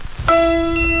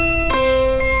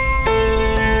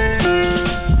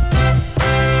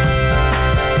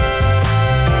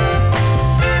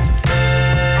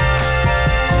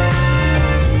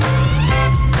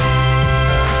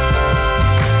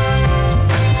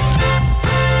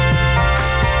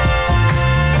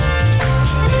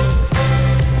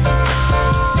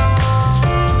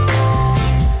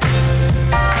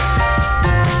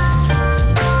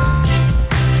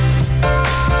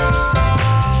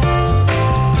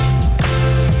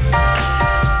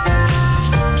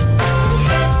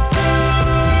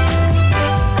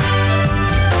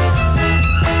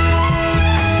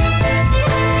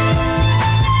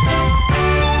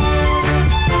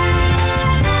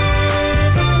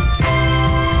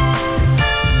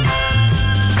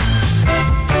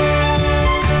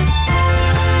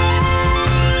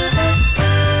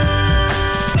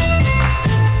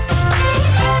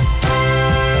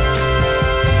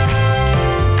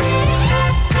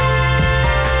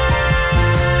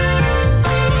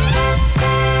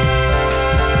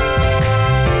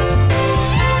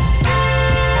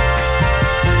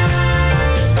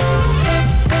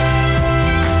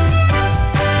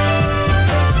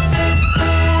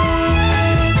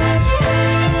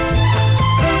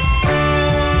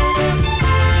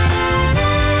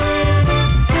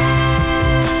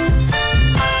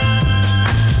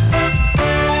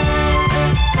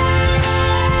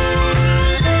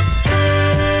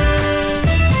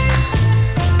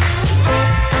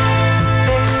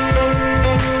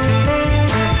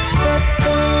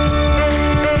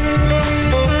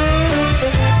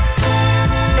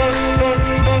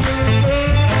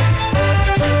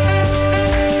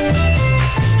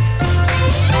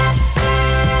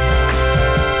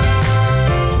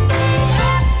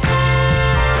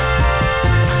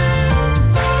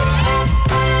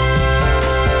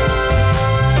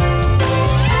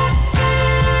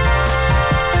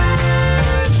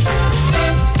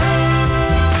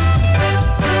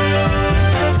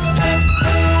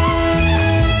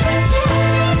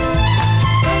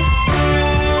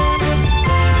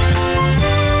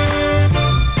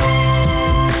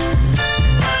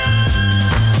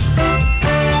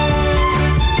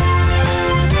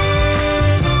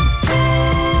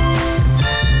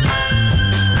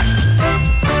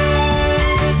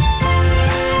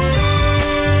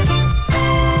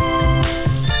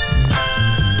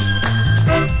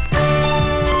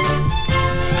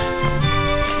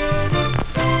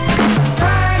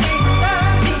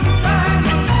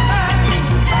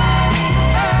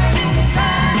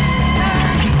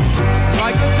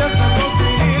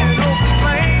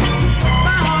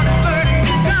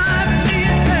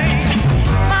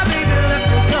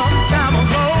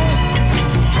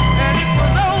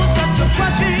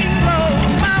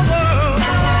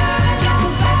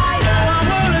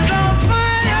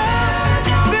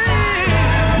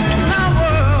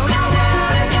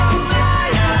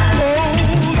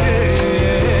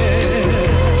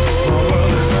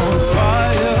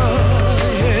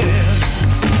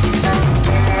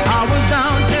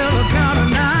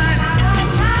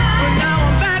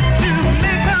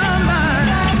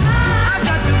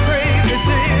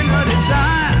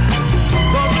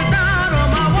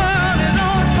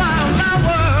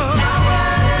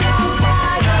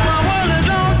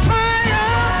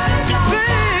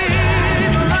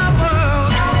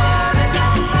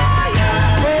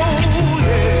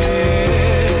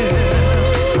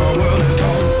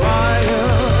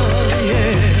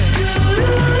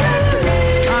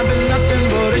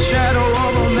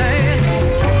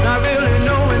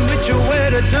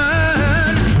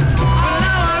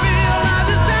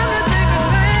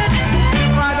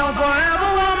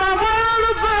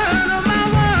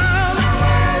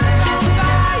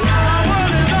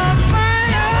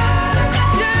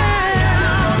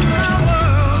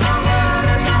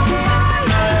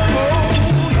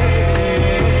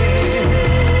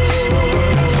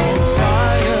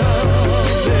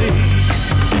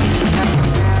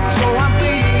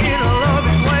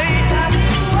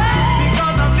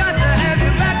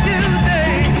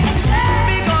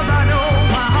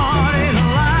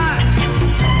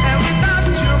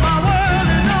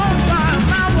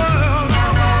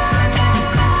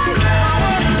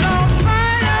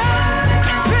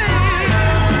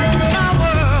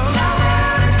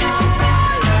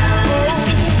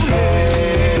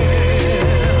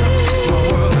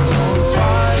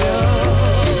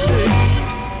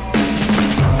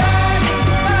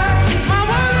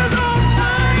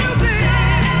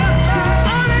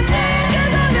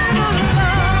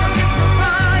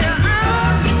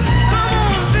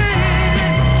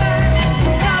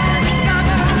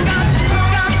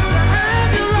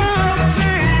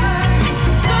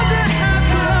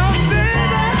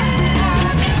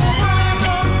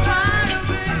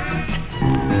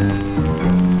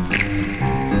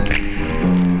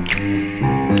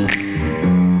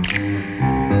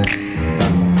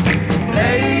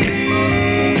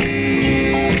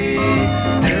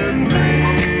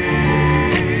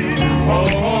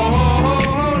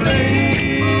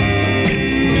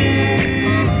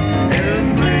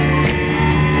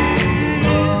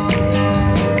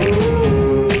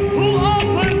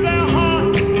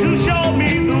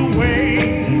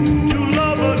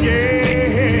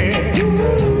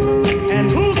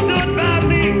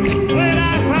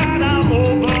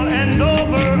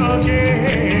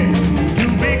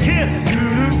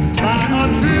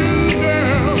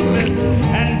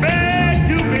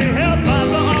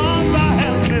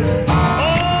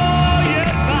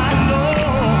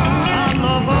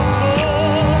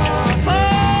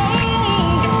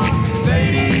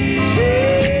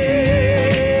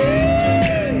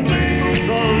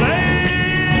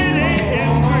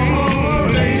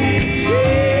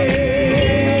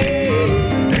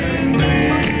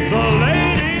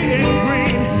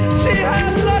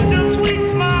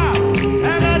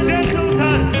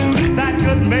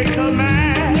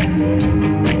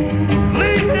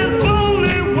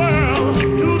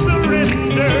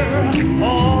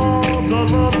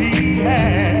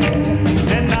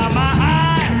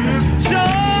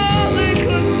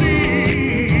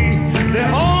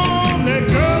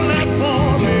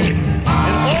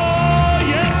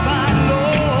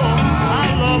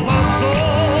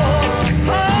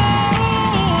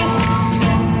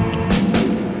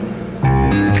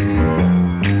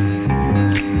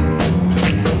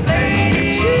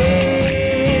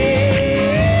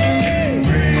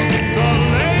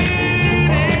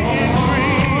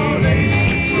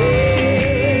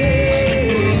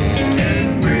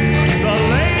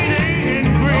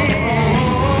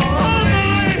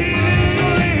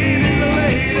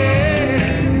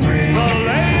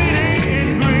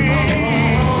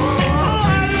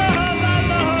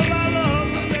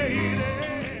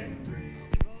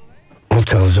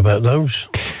 about those.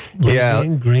 Yeah. Lady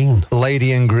in Green.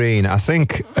 Lady in Green. I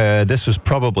think this was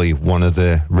probably one of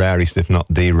the rarest, if not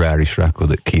the rarest record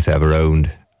that Keith ever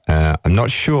owned. I'm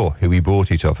not sure who he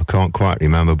bought it off. I can't quite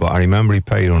remember, but I remember he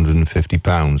paid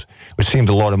 £150, which seemed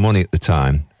a lot of money at the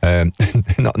time.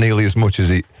 Not nearly as much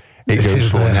as it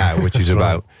goes for now, which is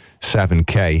about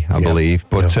 7k, I believe.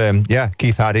 But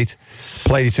Keith had it,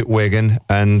 played it at Wigan,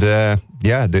 and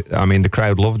the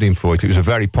crowd loved him for it. It was a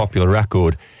very popular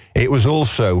record. It was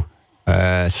also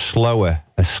a slower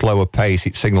pace.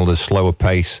 It signalled a slower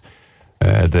pace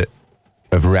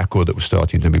of record that was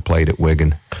starting to be played at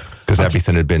Wigan, because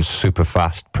everything had been super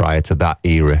fast prior to that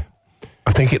era.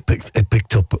 I think it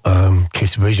picked up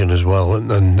Keith's vision as well,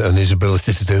 and his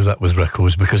ability to do that with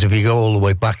records. Because if you go all the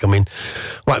way back, I mean,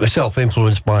 like myself,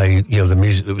 influenced by the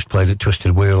music that was played at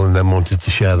Twisted Wheel, and then wanted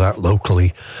to share that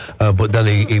locally. But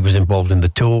then he was involved in the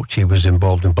Torch. He was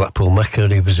involved in Blackpool Mecca.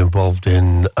 He was involved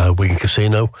in Wigan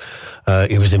Casino.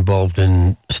 He was involved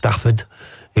in Stafford.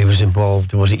 He was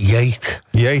involved. Was it Yate?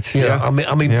 Yate, yeah. I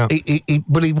mean, yeah.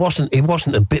 But he wasn't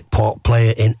a bit part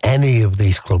player in any of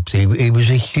these clubs. He was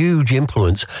a huge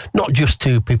influence, not just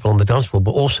to people on the dance floor,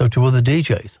 but also to other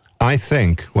DJs. I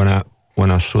think when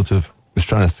I sort of was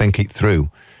trying to think it through,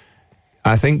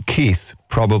 I think Keith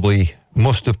probably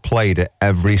must have played at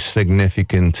every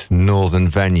significant northern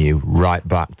venue right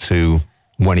back to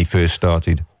when he first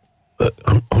started.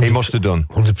 He must have done.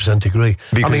 100% agree.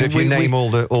 Because if you name all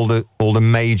the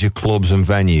major clubs and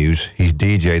venues, he's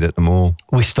DJ'd at them all.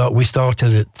 We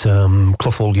started at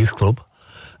Clough Hall Youth Club,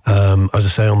 as I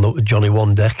say, on the Johnny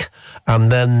One deck,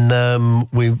 and then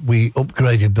we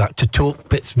upgraded that to Torque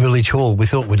Pits Village Hall. We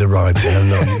thought we'd arrived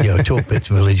there, Torque Pits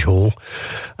Village Hall,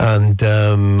 and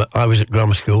I was at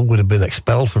grammar school. Would have been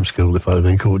expelled from school if I'd have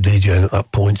been caught DJing at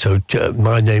that point. So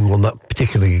my name on that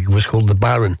particular gig was called the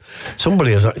Baron.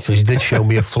 Somebody actually did show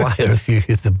me a flyer.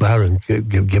 If the Baron,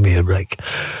 give me a break,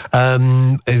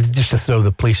 just to throw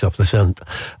the police off the scent.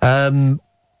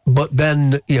 But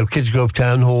then, Kids Grove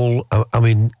Town Hall, I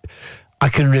mean, I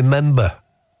can remember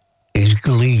his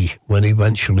glee when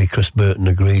eventually Chris Burton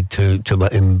agreed to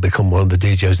let him become one of the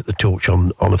DJs at the Torch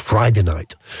on a Friday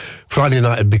night. Friday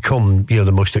night had become,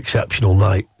 the most exceptional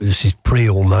night. This is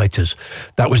pre-all-nighters.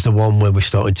 That was the one where we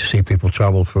started to see people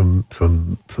travel from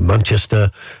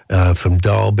Manchester, from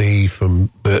Derby,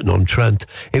 from Burton-on-Trent.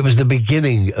 It was the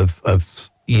beginning of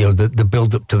the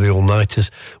build-up to the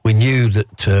all-nighters. We knew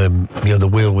that, the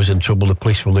Wheel was in trouble. The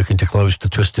police were looking to close the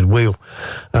Twisted Wheel,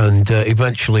 and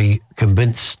eventually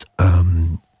convinced,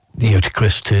 to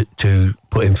Chris to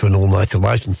put in for an all-nighter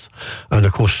licence. And,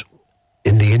 of course,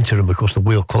 in the interim, the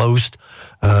Wheel closed,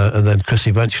 and then Chris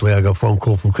eventually, I got a phone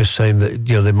call from Chris saying that,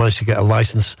 they managed to get a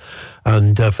licence,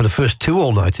 and for the first two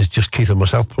all-nighters, just Keith and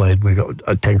myself played, we got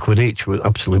 £10 each, with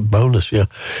absolute bonus,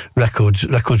 Records are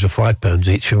 £5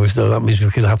 each, and that means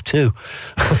we could have two.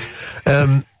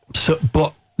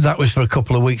 But that was for a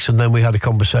couple of weeks, and then we had a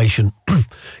conversation,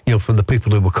 from the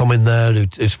people who were coming there,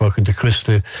 who'd spoken to Chris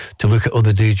to look at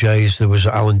other DJs. There was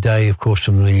Alan Day, of course,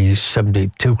 from the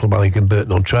 72 Club, I think, in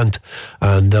Burton-on-Trent,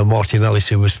 and Martin Ellis,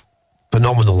 who was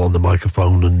phenomenal on the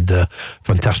microphone and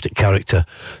fantastic character.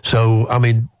 So, I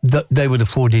mean, they were the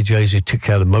four DJs who took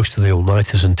care of most of the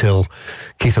all-nighters until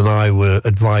Keith and I were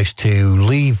advised to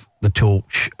leave the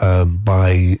Torch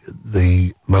by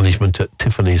the management at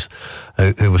Tiffany's,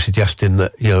 who were suggesting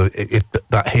that, if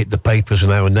that hit the papers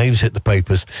and our names hit the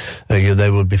papers,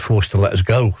 they would be forced to let us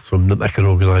go from the Mecca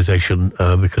organisation,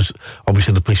 because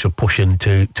obviously the police were pushing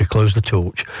to close the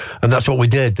Torch. And that's what we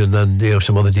did. And then,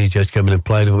 some other DJs came in and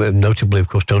played, notably, of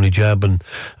course, Tony Jebb and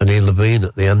Ian Levine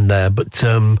at the end there. But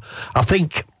I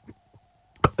think,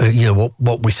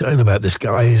 what we're saying about this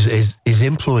guy is his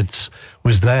influence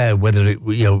was there, whether it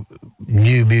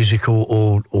new music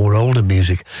or older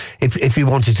music. If he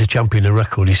wanted to champion a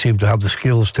record, he seemed to have the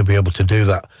skills to be able to do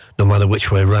that, no matter which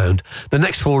way around. The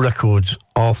next four records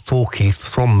are for Keith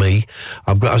from me.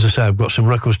 I've got some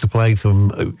records to play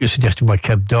from suggested by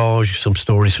Kev Dodge, some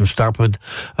stories from Stafford.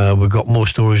 We've got more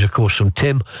stories, of course, from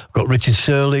Tim. I've got Richard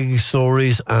Serling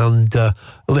stories and a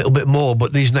little bit more.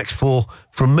 But these next four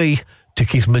from me to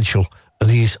Keith Minshall, and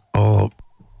these are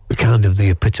kind of the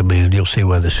epitome, and you'll see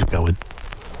where this is going.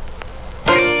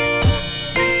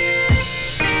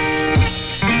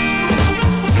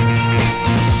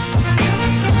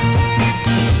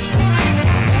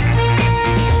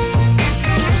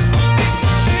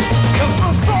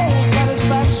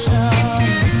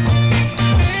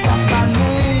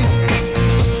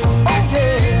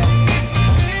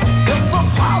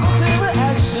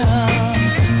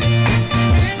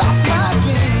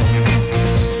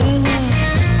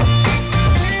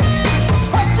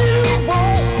 What do you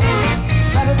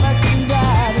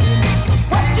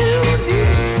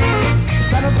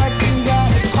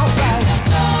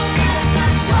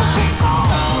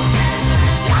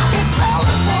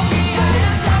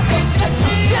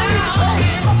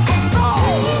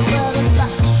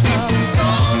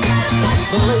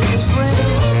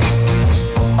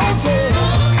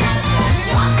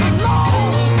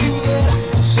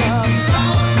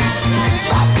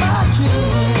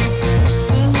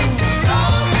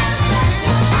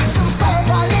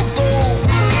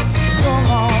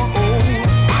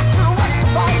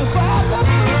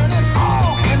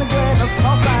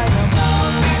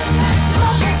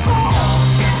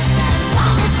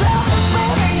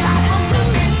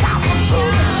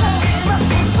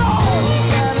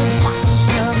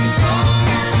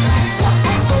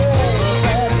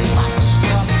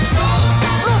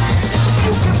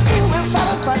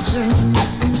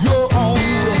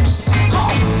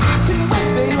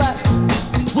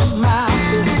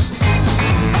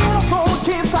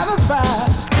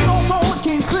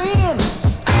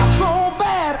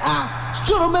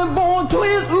Should have been born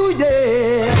twins, ooh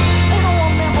yeah. Ain't no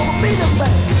one man for the beat is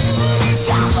bad.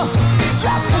 Got the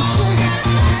just the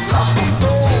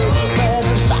soul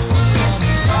satisfaction.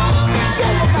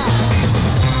 Get it now.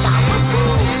 Got the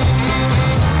groove.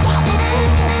 Got the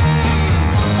groove.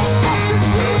 Ain't nothing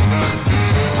to it.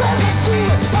 Really do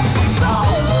it. Got the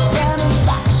soul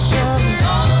satisfaction.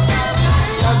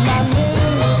 That's my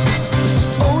name.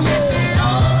 Oh yeah.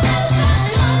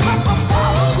 Got the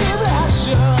positive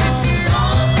action.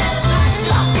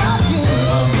 That's my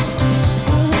game.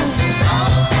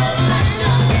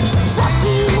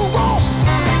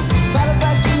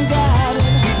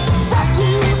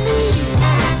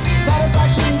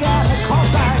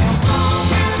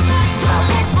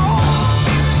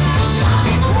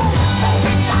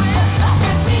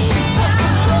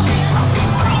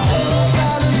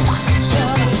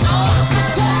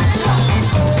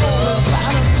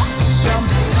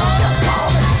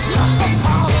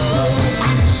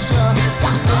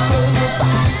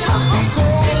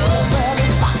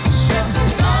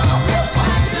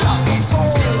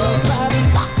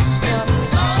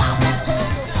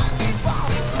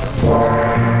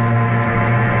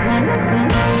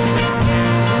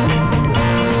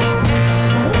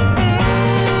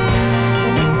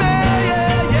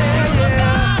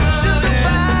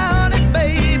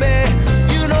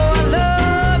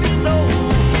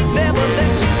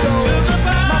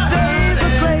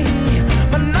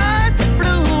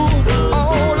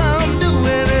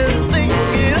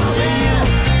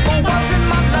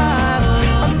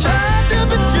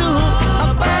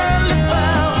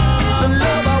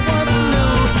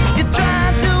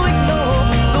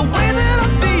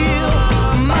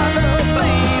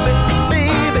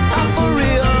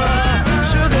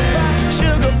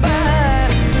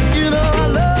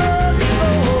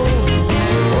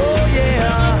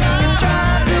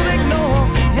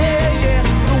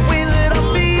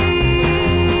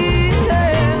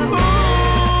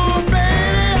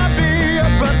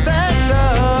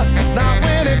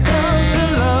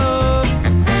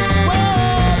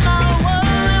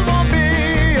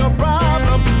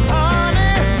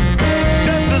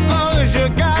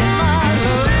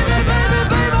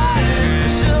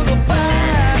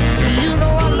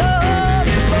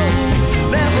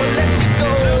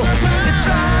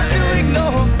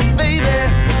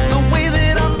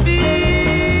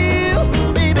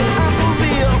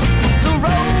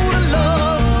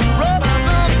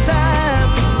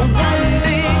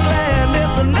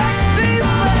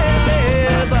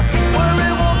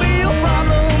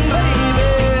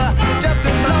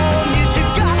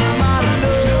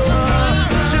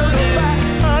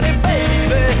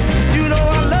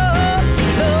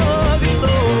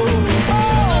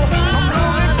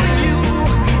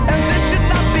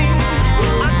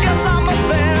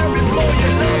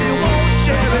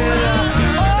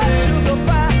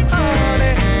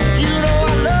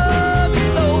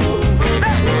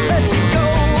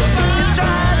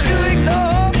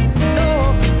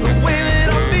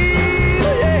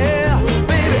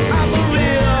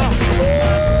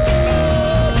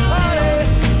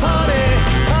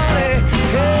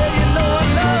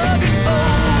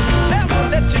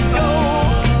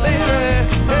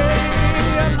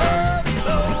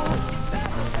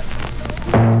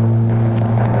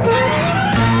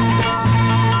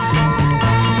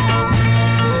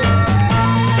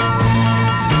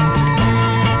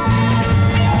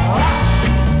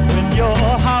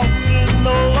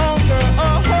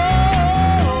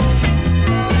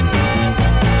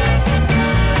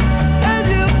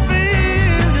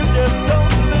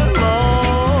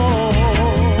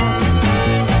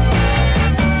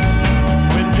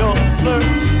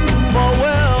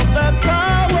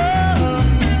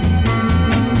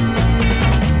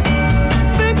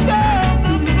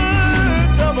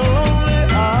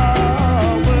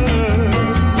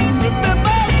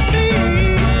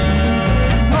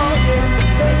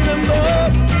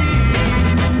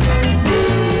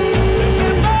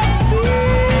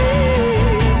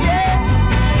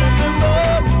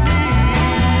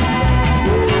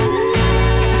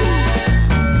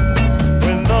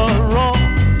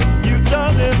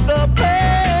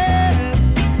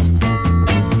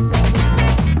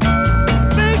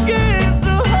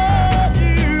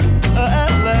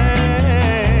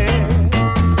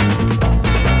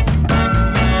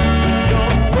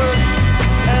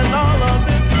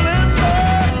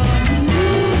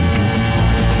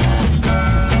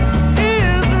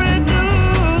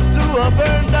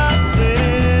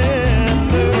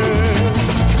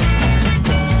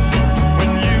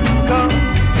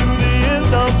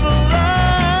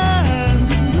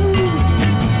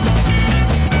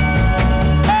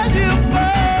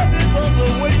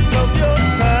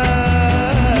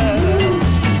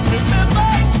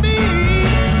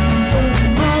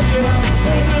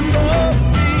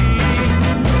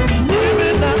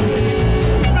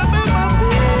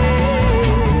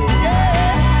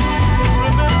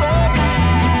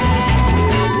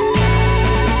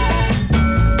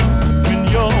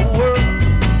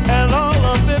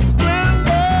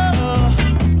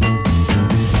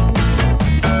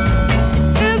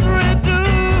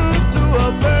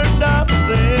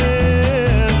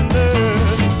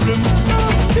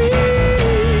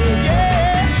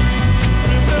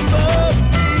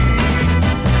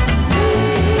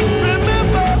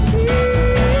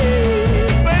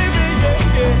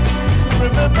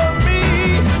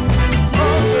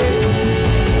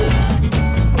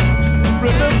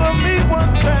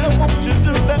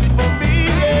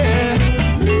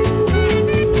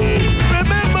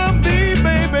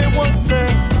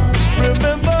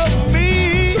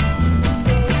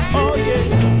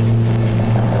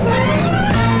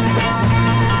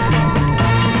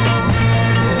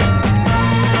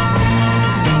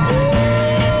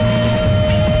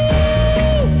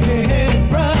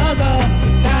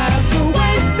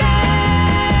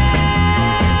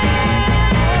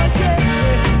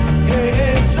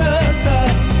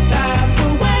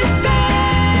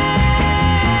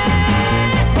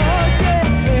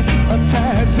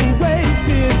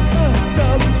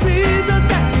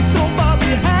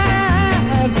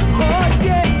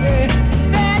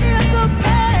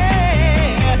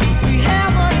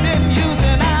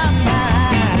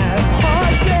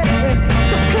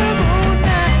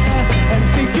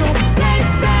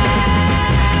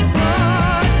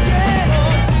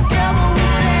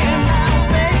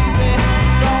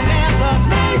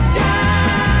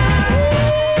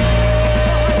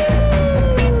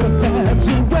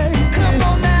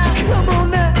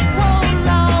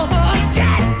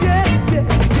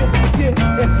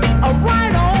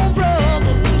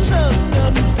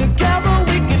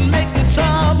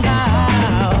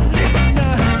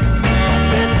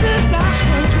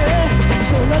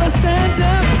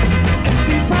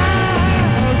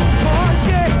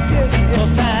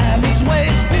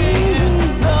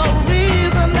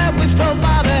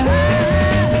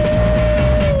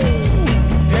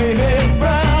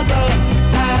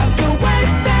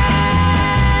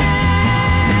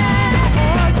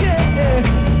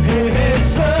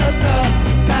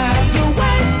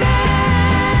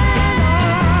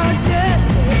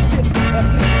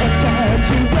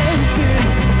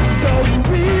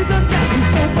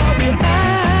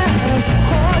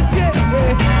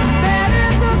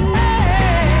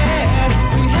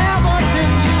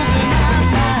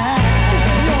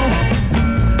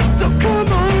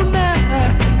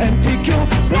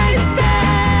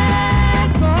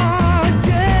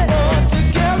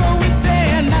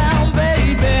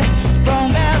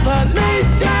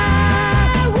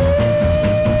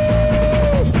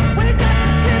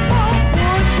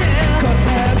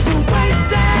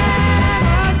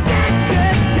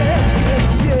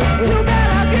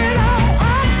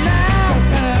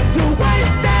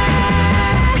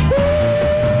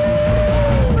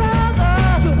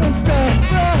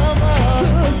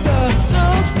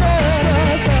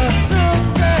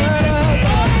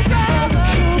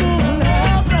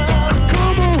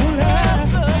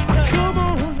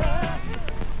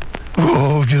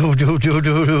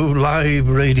 Live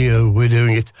radio, we're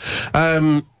doing it.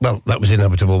 Well, that was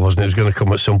inevitable, wasn't it? It was going to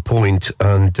come at some point,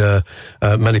 and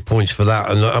many points for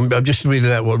that. And I'm just reading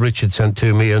out what Richard sent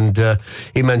to me, and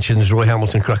he mentions Roy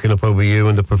Hamilton cracking up over you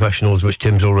and the professionals, which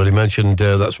Tim's already mentioned.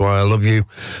 That's why I love you.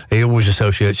 He always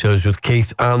associates shows with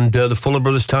Keith, and the Fuller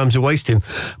Brothers' Times are wasting.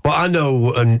 But I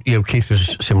know, and Keith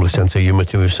was a similar sense of humour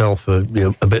to himself, a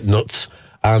bit nuts.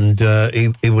 And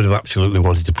he would have absolutely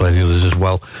wanted to play the others as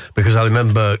well, because I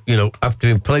remember, after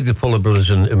he played the Fuller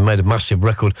Brothers and made a massive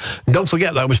record, and don't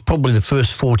forget that was probably the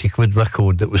first 40 quid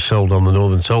record that was sold on the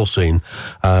Northern Soul scene.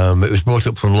 It was brought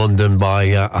up from London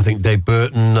by, I think, Dave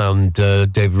Burton and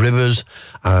Dave Rivers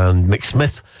and Mick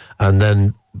Smith, and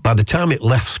then by the time it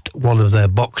left one of their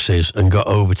boxes and got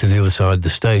over to the other side of the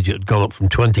stage, it had gone up from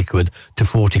 20 quid to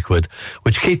 40 quid,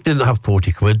 which Keith didn't have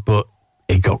 40 quid, but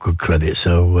he got good credit,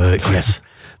 so yes,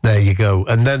 there you go.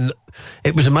 And then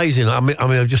it was amazing. I mean, I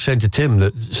was just saying to Tim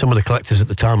that some of the collectors at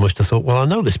the time must have thought, well, I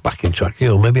know this backing track,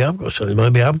 maybe I've got something,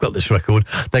 maybe I've got this record.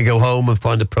 They go home and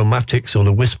find the Promatics or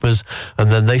the Whispers, and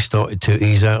then they started to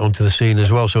ease out onto the scene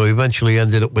as well, so we eventually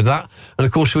ended up with that. And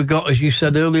of course we got, as you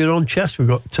said earlier on Chess, we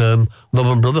got Love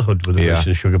and Brotherhood with the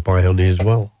version of Sugar Pie Honey as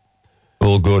well.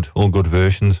 All good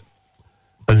versions.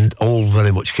 And all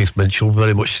very much Keith Mitchell,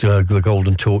 very much the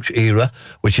Golden Torch era,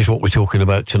 which is what we're talking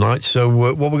about tonight. So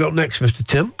what we got next, Mr.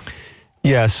 Tim?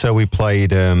 Yeah, so we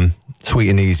played Sweet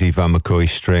and Easy Van McCoy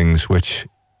Strings, which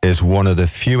is one of the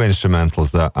few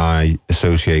instrumentals that I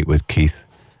associate with Keith.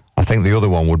 I think the other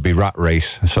one would be Rat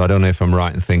Race, so I don't know if I'm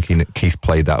right in thinking that Keith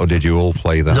played that, or did you all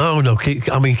play that? No,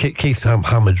 Keith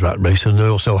hammered Rat Race, and they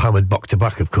also hammered Back to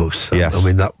Back, of course. Yes. I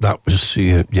mean, that was,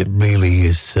 it really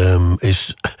is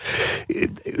his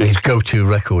go-to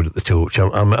record at the Torch.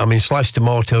 I mean, Sliced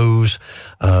Tomatoes,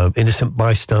 Innocent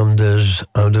Bystanders,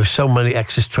 there's so many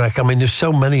Excess Track. I mean, there's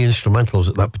so many instrumentals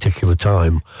at that particular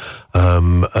time.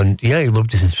 And yeah, he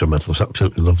loved his instrumentals,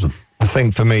 absolutely loved them. I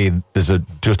think for me, there's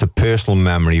just a personal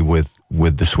memory with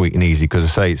the Sweet and Easy, because I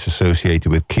say it's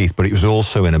associated with Keith, but it was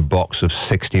also in a box of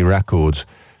 60 records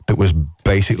that was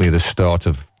basically the start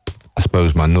of, I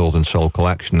suppose, my Northern Soul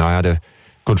collection. I had a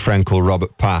good friend called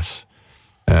Robert Pass,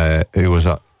 who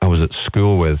I was at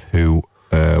school with, who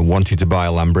wanted to buy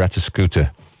a Lambretta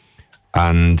scooter,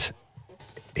 and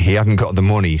he hadn't got the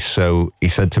money, so he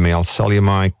said to me, I'll sell you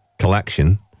my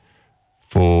collection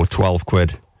for 12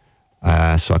 quid.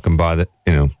 So I can buy that,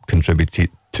 contribute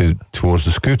towards the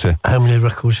scooter. How many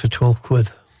records for 12 quid?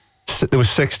 There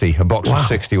was 60, a box of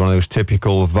 60, one of those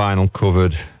typical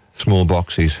vinyl-covered small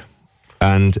boxes.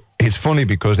 And it's funny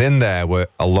because in there were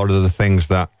a lot of the things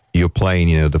that you're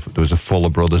playing. There was a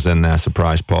Fuller Brothers in there,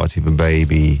 Surprise Party for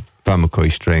Baby, Van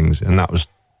McCoy Strings, and that was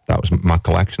my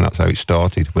collection. That's how it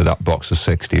started, with that box of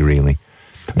 60, really.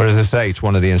 But as I say, it's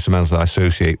one of the instrumentals that I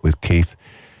associate with Keith.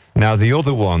 Now, the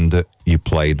other one that you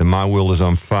played, the My World Is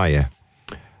On Fire,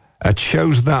 I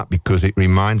chose that because it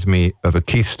reminds me of a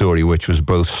Keith story which was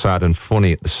both sad and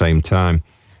funny at the same time.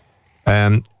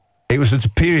 It was at a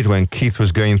period when Keith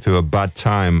was going through a bad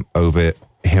time over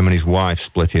him and his wife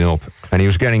splitting up, and he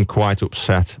was getting quite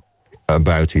upset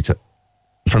about it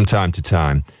from time to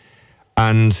time.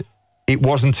 And it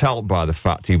wasn't helped by the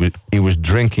fact he was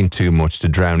drinking too much to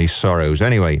drown his sorrows.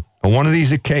 Anyway, on one of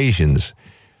these occasions,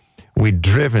 we'd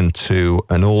driven to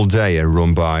an all-dayer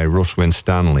run by Russ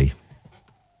Winstanley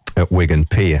at Wigan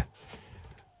Pier.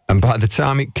 And by the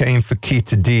time it came for Keith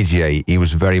to DJ, he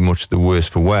was very much the worse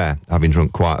for wear, having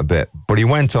drunk quite a bit. But he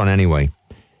went on anyway.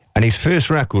 And his first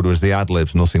record was the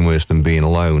Ad-Libs, Nothing Worse Than Being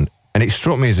Alone. And it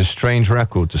struck me as a strange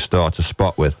record to start a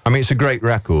spot with. I mean, it's a great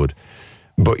record,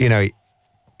 but,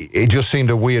 it just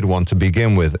seemed a weird one to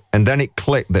begin with. And then it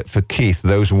clicked that for Keith,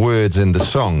 those words in the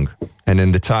song and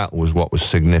in the title was what was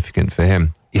significant for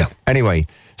him. Yeah. Anyway,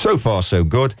 so far so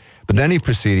good. But then he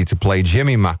proceeded to play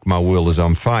Jimmy Mack, My World Is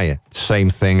On Fire. Same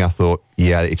thing, I thought,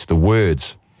 yeah, it's the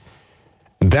words.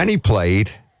 Then he played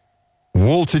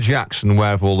Walter Jackson, Where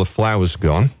Have All the Flowers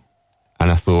Gone? And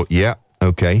I thought, yeah,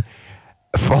 okay.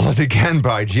 Followed again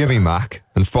by Jimmy Mack,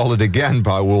 and followed again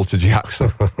by Walter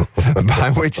Jackson,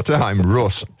 by which time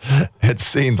Russ had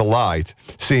seen the light,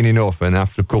 seen enough, and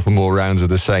after a couple more rounds of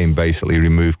the same, basically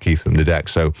removed Keith from the deck.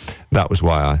 So that was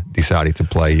why I decided to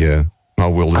play My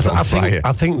world is on fire.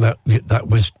 I think that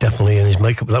was definitely in his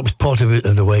makeup. That was part of it,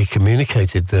 of the way he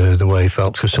communicated, the way he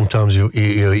felt. Because sometimes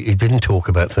he didn't talk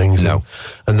about things. No.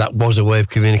 And that was a way of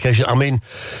communication. I mean,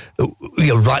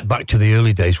 right back to the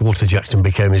early days, Walter Jackson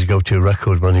became his go-to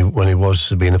record when he was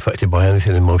being affected by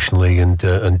anything emotionally, and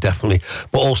definitely.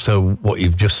 But also, what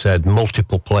you've just said,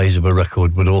 multiple plays of a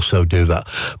record would also do that.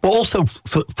 But also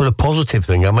for a positive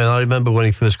thing. I mean, I remember when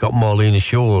he first got Marlena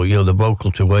Shaw, the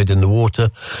vocal to Wade in the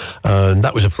Water. And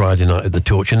that was a Friday night at the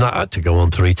Torch, and that had to go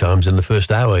on 3 times in the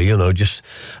first hour,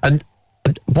 and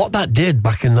what that did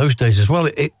back in those days as well,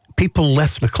 people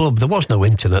left the club. There was no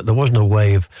internet. There was no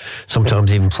way of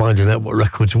sometimes even finding out what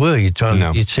records were. You'd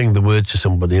you'd sing the words to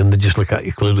somebody, and they'd just look at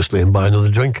you cluelessly and buy another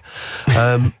drink.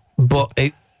 But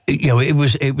it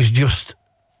was just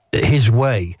his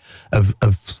way of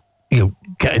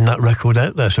getting that record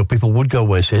out there, so people would go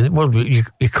away and say, well,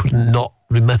 you couldn't not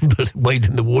remember Wade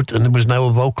in the Water, and there was now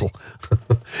a vocal.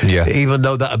 Yeah. Even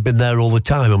though that had been there all the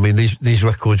time. I mean, these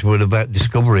records were about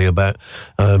discovery, about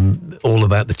all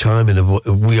about the timing of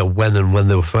when and when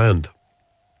they were found,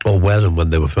 or where and when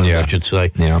they were found, I should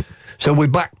say. Yeah. So we're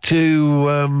back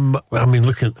to,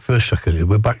 looking at the first record here,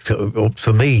 we're back to,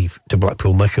 for me, to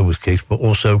Blackpool Mecca was Keith, but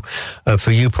also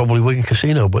for you, probably Wigan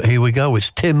Casino. But here we go.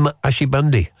 It's Tim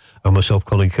Ashibandy and myself,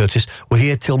 Colin Curtis. We're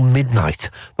here till midnight.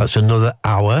 That's another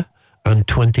hour and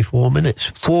 24 minutes.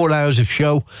 4 hours of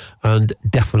show, and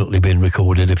definitely been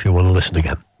recorded if you want to listen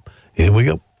again. Here we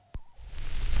go.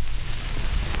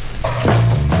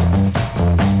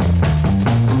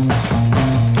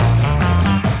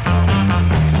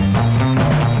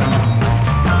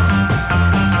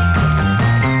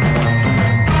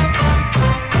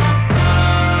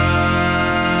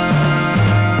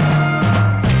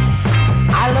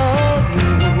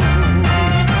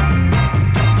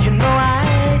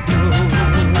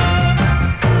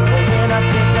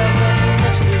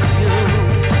 Next to you,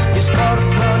 you start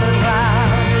running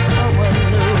round.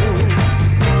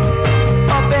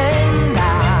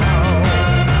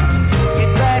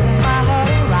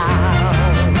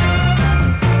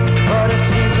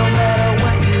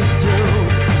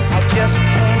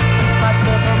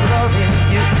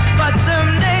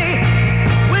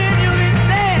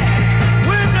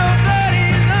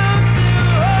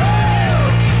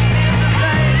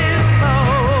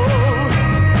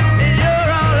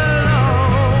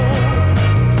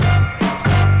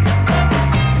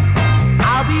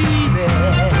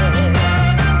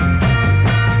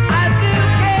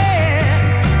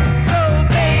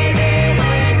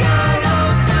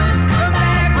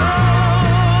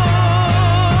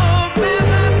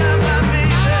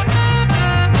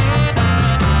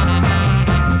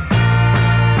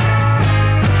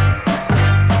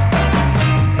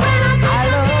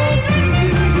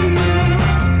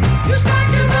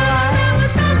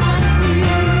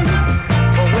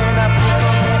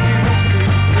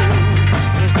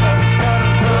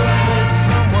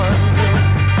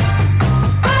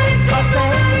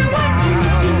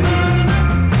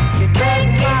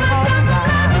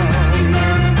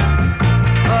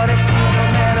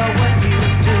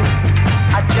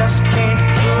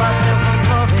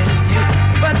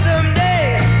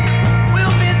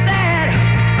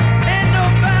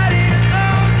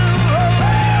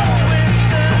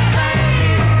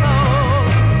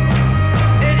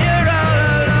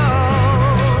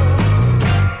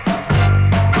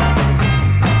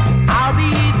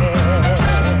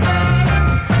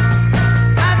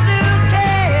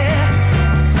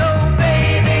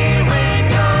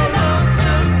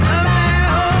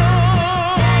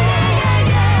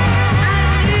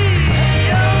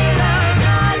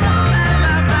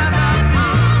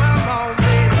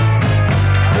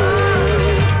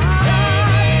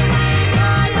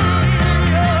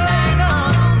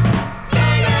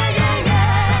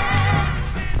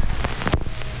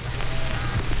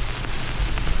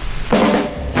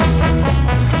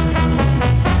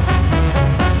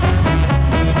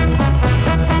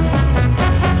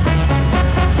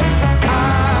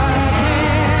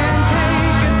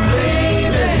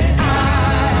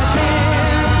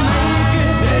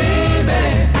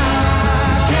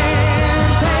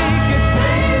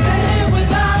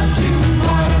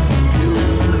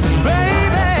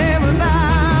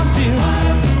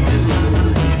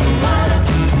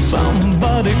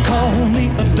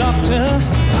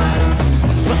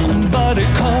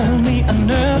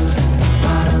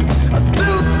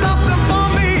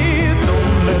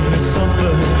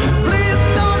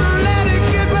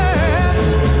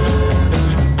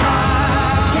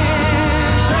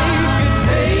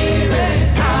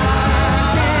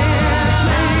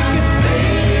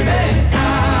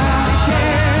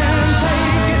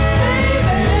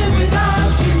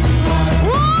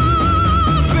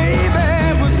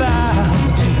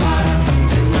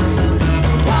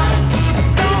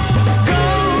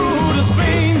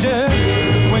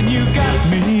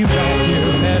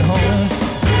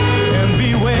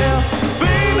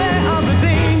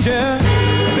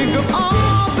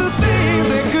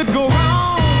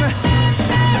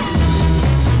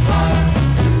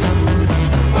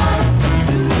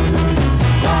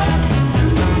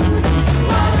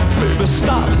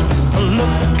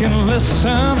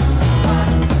 sun.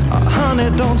 Honey,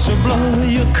 don't you blow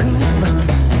your cool.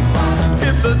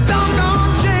 It's a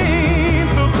doggone shame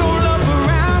to throw love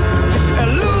around and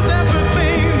lose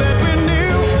everything that we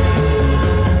knew.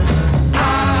 I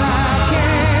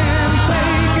can't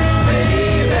take it,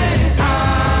 baby. I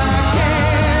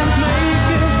can't make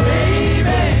it,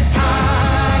 baby. I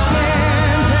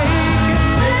can't take it,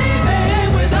 baby,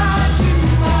 without you.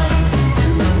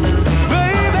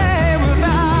 Baby,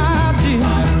 without you.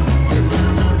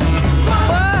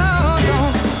 Oh,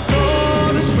 don't go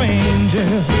to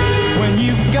strangers when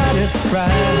you've got it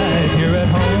right here at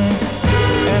home.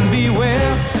 And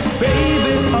beware,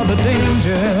 baby, of the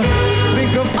danger.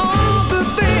 Think of all the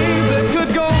things that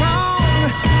could go wrong.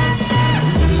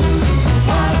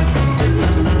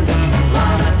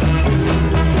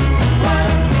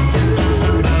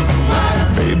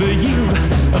 Baby, you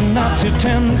are not to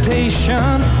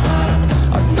temptation.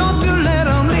 Don't you let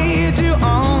them lead you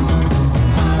on.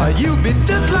 You be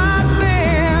just like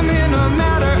them in a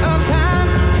matter of time,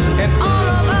 and all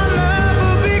of our love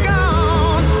will be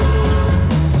gone.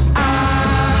 I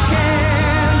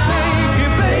can't take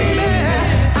it, baby.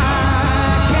 I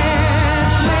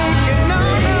can't make it, no,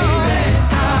 no.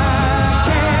 I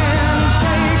can't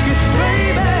take it,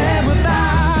 baby,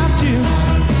 without you.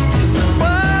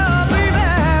 Oh, baby,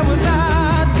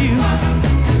 without you.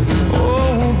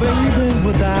 Oh, baby,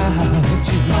 without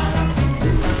you.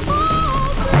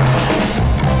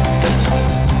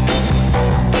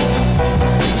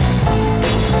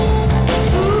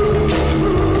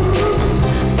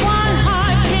 One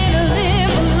heart can't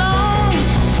live alone.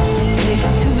 It takes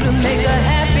two to make a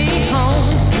happy home.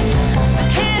 I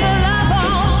can't love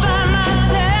all by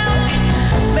myself.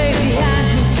 Baby, I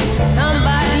need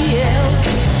somebody else.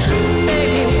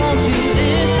 Baby, won't you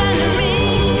listen to me?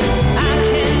 I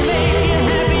can make you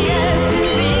happy as can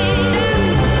be.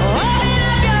 Just open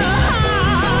up your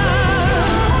heart.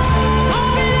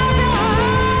 Open up your heart.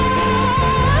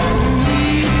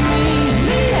 Leave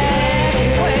me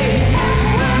halfway.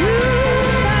 You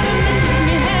gotta meet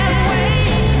me halfway.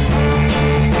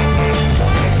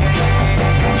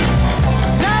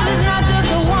 Love is not just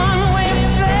a one-way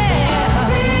affair.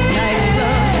 Like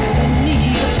love, you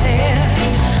need a pair.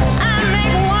 I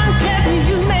make one step and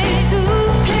you make two.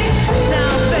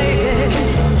 Now, baby,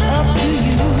 it's up to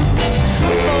you.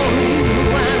 For you,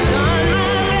 I've done my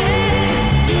best.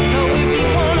 So if you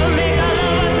wanna make our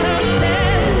love a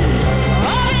success,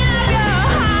 open up your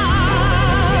heart.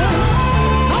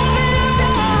 Open up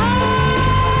your heart.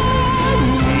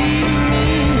 Meet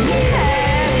me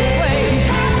halfway.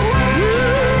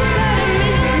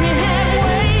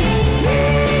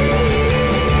 You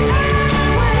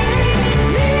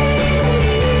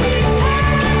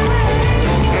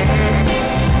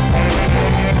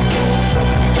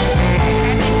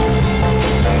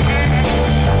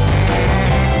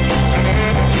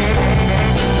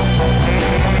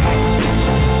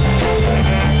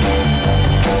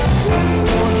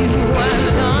gotta meet me I've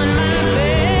done my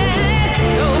best.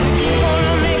 So if you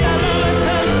wanna make our love a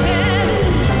success,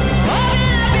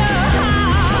 open up your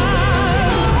heart.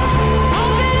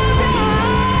 Open up your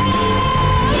heart.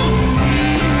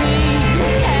 Meet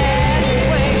me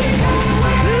halfway. You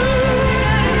gotta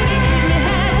meet me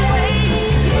halfway.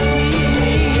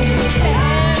 Meet me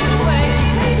halfway.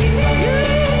 You gotta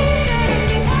meet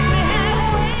me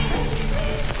halfway.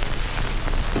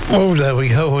 Oh, there we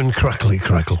go. And crackly,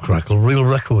 crackle, crackle. Real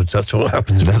records. That's what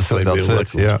happens when That's we play it, real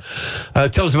that's it,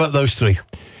 records. Tell us about those three.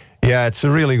 Yeah, it's a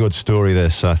really good story,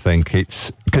 this, I think.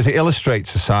 It's because it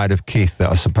illustrates a side of Keith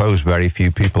that I suppose very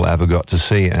few people ever got to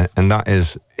see, and that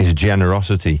is his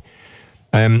generosity.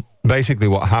 Basically,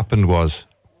 what happened was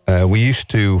we used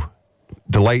to,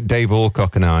 the late Dave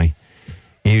Alcock and I,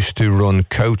 used to run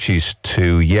coaches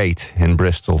to Yate in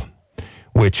Bristol,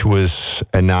 which was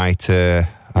a night,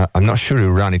 I'm not sure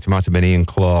who ran it might have been Ian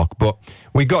Clark, but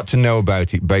we got to know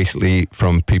about it basically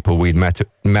from people we'd met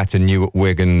and knew at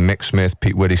Wigan: Mick Smith,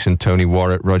 Pete Widdowson, Tony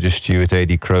Warrett, Roger Stewart,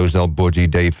 A.D. Crosdell,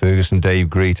 Budgie, Dave Ferguson, Dave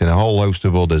Greet, and a whole host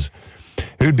of others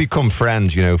who'd become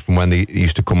friends, you know, from when they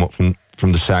used to come up from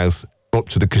the south up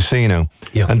to the casino.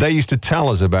 Yeah. And they used to tell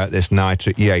us about this night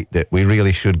at Yate that we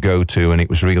really should go to, and it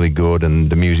was really good, and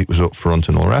the music was up front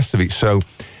and all the rest of it. So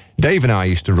Dave and I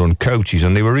used to run coaches,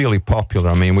 and they were really popular.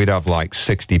 I mean, we'd have like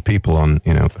 60 people on,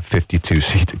 you know, a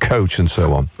 52-seater coach and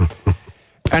so on.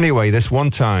 Anyway, this one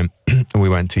time we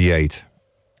went to Yate,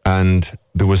 and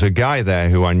there was a guy there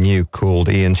who I knew called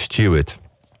Ian Stewart,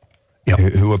 Yep.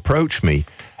 who approached me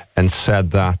and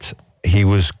said that he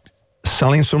was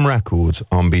selling some records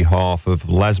on behalf of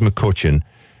Les McCutcheon,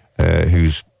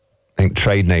 whose, I think,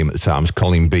 trade name at the time was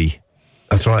Colin B.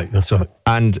 That's right, that's right.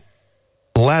 And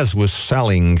Les was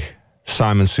selling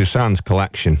Simon Susanne's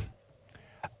collection.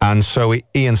 And so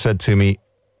Ian said to me,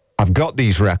 I've got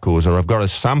these records, or I've got a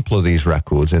sample of these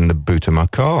records in the boot of my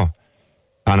car.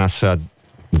 And I said,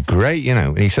 great, you know.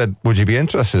 And he said, would you be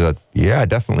interested? I said, yeah,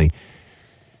 definitely.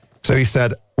 So he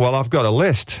said, well, I've got a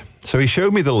list. So he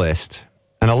showed me the list,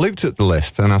 and I looked at the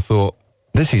list, and I thought,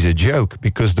 this is a joke,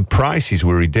 because the prices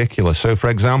were ridiculous. So, for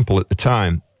example, at the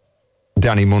time,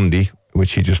 Danny Mundy,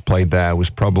 which he just played there, was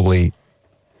probably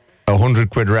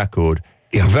 £100 record.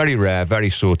 Yeah. Very rare, very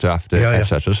sought after,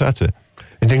 etc., etc.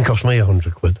 It didn't cost me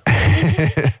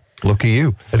 £100. Lucky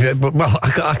you. Well,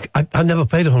 I never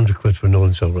paid £100 for a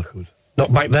Northern Soul record.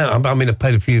 Not back then. I mean, I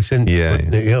paid a few since.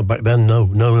 Yeah, back then, no.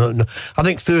 I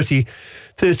think 30,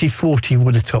 40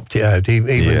 would have topped it out,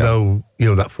 even though, you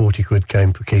know, that £40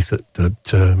 came for Keith at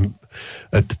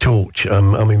the Torch.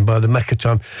 I mean, by the Mecca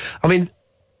time. I mean,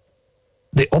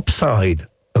 the upside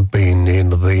of being Ian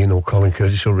Levine or Colin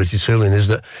Curtis or Richard Searling is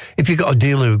that if you've got a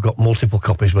dealer who's got multiple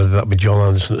copies, whether that be John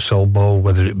Anderson at Soul Bowl,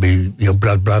 whether it be, you know,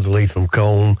 Brad Bradley from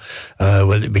Colne,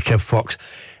 whether it be Kev Fox,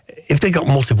 if they got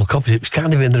multiple copies, it was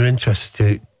kind of in their interest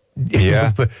to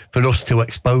for us to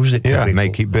expose it to people,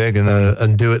 make it big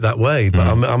and do it that way.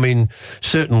 But I mean,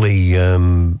 certainly,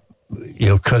 you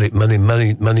know, credit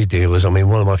many dealers. I mean,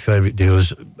 one of my favourite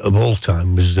dealers of all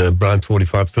time was Brian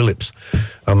 45 Phillips.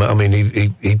 I mean,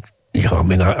 he you know, I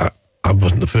mean, I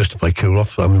wasn't the first to play Cool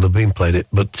Off. I mean, Levine played it,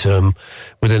 but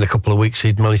within a couple of weeks,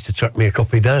 he'd managed to track me a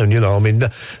copy down. You know, I mean,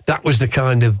 that was the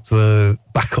kind of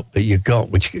backup that you got,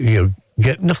 which, you know,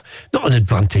 get not an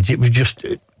advantage. It was just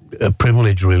a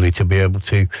privilege, really, to be able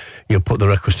to, you know, put the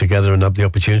records together and have the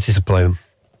opportunity to play them.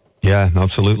 Yeah,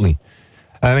 absolutely.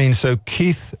 I mean, so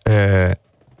Keith, so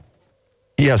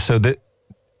that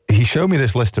he showed me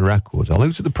this list of records. I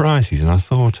looked at the prices and I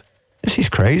thought, this is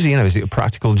crazy, you know, is it a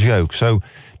practical joke? So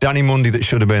Danny Mundy, that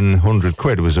should have been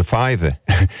 £100, was a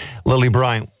 £5. Lily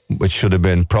Bryant, which should have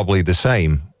been probably the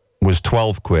same, was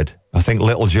 £12. I think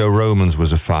Little Joe Romans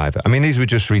was a £5. I mean, these were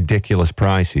just ridiculous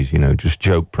prices, you know, just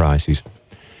joke prices.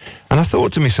 And I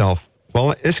thought to myself,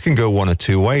 well, this can go one of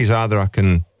two ways. Either I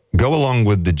can go along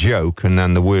with the joke, and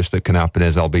then the worst that can happen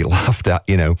is I'll be laughed at,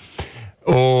 you know,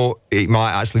 or it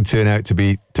might actually turn out to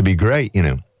be great, you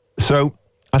know. So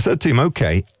I said to him,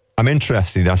 okay, I'm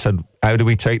interested. I said, how do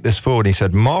we take this forward? He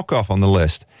said, mark off on the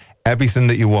list everything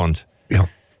that you want. Yeah.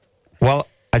 Well,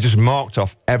 I just marked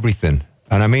off everything,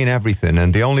 and I mean everything.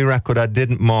 And the only record I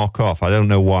didn't mark off, I don't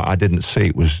know why I didn't see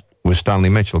it, was Stanley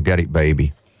Mitchell, Get It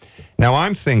Baby. Now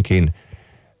I'm thinking,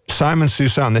 Simon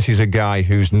Susanne, this is a guy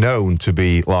who's known to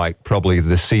be like probably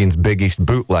the scene's biggest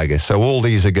bootlegger. So all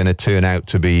these are going to turn out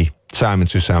to be Simon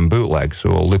Susanne bootlegs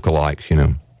or lookalikes, you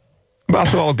know. But I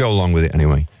thought I'll go along with it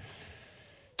anyway.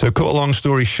 So cut a long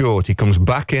story short, Ian comes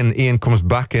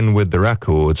back in with the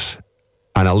records,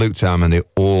 and I looked at them and they're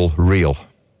all real.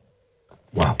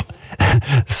 Wow.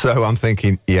 So I'm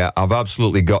thinking, yeah, I've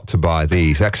absolutely got to buy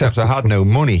these, except I had no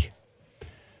money.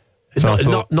 So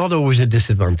not always a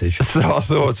disadvantage. So I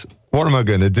thought, what am I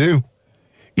going to do?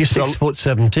 You're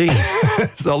 6'17".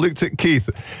 So I looked at Keith.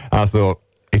 I thought,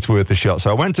 it's worth a shot. So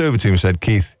I went over to him and said,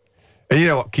 Keith, and you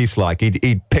know what Keith's like.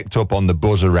 He'd picked up on the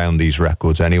buzz around these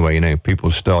records anyway. You know, people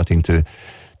are starting to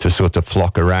sort of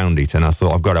flock around it. And I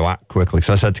thought, I've got to act quickly.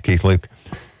 So I said to Keith, look,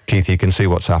 Keith, you can see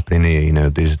what's happening here. You know,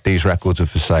 these records are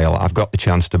for sale. I've got the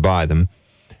chance to buy them.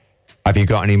 Have you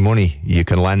got any money you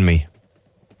can lend me?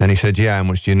 And he said, yeah, how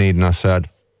much do you need? And I said,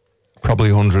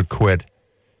 probably £100.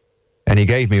 And he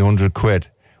gave me £100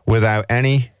 without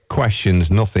any questions,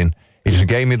 nothing. He just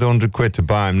gave me the £100 to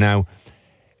buy them. Now,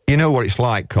 you know what it's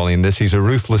like, Colin. This is a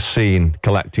ruthless scene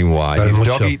collecting-wise. It's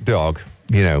dog eat dog,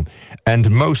 you know.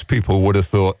 And most people would have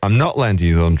thought, I'm not lending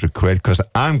you the £100 because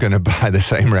I'm going to buy the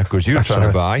same records you're trying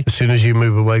to buy. As soon as you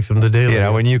move away from the deal. You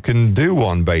know, and you can do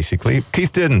one, basically.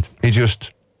 Keith didn't. He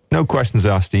just, no questions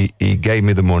asked. He gave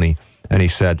me the money and he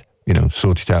said, you know,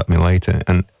 sort it out with me later.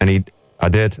 And I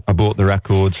did. I bought the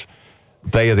records.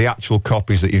 They are the actual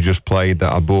copies that you just played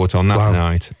that I bought on that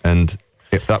night. And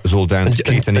that was all down to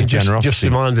Keith and his generosity. Just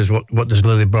remind us, what does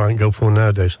Lily Bryant go for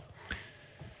nowadays?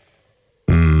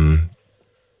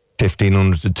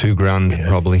 1,500 to £2,000,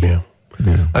 probably. Yeah.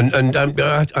 And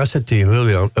I said to you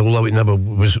earlier, although it never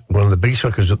was one of the biggest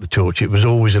records at the Torch, it was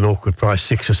always an awkward price,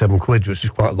 £6 or £7, which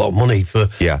is quite a lot of money for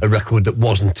a record that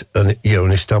wasn't an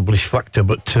established factor,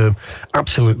 but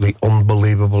absolutely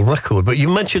unbelievable record. But you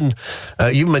mentioned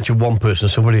one person,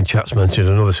 somebody in chat's mentioned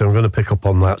another, so I'm going to pick up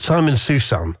on that. Simon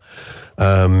Susanne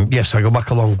Yes, I go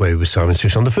back a long way with Simon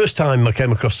Soussan. The first time I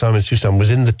came across Simon Soussan was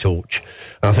in the Torch.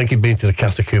 I think he'd been to the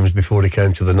Catacombs before he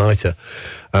came to the Nighter.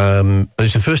 And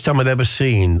it's the first time I'd ever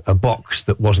seen a box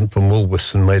that wasn't from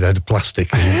Woolworths and made out of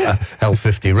plastic and held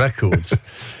 50 records.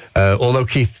 Although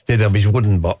Keith did have his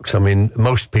wooden box, I mean,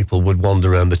 most people would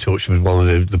wander around the Torch with one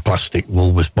of the plastic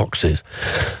Woolworths boxes.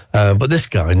 But this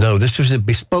guy, no, this was a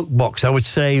bespoke box. I would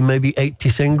say maybe 80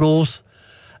 singles.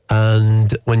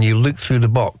 And when you look through the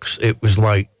box, it was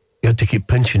like you had to keep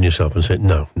pinching yourself and say,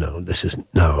 no, this isn't,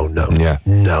 no.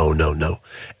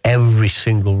 Every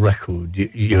single record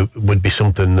you would be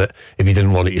something that if you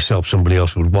didn't want it yourself, somebody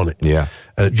else would want it. Yeah.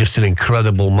 Just an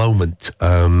incredible moment.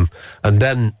 And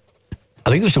then I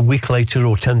think it was a week later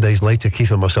or 10 days later,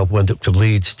 Keith and myself went up to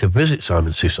Leeds to visit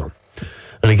Simon Soussan.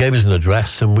 And he gave us an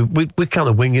address, and we're kind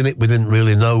of winging it. We didn't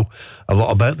really know a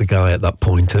lot about the guy at that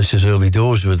point. This is early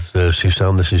doors with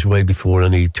Soussan. This is way before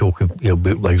any talk of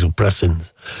bootlegs or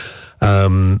pressings.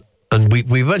 And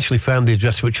we eventually found the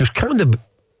address, which was kind of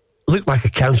looked like a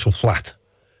council flat.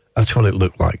 That's what it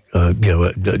looked like.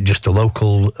 Just a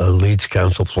local Leeds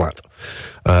council flat,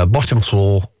 bottom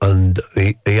floor. And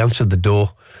he answered the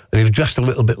door. And he was dressed a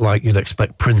little bit like you'd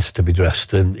expect Prince to be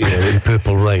dressed in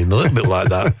Purple Rain, a little bit like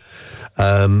that.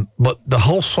 But the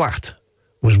whole flat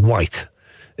was white.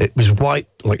 It was white,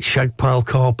 like shag pile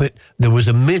carpet. There was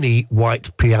a mini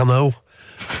white piano.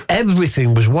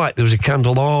 Everything was white. There was a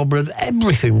candelabra.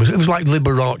 Everything was. It was like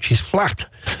Liberace's flat.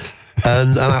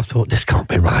 And I thought, this can't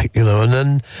be right, And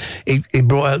then he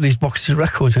brought out these boxes of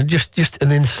records, and just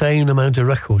an insane amount of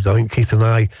records. I think Keith and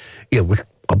I, we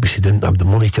obviously didn't have the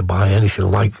money to buy anything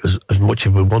like as much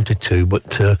as we wanted to,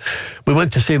 but we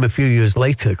went to see him a couple of years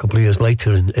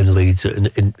later in Leeds,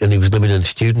 and he was living in a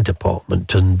student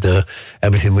apartment, and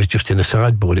everything was just in a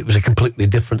sideboard. It was a completely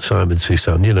different Simon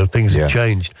Soussan, things had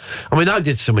changed. I mean, I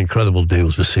did some incredible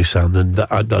deals with Soussan, and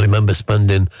I remember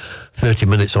spending 30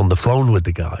 minutes on the phone with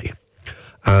the guy,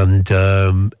 and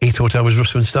he thought I was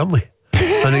Russ Winstanley.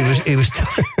 And he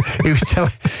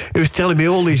was telling me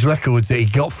all these records that he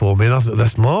got for me, and I thought,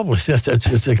 that's marvellous.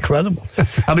 It's incredible.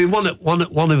 I mean, one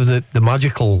of the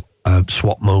magical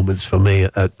swap moments for me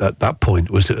at that point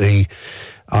was that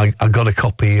I got a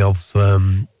copy of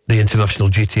the International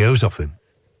GTOs off him.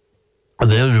 And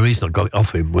the only reason I got it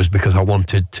off him was because I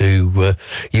wanted to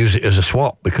use it as a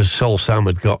swap, because Soul Sam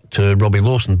had got Robbie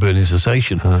Lawson, Burning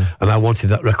Sensation, and I wanted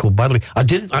that record badly. I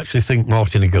didn't actually think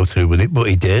Martin would go through with it, but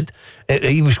he did.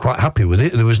 He was quite happy with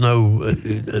it. There was no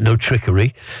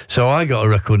trickery. So I got a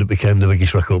record that became the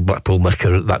biggest record, Blackpool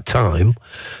Mecca, at that time.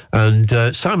 And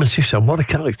Simon Soussan, what a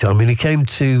character. I mean, he came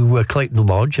to Clayton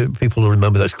Lodge. People will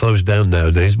remember that's closed down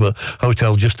nowadays, but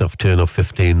hotel just off Turnoff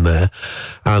 15 there.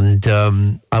 And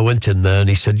I went in there, and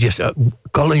he said, yes,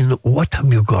 Colin, what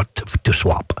have you got to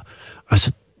swap? I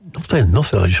said,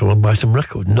 nothing, I just want to buy some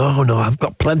records. No, I've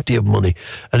got plenty of money.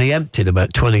 And he emptied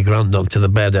about 20 grand onto the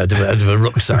bed out of a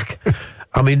rucksack.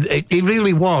 I mean, he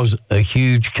really was a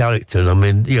huge character. I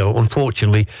mean,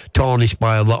 unfortunately tarnished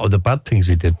by a lot of the bad things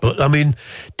he did. But, I mean,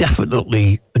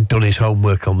 definitely done his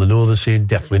homework on the Northern Scene,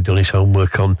 definitely done his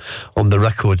homework on the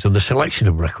records, and the selection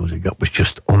of records he got was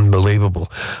just unbelievable.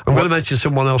 I'm going to mention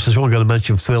someone else as well. I'm going to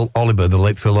mention Phil Oliver, the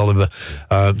late Phil Oliver.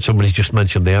 Somebody's just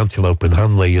mentioned the Antelope in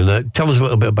Hanley. Tell us a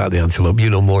little bit about the Antelope. You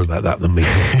know more about that than me.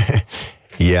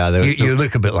 Yeah. You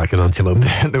look a bit like an antelope.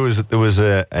 There was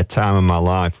a time in my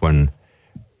life when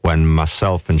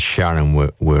myself and Sharon were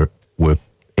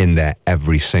in there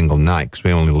every single night, because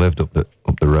we only lived up the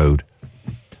road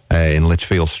in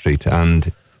Litchfield Street,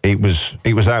 and it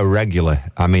was our regular.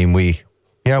 I mean, we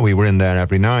were in there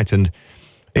every night, and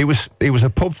it was a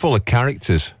pub full of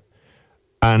characters,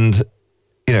 and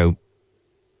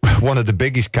one of the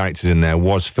biggest characters in there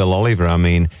was Phil Oliver. I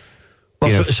mean,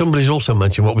 well, somebody's also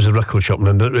mentioned what was a record shop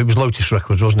then. It was Lotus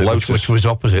Records, wasn't it? Lotus. Which was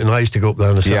opposite. And I used to go up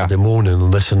there on a Saturday morning and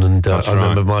listen. And I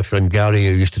remember my friend Gary,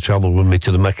 who used to travel with me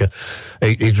to the Mecca,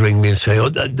 he'd ring me and say,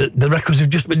 the records have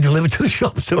just been delivered to the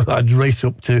shop. So I'd race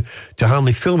up to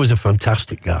Hanley. Phil was a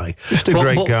fantastic guy. Just a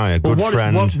great guy, a good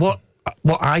friend.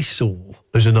 What I saw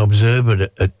as an observer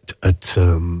at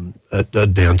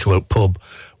the Antelope pub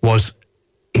was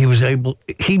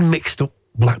he mixed up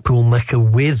Blackpool Mecca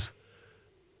with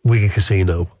Wigan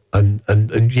Casino, and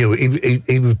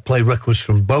he would play records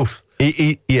from both.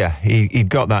 He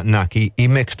got that knack. He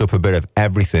mixed up a bit of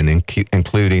everything,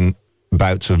 including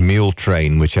bouts of Mule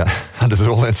Train, which had us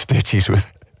all in stitches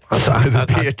with a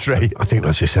beer tray. I think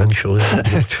that's essential.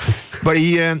 Yeah. But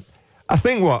I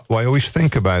think what I always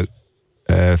think about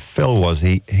Phil was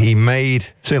he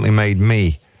certainly made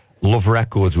me love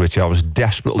records which I was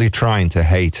desperately trying to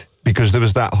hate, because there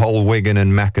was that whole Wigan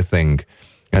and Mecca thing.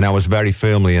 And I was very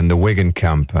firmly in the Wigan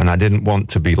camp, and I didn't want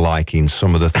to be liking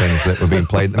some of the things that were being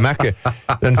played at the Mecca.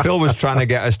 And Phil was trying to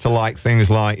get us to like things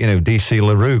like, DC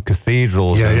LaRue,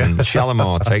 Cathedrals, and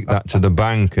Shalimar, Take That to the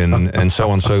Bank, and so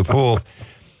on and so forth.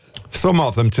 Some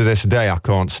of them to this day I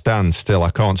can't stand still.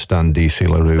 I can't stand DC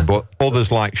LaRue, but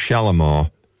others like Shalimar,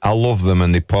 I love them,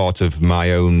 and they're part of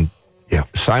my own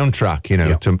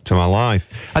soundtrack, to my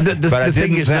life. And the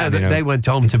thing is now that they went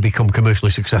on to become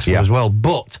commercially successful as well.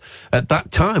 But at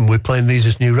that time, we're playing these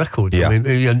as new records. Yeah. I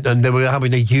mean, and they were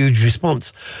having a huge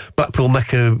response. Blackpool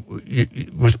Mecca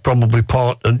was probably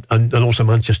part, and also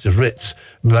Manchester Ritz,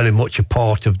 very much a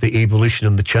part of the evolution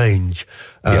and the change,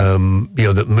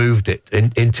 that moved it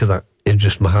into that.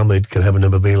 Idris Muhammad, Can Heaven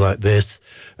Never Be Like This,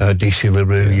 DC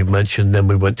LaRue, you mentioned, then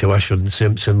we went to Ashford and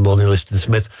Simpson, Lonnie Liston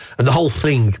Smith, and the whole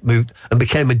thing moved and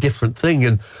became a different thing.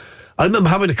 And I remember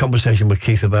having a conversation with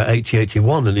Keith about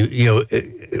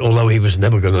 80-81, and although he was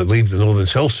never going to leave the Northern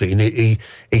Soul scene, he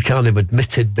kind of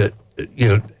admitted that,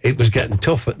 it was getting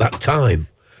tough at that time.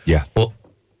 Yeah. But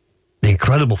the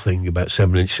incredible thing about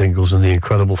 7-inch singles and the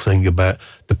incredible thing about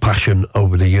the passion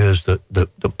over the years that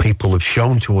people have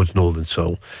shown towards Northern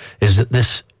Soul is that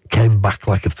this came back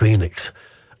like a phoenix.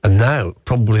 And now,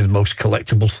 probably the most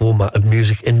collectible format of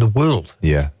music in the world.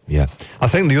 Yeah. I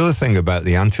think the other thing about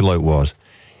the Antelope was,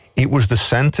 it was the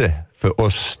centre for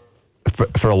us,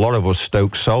 for a lot of us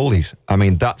Stoke Soulies. I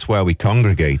mean, that's where we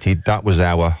congregated. That was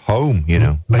our home,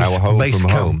 our home from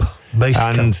home.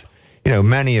 And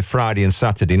many a Friday and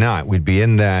Saturday night, we'd be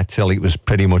in there till it was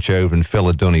pretty much over and Phil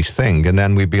had done his thing. And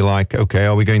then we'd be like, okay,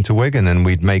 are we going to Wigan? And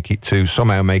we'd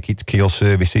somehow make it to Keel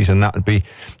Services. And that would be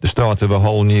the start of a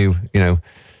whole new,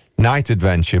 night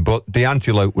adventure. But the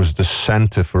Antelope was the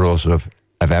centre for us of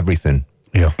everything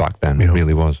back then. It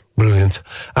really was. Brilliant.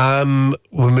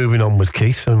 We're moving on with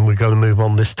Keith, and we're going to move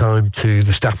on this time to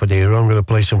the Stafford era. I'm going to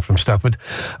play some from Stafford.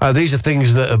 These are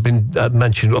things that have been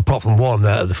mentioned, apart from one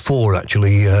out of the four,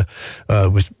 actually,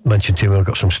 was mentioned to me. I've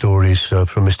got some stories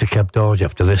from Mr. Kev Dodge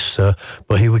after this,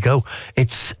 but here we go.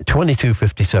 It's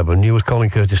 22:57. You with Colin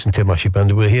Curtis and Tim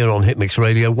Ashibanda. We're here on Hitmix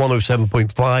Radio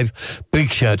 107.5. Big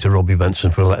shout to Robbie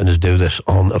Benson for letting us do this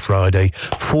on a Friday.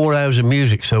 4 hours of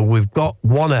music, so we've got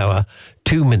 1 hour,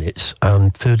 2 minutes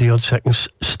and 30-odd seconds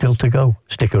still to go.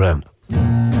 Stick around.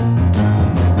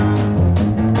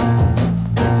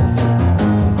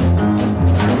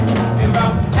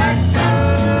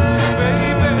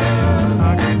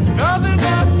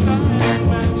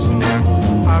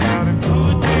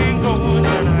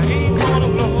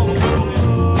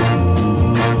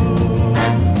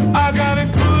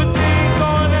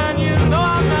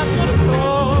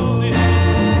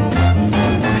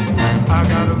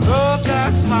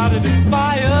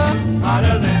 Fire,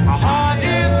 hotter than my heart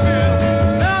is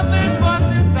filled.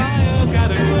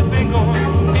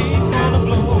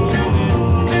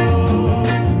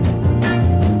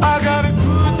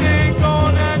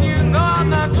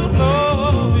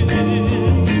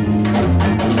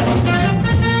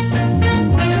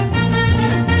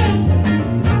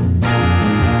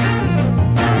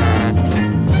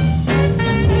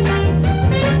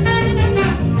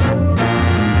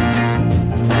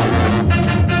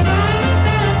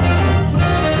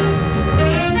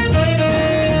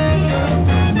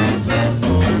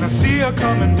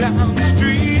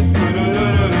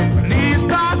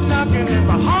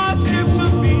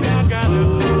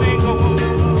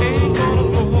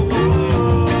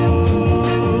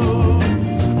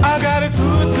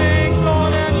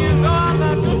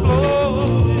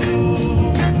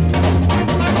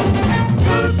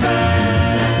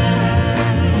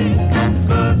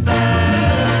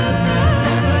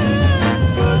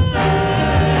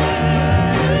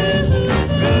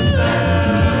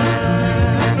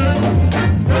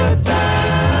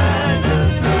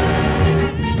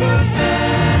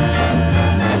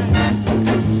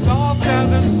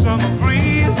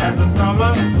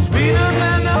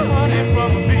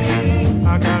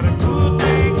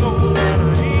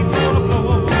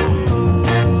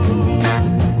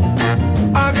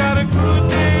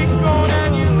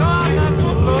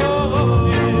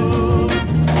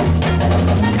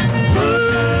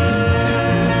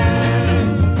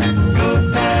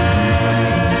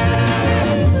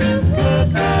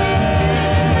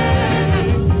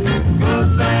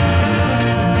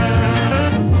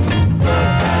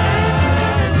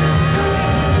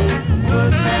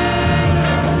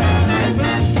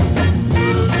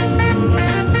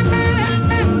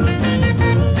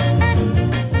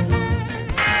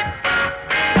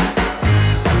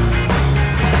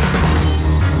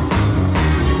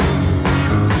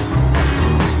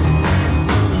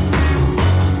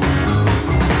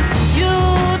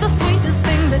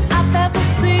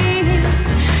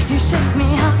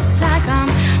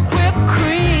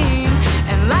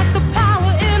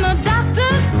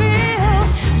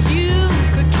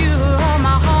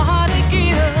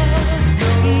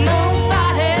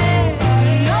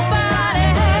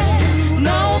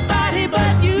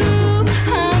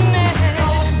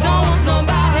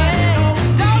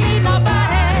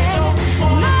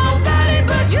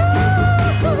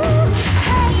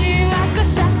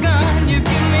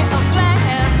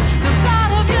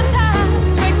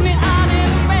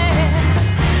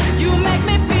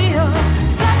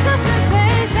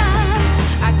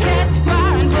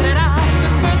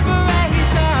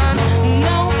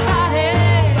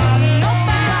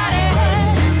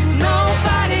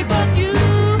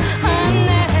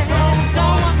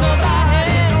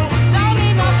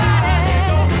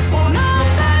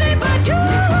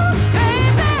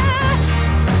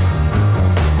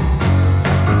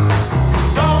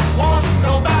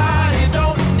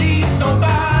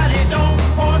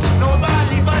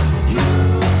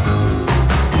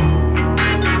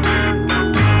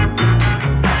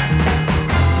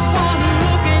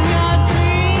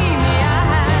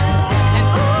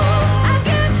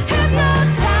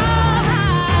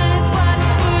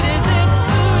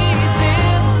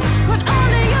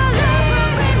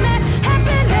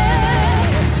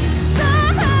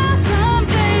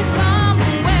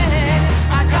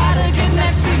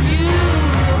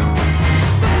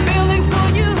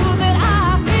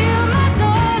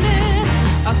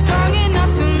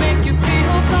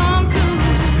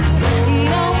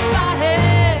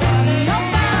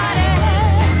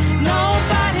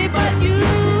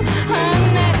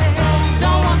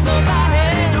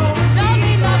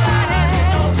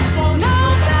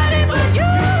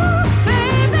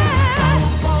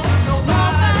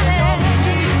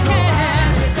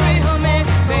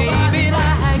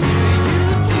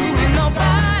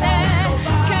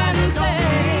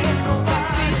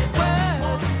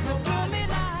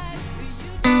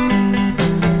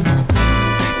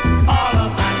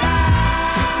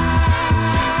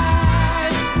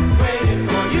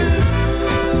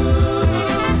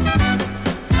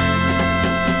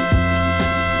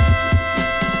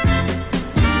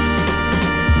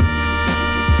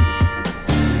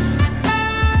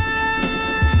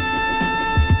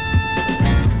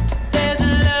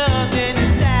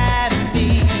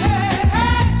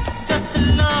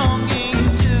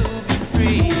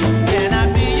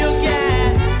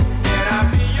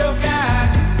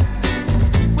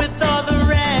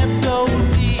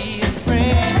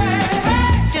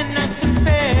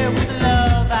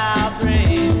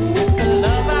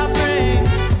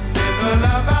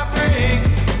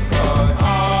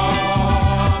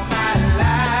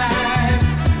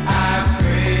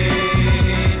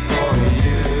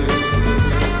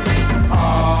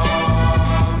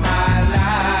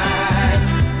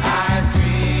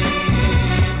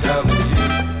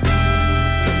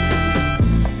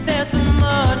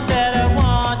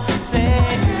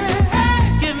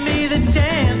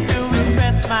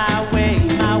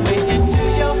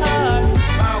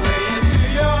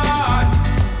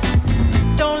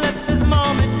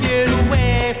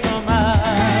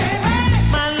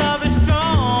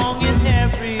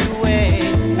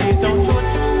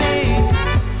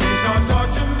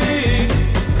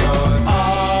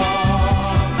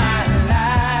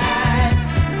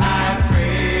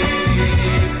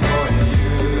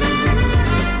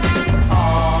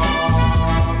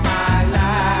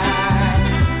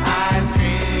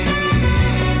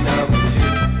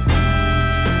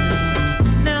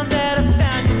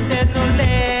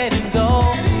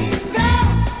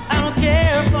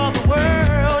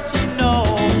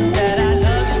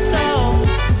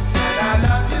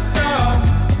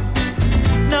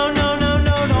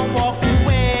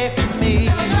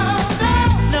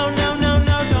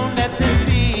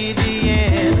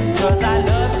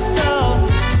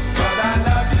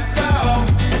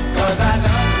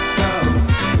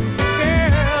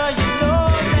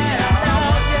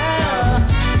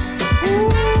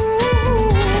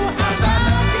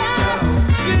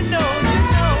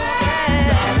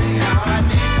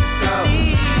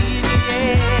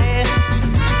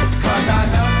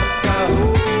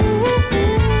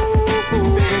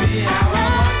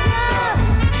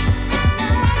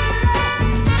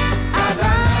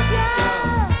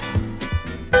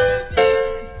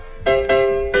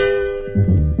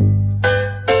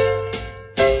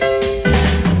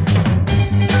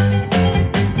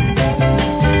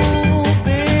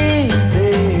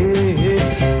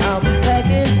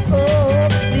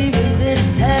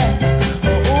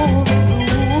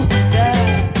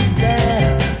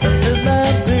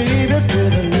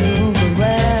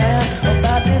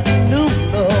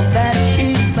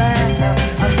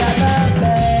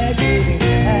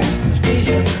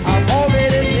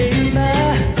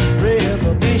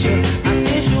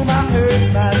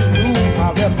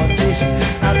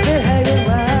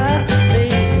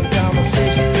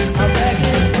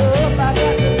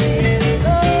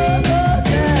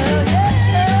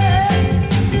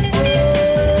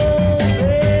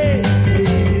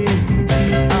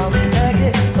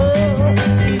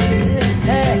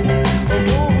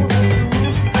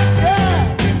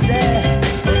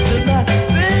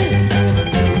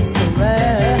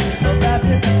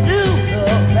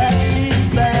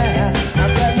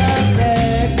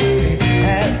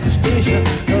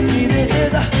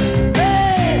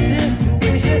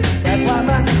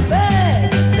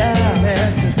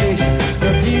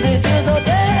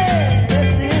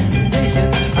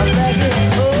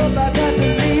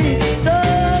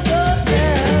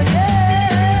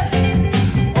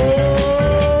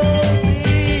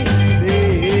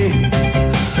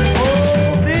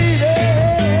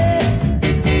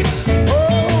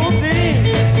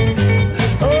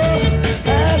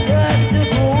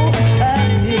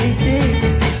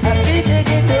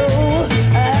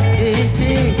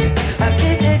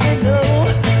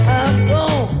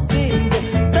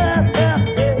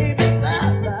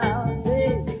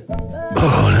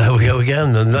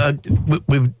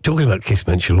 we're talking about Keith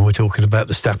Mitchell and we're talking about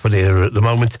the Stafford era at the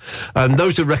moment. And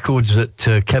those are records that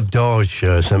Kev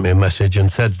Darge sent me a message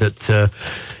and said that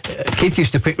Keith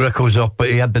used to pick records up, but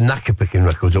he had the knack of picking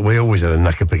records up. We always had a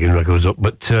knack of picking records up,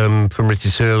 but from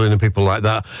Richard Serling and people like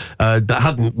that, that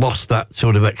hadn't lost that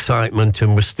sort of excitement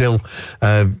and was still,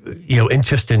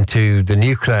 interesting to the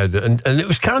new crowd. And it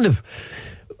was kind of,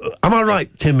 am I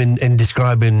right, Tim, in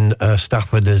describing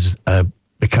Stafford as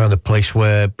the kind of place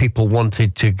where people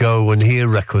wanted to go and hear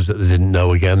records that they didn't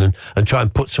know again and try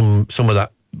and put some of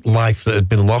that life that had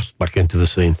been lost back into the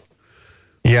scene?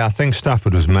 Yeah, I think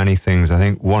Stafford was many things. I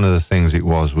think one of the things it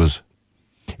was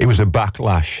a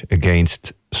backlash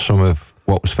against some of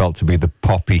what was felt to be the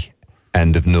poppy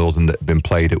end of Northern that had been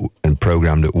played and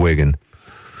programmed at Wigan.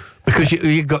 Because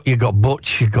you got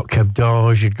Butch, you got Kev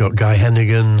Darge, you got Guy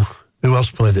Hennigan. Who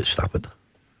else played at Stafford?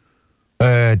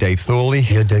 Dave Thorley.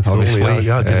 Yeah, Dave obviously. Thorley.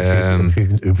 Yeah, I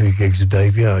did a few gigs with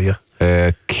Dave,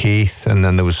 yeah. Keith, and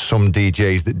then there was some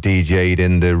DJs that DJ'd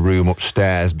in the room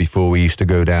upstairs before we used to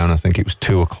go down. I think it was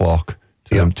 2:00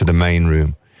 to the main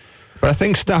room. But I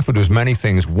think Stafford was many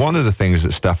things. One of the things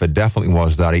that Stafford definitely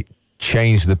was that it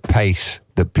changed the pace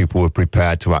that people were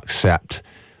prepared to accept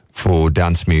for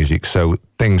dance music. So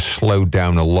things slowed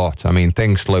down a lot. I mean,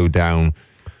 things slowed down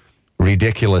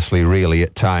ridiculously, really,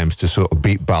 at times to sort of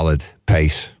beat ballad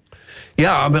pace.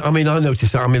 Yeah, I mean, I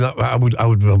noticed that. I mean, I would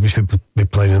obviously be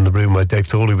playing in the room where Dave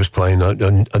Thorley was playing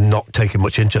and not taking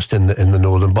much interest in the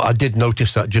Northern. But I did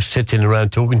notice that just sitting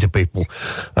around talking to people,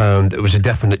 and it was a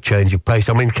definite change of pace.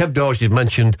 I mean, Kev Darge had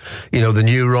mentioned, the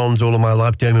Neurons, All of My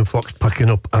Life, Damon Fox packing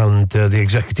up, and the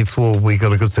Executive Floor, We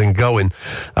Got a Good Thing Going.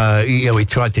 He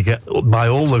tried to get by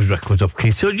all those records off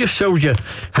Keith. So it just shows you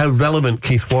how relevant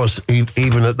Keith was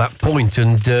even at that point.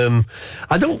 And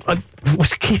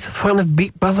was Keith a fan of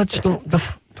beat ballads?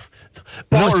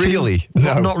 Not really.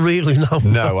 No. Not really, no.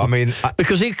 No, I mean...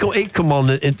 because he'd come on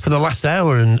for the last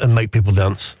hour and make people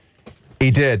dance.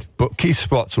 He did, but Keith's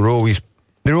spots were always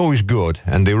good,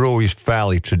 and they were always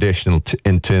fairly traditional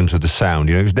in terms of the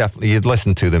sound. It was definitely, you'd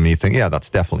listen to them and you'd think, yeah, that's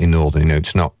definitely Northern.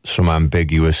 It's not some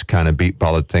ambiguous kind of beat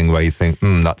ballad thing where you think,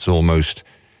 that's almost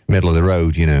middle of the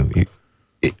road,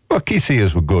 Keith's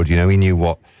ears were good, he knew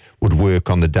what would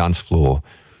work on the dance floor,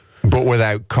 but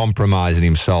without compromising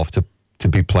himself to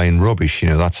be playing rubbish.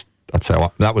 That's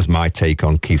how that was my take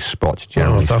on Keith's spots.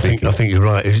 Generally, I think you're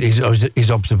right. His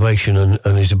observation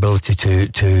and his ability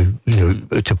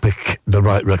to pick the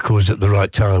right records at the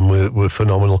right time were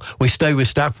phenomenal. We stay with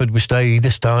Stafford. We stay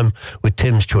this time with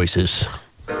Tim's choices.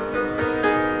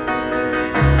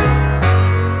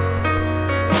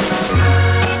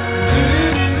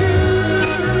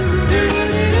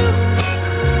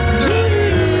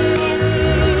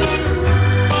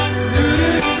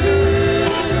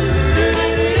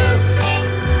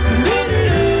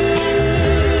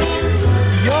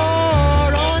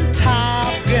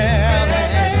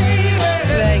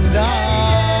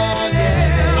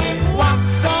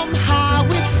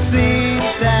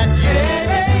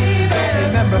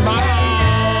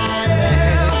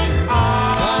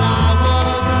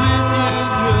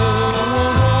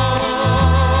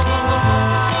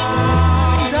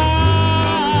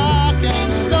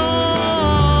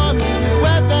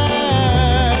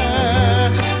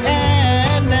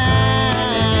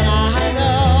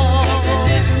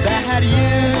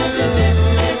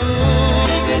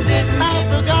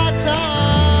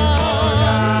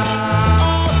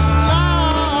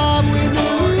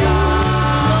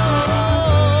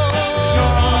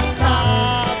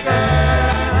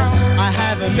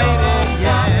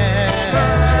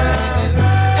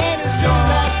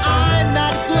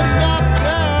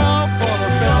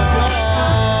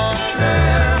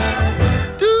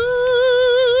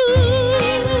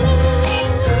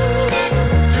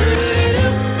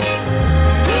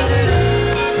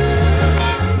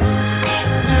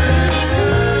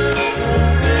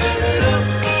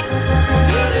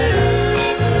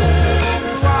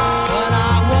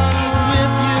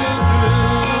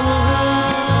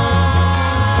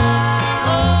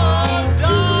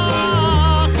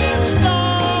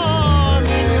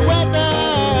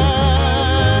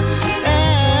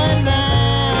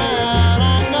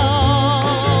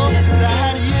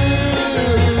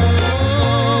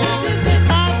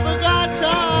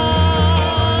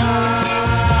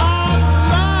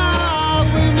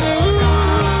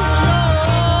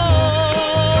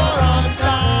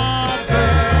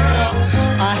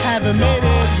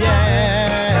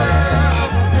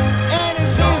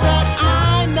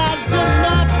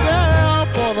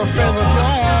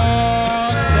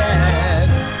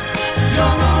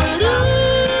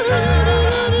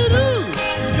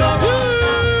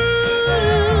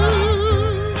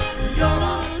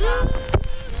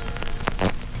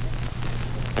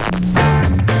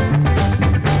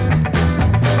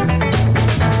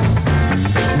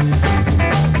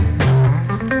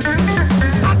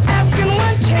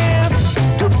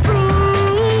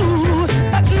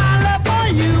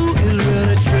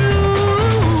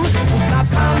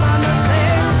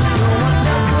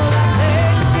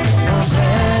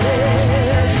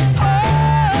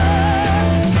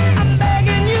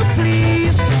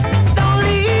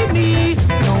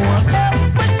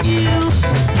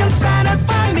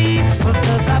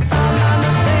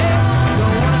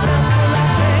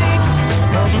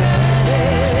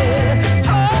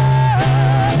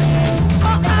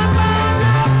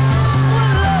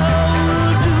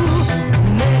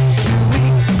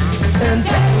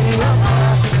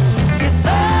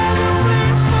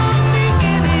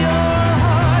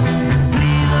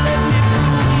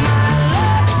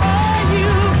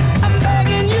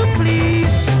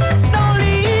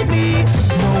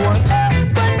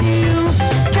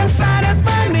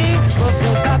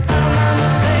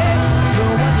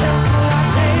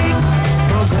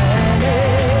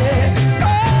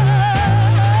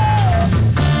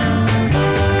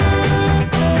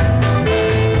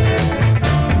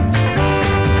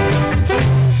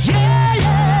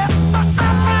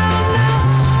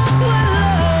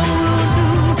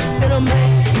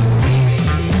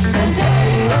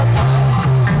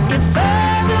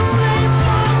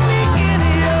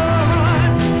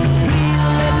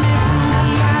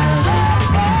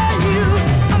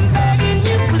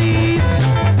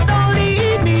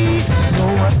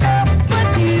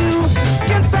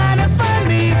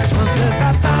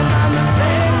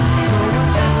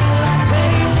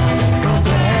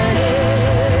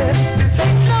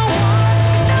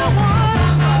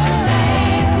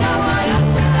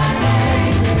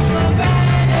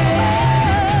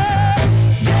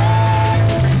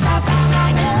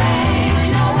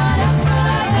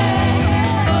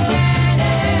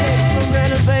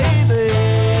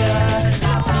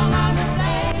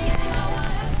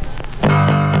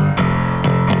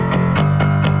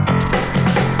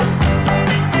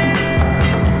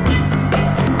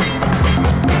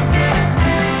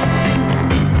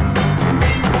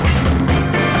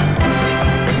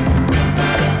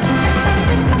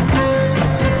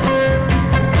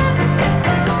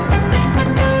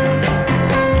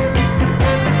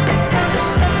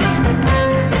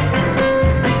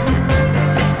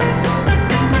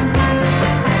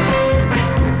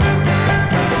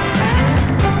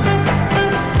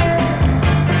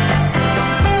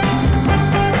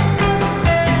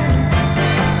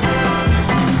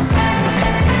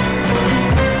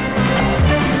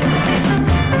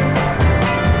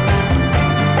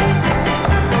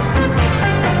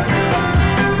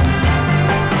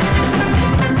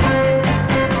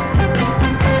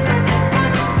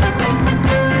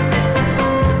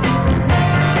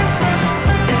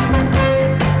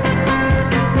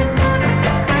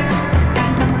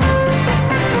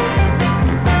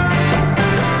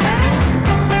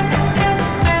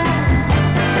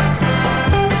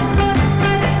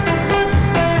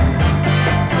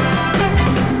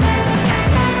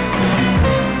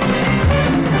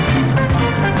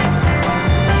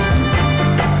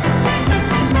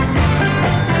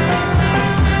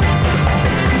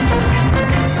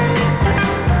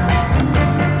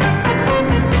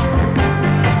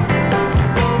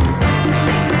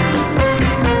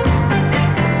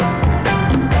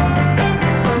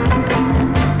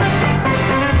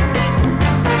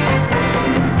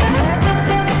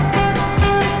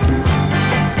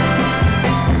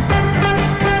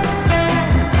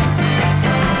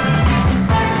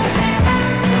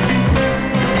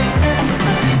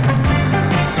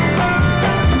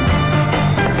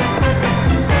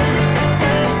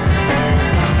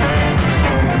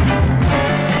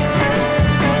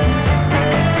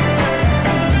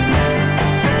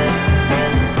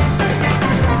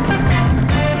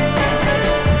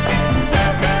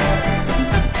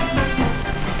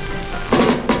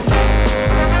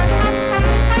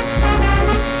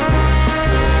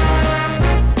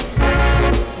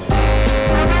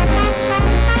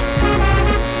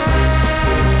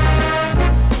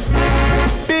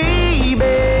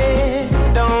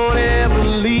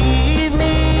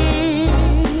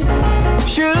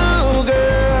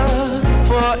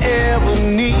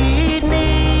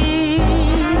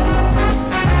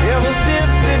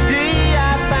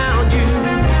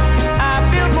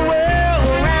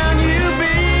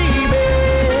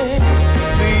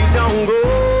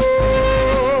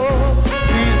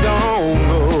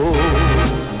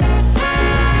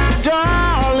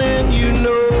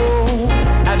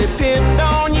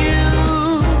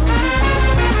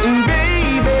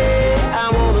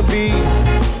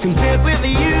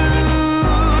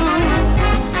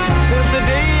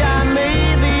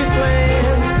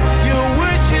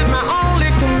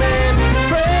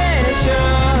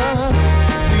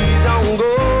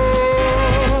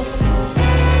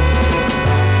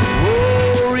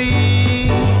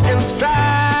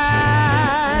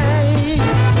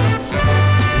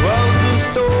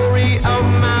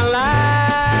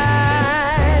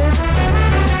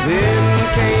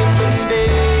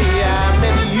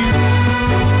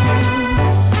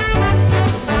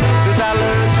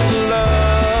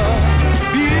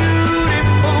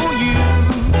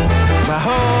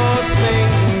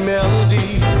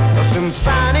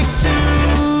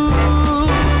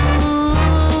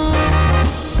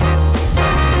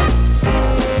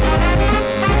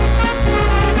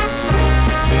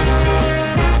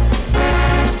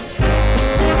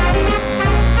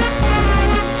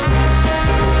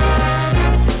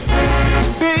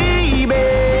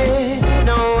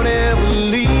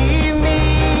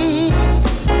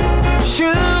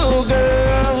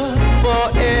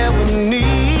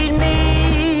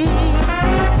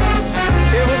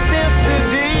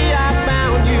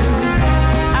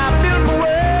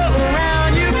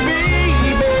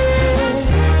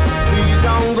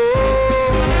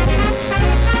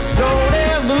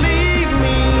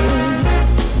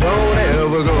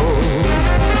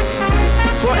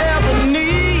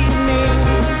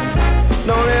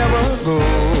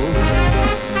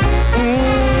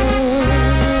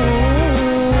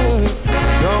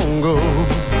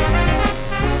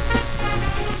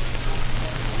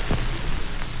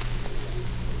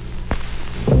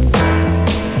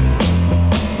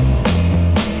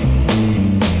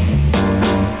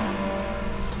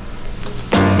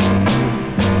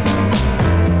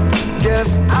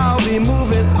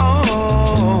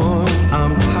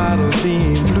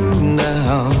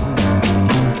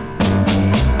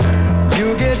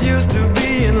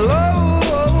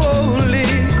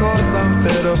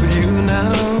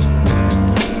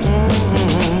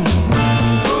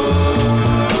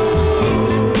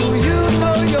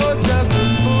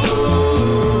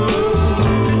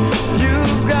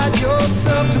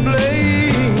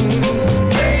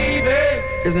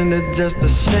 Isn't it just a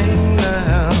shame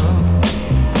now?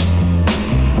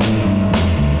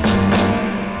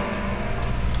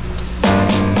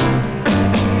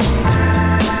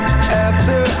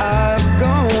 After I've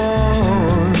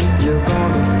gone, you're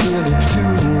gonna feel it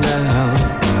too now.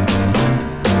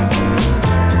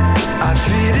 I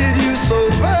treated you so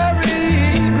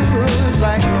very good,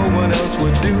 like no one else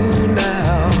would do now.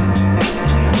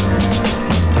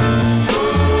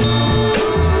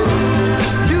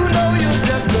 You know you're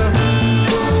just a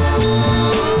fool.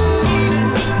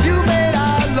 You made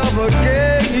our love a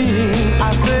game. I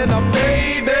said, now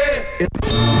baby,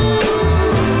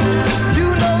 you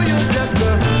know you're just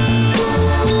a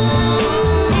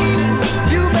fool.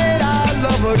 You made our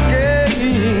love a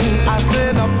game. I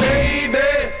said, now baby,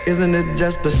 isn't it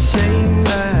just a shame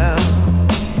now?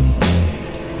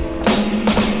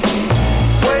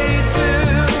 Wait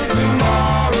till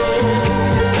tomorrow,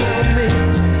 me.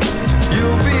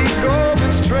 You'll be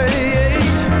going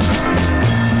straight.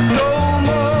 No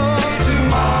more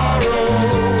tomorrow.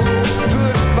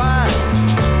 Goodbye.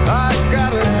 I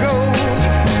gotta go.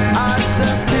 I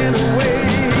just can't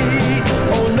wait.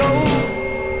 Oh no.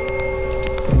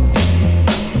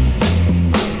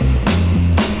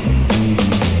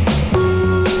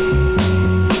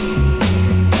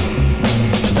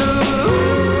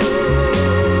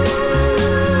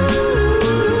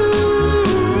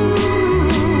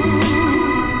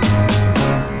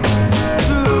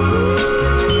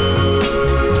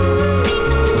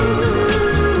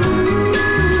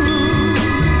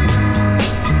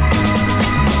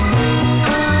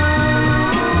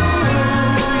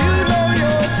 You know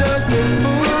you're just a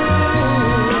fool.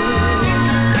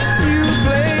 You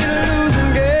played a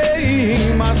losing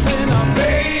game. I said, now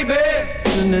baby,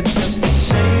 isn't it just a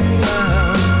shame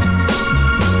now?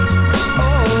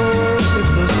 Oh,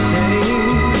 it's a shame.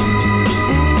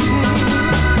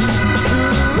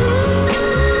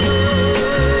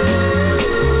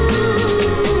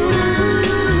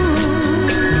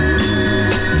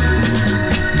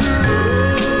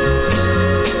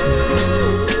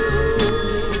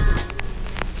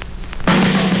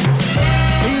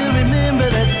 Still remember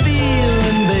that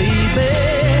feeling, baby.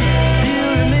 Still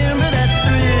remember that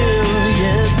thrill,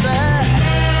 yes, I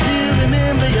still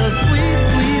remember your sweet,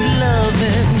 sweet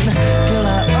loving. Girl, I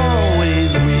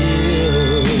always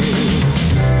will.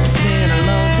 It's been a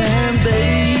long time,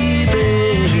 baby,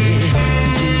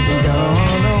 since you've been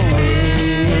gone away.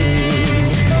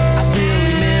 I still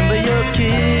remember your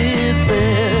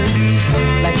kisses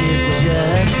like it was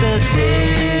just a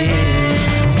day.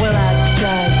 Well, I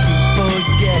tried to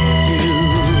forget you,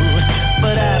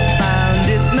 but I found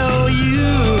it's no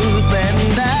use,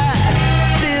 and I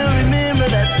still remember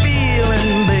that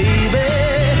feeling, baby.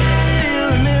 Still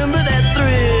remember that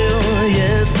thrill,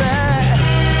 yes, I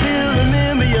still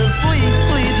remember your sweet,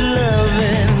 sweet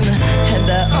loving, and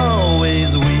I always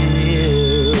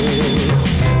will.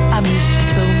 I miss you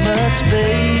so much,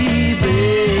 baby.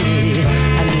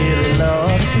 I nearly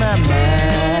lost my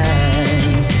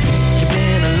mind. You've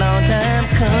been a long time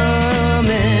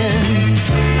coming.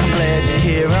 I'm glad you're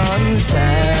here on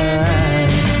time.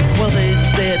 Well, they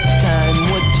said time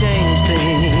would change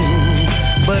things,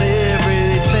 but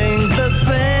everything's the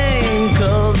same.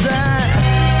 'Cause I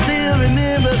still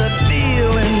remember the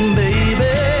feeling,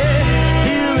 baby.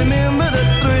 Still remember the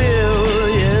thrill,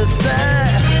 yes, I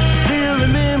still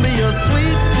remember your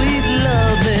sweet, sweet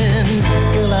loving.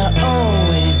 Girl, I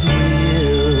always will.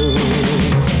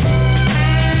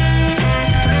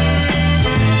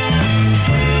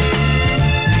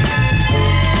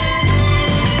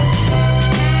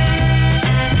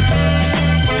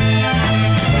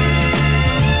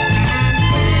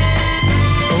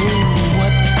 Oh,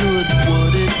 what good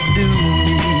would it do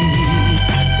me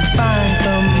to find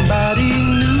somebody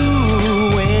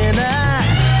new when I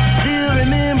still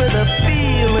remember the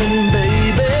feeling,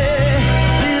 baby?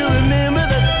 Still remember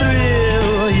the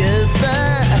thrill, yes, I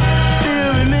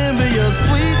still remember your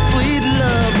sweet, sweet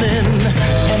loving,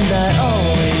 and I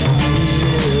always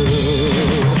will.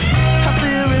 I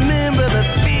still remember the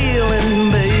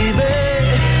feeling, baby.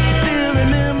 Still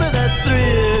remember that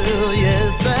thrill,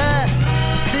 yes, I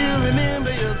still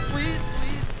remember your sweet,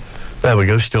 sweet. There we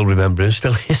go, still remembering,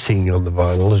 still hissing on the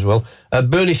vinyl as well.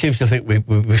 Bernie seems to think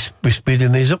we're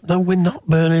speeding these up. No, we're not,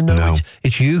 Bernie. No.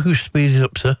 It's you who speeded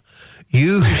up, sir.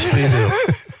 You who speeded up.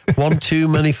 One too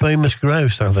many famous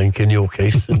grouse, I think, in your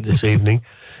case this evening.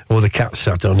 Or the cat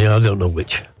sat on you, I don't know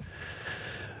which.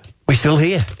 We're still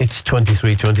here. It's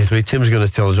 23:23. Tim's going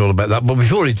to tell us all about that. But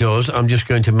before he does, I'm just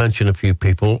going to mention a few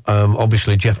people.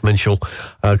 Obviously, Jeff Minshall,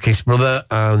 Keith's brother,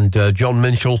 and John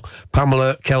Minshall,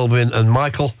 Pamela, Kelvin, and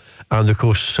Michael. And, of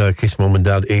course, Keith's mum and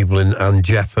dad, Evelyn and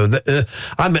Jeff.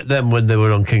 I met them when they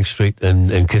were on King Street in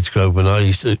Kidsgrove, and I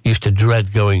used to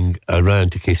dread going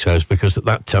around to Keith's house because at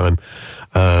that time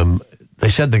they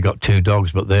said they got 2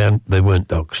 dogs, but they weren't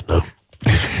dogs, no.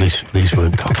 These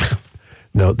weren't dogs.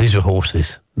 No, these are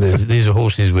horses. These are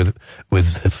horses with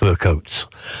fur coats,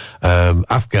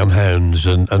 Afghan hounds,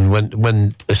 and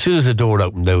when as soon as the door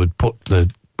opened, they would put the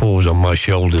paws on my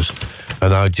shoulders,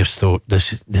 and I just thought,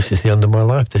 this is the end of my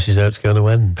life. This is how it's going to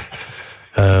end.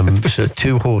 So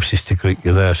 2 horses to greet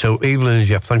you there. So Evelyn and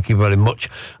Jeff, thank you very much.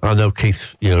 I know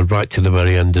Keith, right to the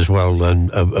very end as well, and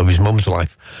of his mum's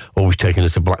life, always taking her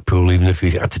to Blackpool, even if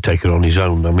he had to take her on his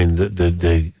own. I mean,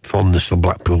 the fondness for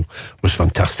Blackpool was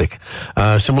fantastic.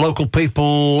 Some local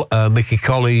people, Mickey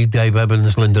Colley, Dave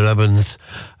Evans, Linda Evans,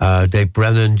 Dave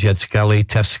Brennan, Jed Skelly,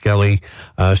 Tess Skelly,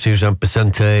 Suzanne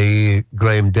Pacente,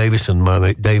 Graham Davison, my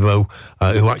mate Davo,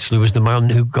 who actually was the man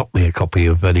who got me a copy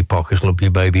of Eddie Parker's Love You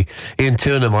Baby. Ian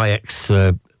Turner, my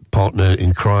ex-partner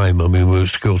in crime. I mean, we were at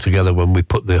school together when we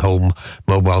put the whole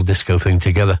mobile disco thing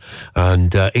together.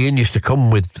 And Ian used to come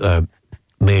with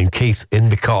me and Keith in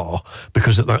the car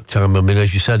because at that time, I mean,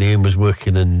 as you said, Ian was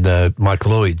working in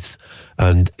Michael Lloyd's,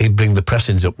 and he'd bring the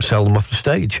pressings up and sell them off the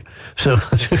stage. So,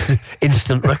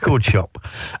 instant record shop.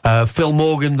 Phil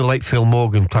Morgan, the late Phil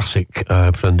Morgan, classic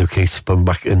friend of Keith's from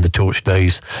back in the Torch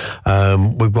days.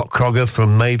 We've got Crogger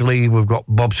from Madeley. We've got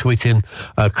Bob Sweeting.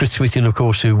 Chris Sweeting, of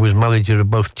course, who was manager of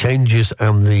both Changes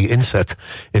and the Inset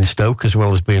in Stoke, as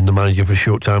well as being the manager for a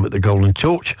short time at the Golden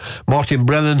Torch. Martin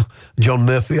Brennan, John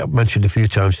Murphy, I've mentioned a few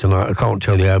times tonight. I can't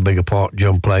tell you how big a part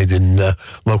John played in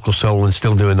local soul and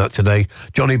still doing that today.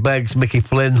 Johnny Beggs, Mickey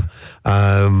Flynn,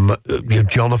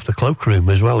 John off the Cloakroom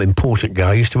as well, important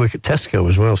guy. Used to work at Tesco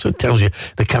as well, so it tells you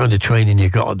the kind of training you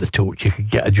got at the Torch. You could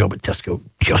get a job at Tesco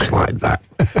just like that.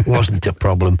 Wasn't a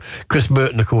problem. Chris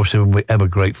Burton, of course, we're ever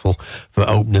grateful for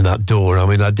opening that door. I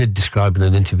mean, I did describe in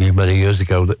an interview many years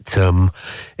ago that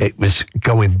it was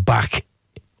going back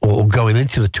or going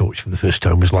into the Torch for the first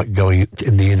time was like going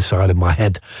in the inside of my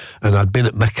head. And I'd been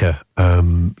at Mecca,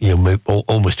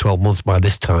 almost 12 months by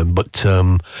this time, but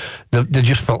there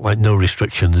just felt like no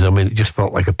restrictions. I mean, it just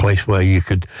felt like a place where you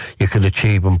could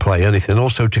achieve and play anything.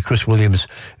 Also to Chris Williams,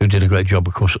 who did a great job,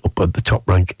 of course, up at the top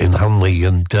rank in Hanley,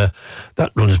 and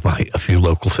that runs by a few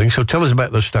local things. So tell us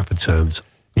about those Stafford Sounds.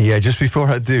 Yeah, just before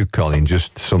I do, Colin,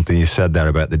 just something you said there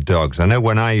about the dogs. I know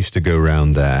when I used to go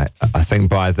around there, I think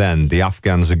by then the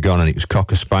Afghans had gone and it was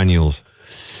Cocker Spaniels.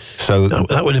 So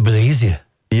that would have been easier.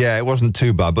 Yeah, it wasn't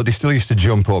too bad, but they still used to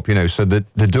jump up, so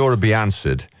the door would be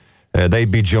answered. They'd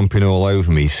be jumping all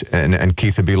over me, and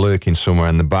Keith would be lurking somewhere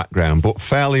in the background. But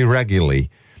fairly regularly,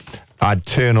 I'd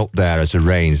turn up there as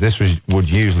arranged. This would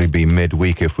usually be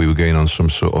midweek if we were going on some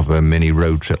sort of a mini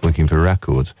road trip looking for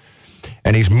records.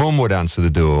 And his mum would answer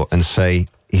the door and say,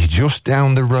 he's just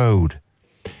down the road.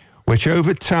 Which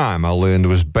over time I learned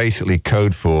was basically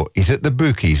code for, he's at the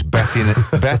bookies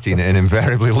betting and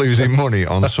invariably losing money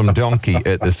on some donkey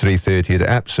at the 3:30 at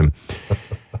Epsom.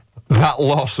 That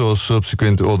loss or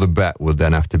subsequent other bet would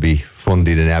then have to be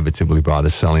funded inevitably by the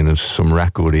selling of some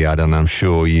record he had, and I'm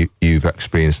sure you've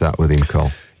experienced that with him,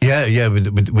 Cole. Yeah,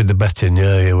 with the betting,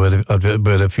 I've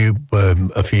had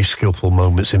a few skillful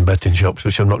moments in betting shops,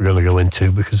 which I'm not going to go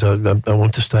into because I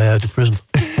want to stay out of prison.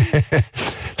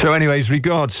 So anyways,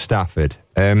 regards Stafford,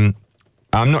 I'm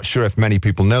not sure if many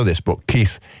people know this, but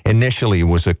Keith initially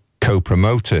was a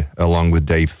co-promoter along with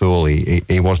Dave Thorley.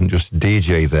 He wasn't just a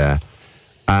DJ there.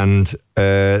 And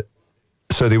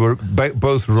so they were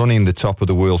both running the top of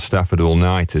the world Stafford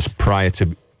all-nighters prior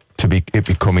to it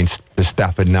becoming the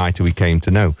Stafford Nighter we came to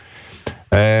know.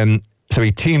 So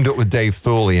he teamed up with Dave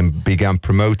Thorley and began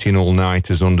promoting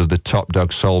all-nighters under the Top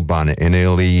Dog Soul banner in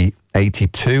early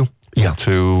 82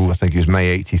 to, I think it was May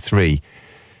 83.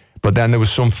 But then there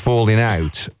was some falling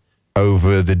out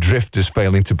over the Drifters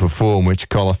failing to perform, which,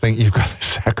 Cole, I think you've got the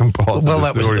second part of the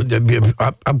story.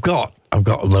 I've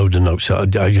got a load of notes. I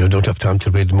don't have time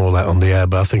to read them all out on the air,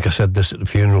 but I think I said this at the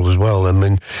funeral as well. I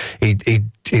mean,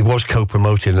 he was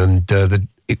co-promoting, and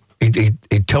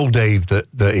he told Dave that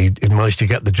he'd managed to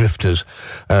get the Drifters.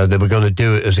 They were going to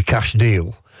do it as a cash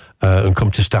deal and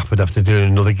come to Stafford after doing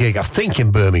another gig. I think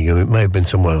in Birmingham. It may have been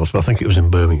somewhere else, but I think it was in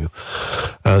Birmingham.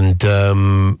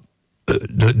 And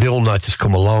the all-nighters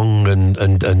come along,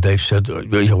 and Dave said,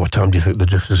 what time do you think the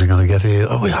Drifters are going to get here?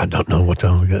 Oh, yeah, I don't know what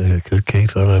time we get here,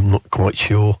 Keith. I'm not quite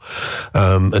sure.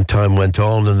 And time went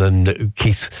on, and then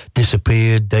Keith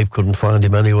disappeared. Dave couldn't find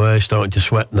him anywhere. Starting to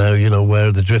sweat now, where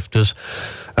are the Drifters?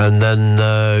 And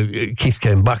then Keith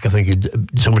came back. I think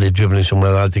somebody had driven him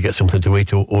somewhere either to get something to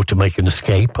eat or to make an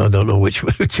escape. I don't know which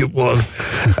it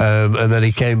was. And then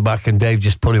he came back, and Dave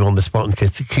just put him on the spot and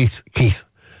said, Keith,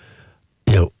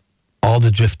 are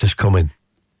the Drifters coming?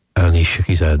 And he shook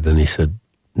his head and he said,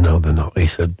 no, they're not. He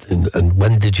said, and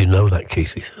when did you know that,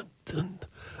 Keith? He said,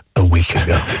 a week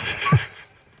ago.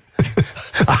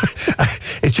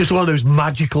 It's just one of those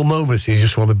magical moments. You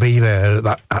just want to be there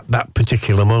at that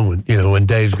particular moment, when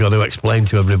Dave's got to explain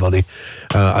to everybody.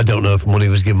 I don't know if money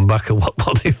was given back or what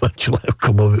the eventual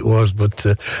outcome of it was, but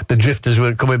the Drifters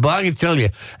weren't coming. But I can tell you,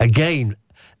 again,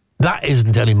 that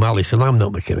isn't any malice, and I'm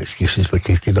not making excuses for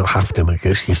Keith. You don't have to make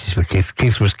excuses for Keith.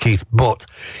 Keith was Keith, but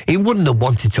he wouldn't have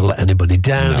wanted to let anybody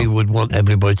down. No. He would want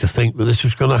everybody to think that this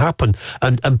was going to happen,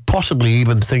 and possibly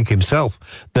even think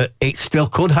himself that it still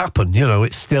could happen. There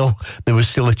was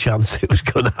still a chance it was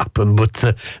going to happen, but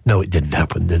no, it didn't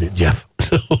happen, did it, Jeff?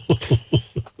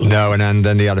 No, and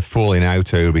then they had a falling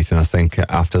out over it, and I think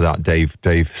after that,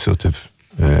 Dave sort of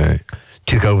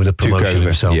took over the promotion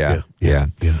himself. Yeah.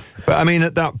 But I mean,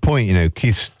 at that point,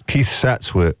 Keith's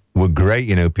sets were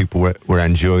great. People were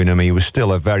enjoying him. He was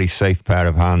still a very safe pair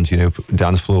of hands,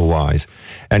 dance floor wise.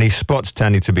 And his spots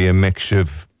tended to be a mixture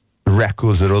of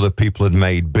records that other people had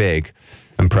made big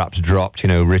and perhaps dropped.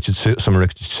 Some of Richard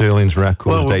Serling's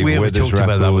records, Dave Withers' records.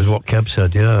 About that was what Kev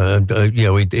said.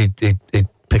 He'd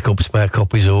pick up spare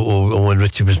copies or when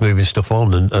Richard was moving stuff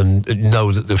on and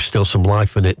know that there was still some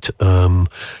life in it,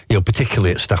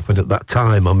 particularly at Stafford at that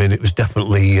time. I mean, it was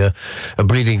definitely a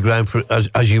breeding ground for,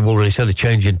 as you already said, a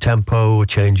change in tempo, a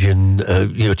change in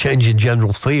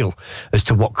general feel as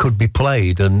to what could be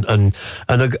played, and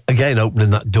again opening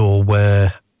that door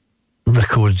where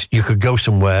records, you could go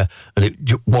somewhere and it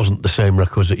wasn't the same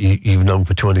records that you've known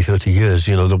for 20, 30 years.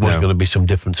 There was going to be some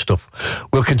different stuff.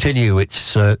 We'll continue.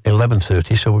 It's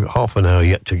 11:30, so we've got half an hour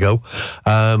yet to go.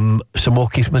 Some more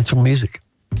Keith Mental music.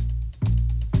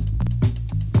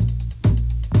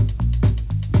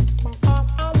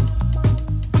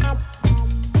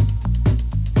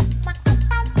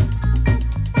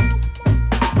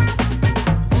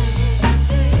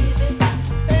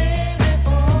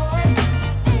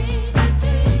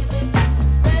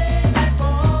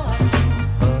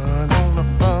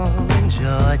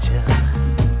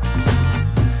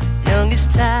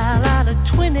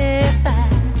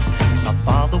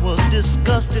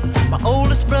 Disgusted, my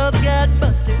oldest brother got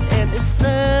busted and is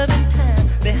serving time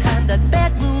behind that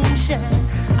bad moonshine.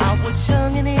 I was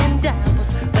young and in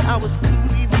diapers, but I was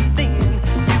cool even then. You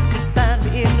could find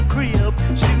me in the crib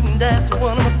shooting dice with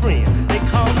one of my friends. They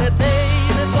call me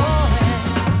baby boy.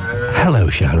 Hello,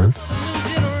 Sharon.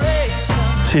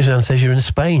 Suzanne says you're in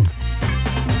Spain.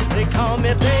 They call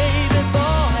me baby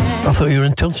boy. I thought you were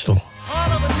in Tunstall.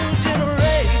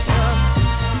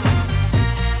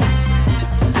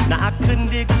 Now I couldn't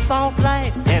dig the soft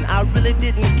life, and I really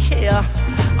didn't care.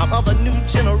 I'm of a new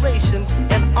generation,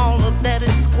 and all of that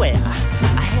is square.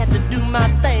 I had to do my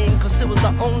thing, cause it was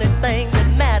the only thing that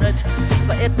mattered.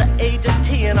 So at the age of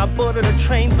 10, I boarded a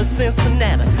train for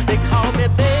Cincinnati. They call me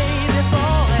baby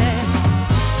boy.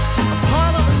 I'm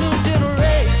part of a new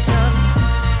generation.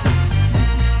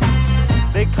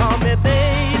 They call me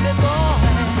baby boy.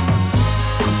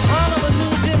 I'm part of a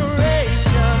new generation.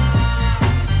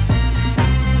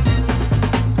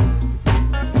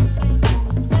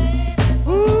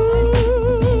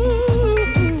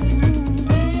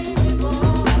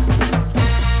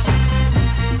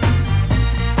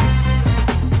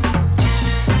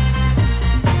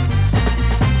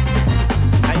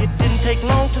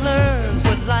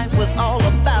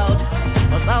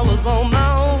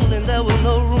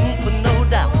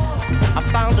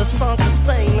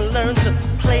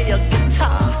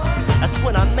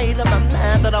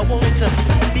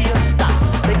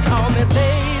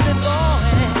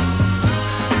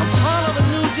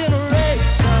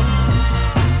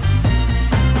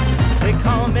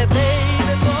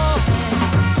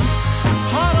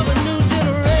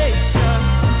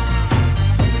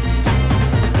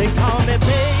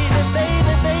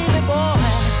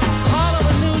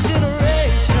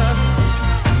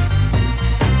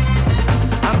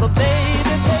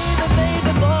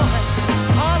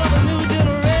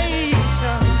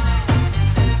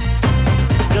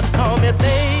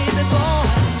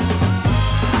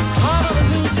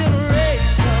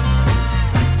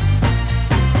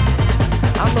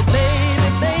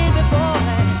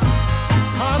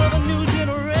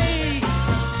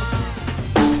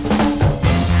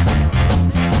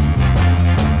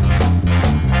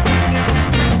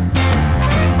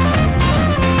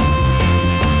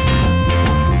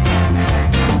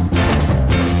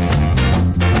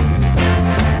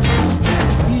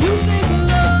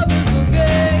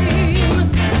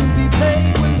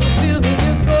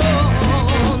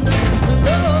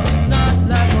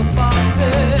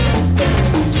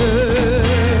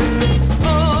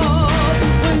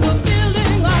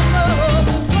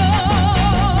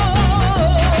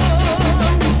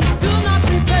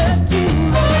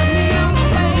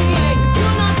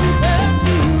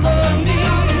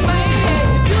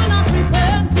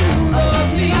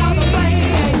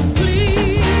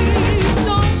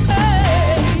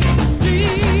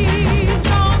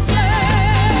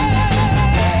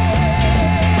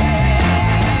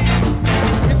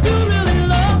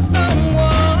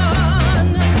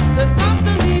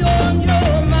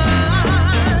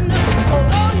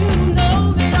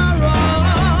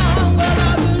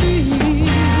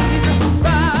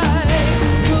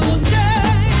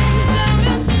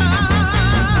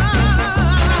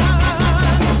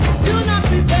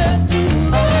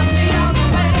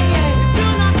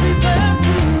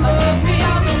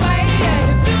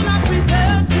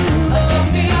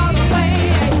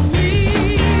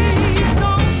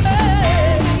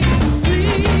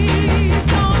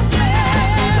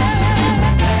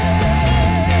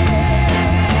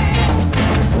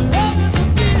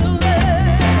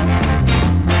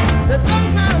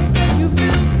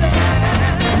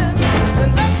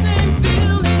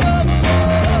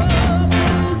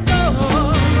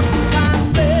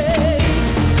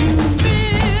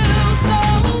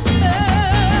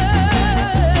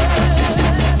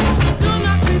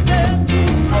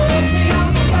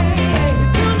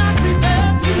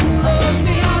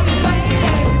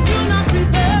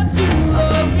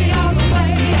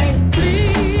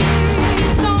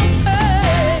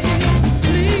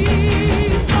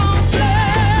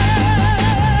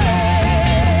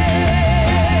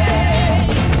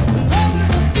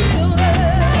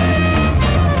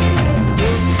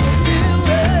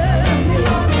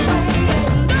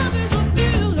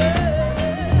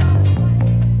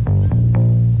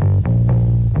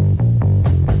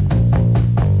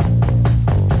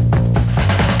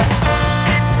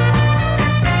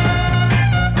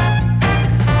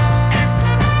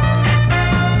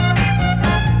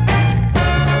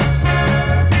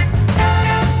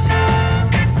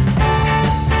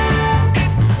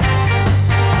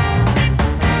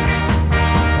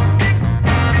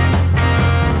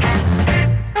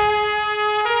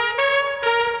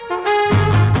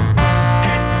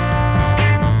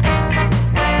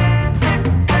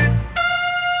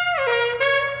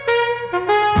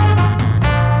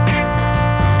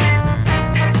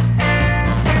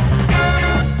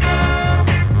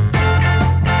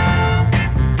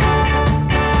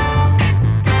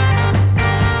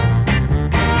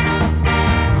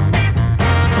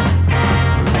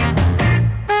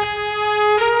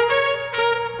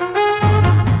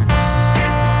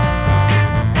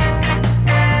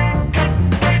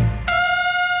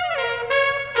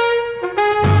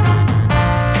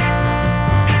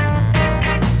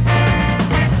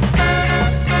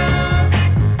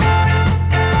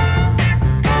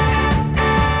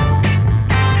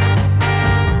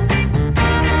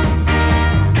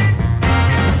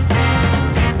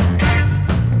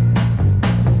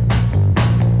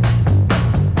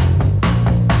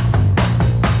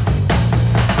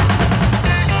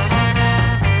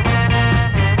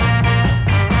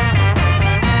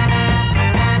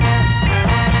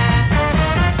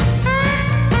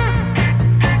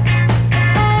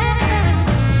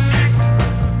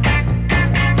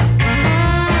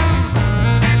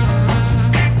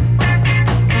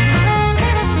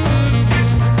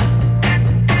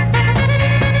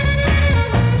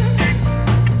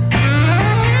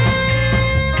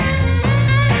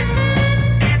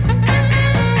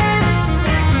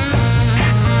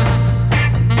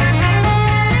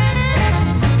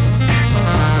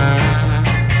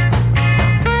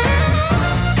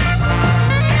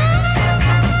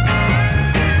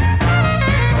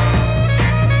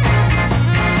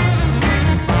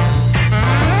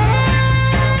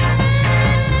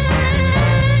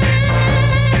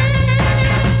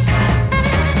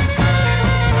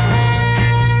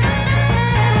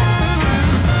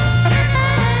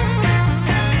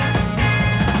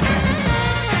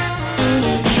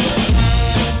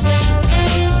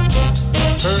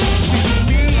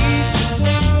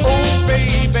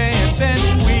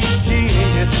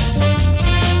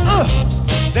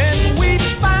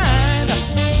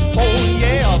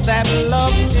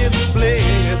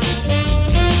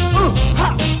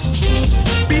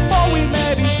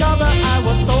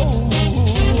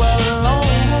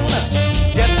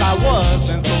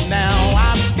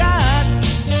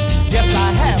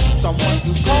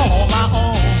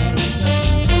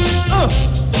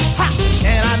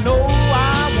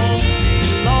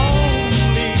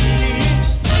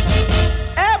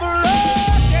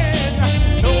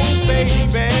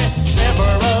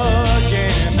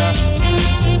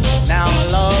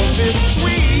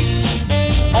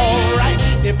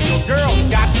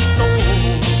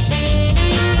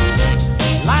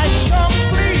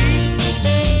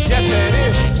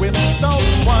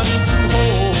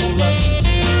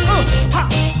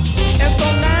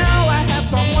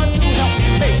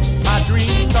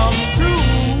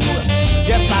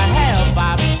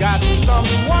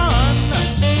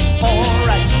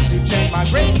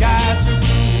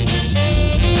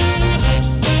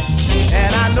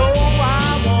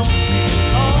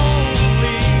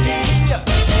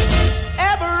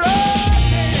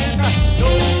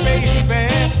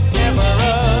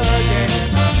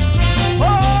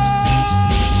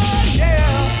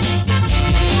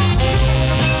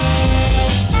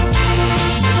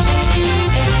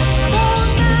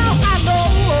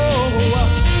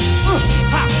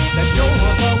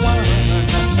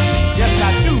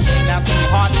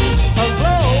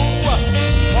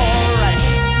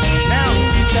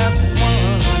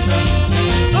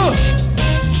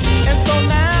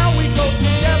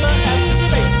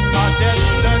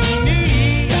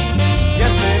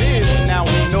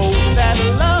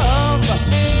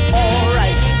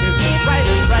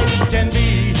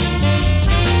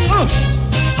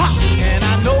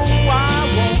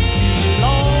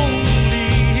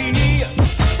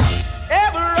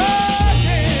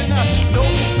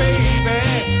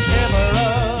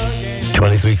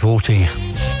 23:40.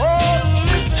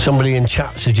 Somebody in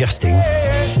chat suggesting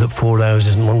that 4 hours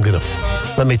isn't long enough.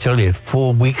 Let me tell you,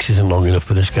 4 weeks isn't long enough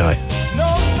for this guy.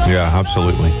 Yeah,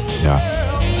 absolutely. Yeah.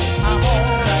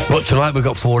 But tonight we've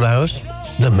got 4 hours.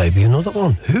 There may be another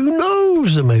one. Who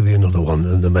knows? There may be another one.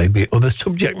 And there may be other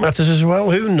subject matters as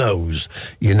well. Who knows?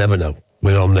 You never know.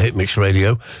 We're on the Hit Mix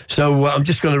Radio. So I'm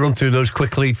just going to run through those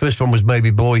quickly. First one was Baby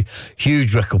Boy.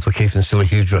 Huge record for Keith, and still a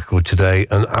huge record today.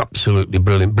 And absolutely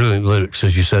brilliant lyrics,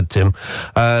 as you said, Tim.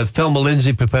 Thelma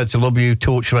Lindsay, Prepared to Love You,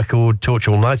 Torch record, Torch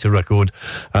All-Nighter record.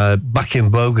 Back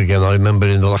in vogue again, I remember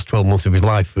in the last 12 months of his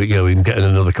life, him getting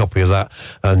another copy of that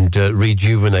and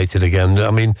rejuvenated again.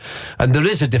 I mean, and there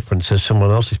is a difference, as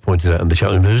someone else has pointed out in the chat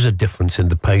room, there is a difference in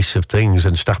the pace of things,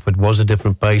 and Stafford was a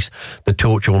different pace. The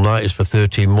Torch All-Nighters for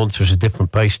 13 months was a different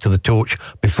pace to the Torch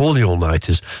before the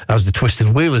All-Nighters, as the Twisted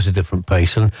Wheel is a different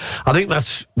pace. And I think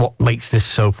that's what makes this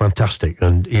so fantastic.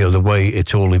 And, the way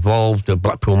it's all evolved,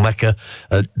 Blackpool Mecca,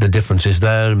 the difference is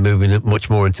there, and moving it much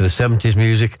more into the 70s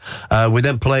music. We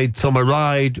then played Thumb a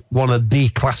Ride, one of the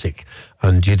classic.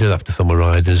 And you did have to thumb a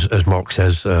ride, as Mark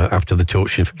says, after the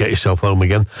Torch, and get yourself home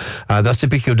again. That's to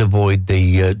be could avoid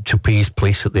the trapeze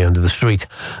police at the end of the street.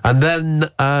 And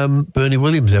then Bernie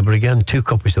Williams, ever again, 2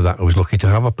 copies of that I was lucky to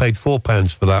have. I paid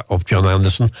 £4 for that off John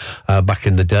Anderson back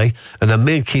in the day. And then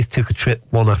me and Keith took a trip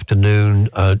one afternoon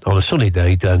on a sunny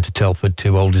day down to Telford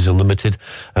to Oldies Unlimited.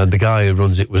 And the guy who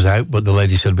runs it was out, but the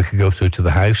lady said we could go through to the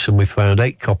house, and we found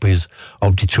 8 copies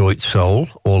of Detroit Soul,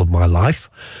 All of My Life.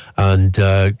 And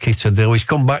Keith said, they always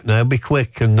come back now, be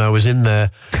quick. And I was in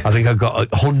there, I think I got a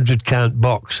 100-count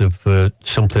box of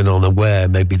something on Aware,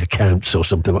 maybe The Counts or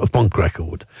something, like a funk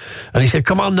record. And he said,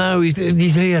 come on now,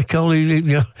 he's here, Cole.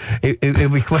 He'll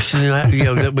be questioning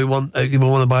that we want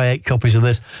to buy 8 copies of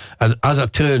this. And as I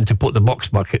turned to put the box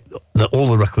back, all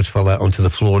the records fell out onto the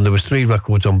floor, and there was 3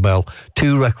 records on Bell,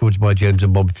 2 records by James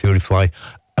and Bobby Purify,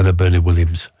 and a Bernie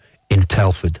Williams in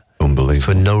Telford.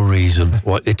 Unbelievable. For no reason.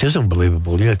 Well, it is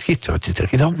unbelievable. Yeah, he tried to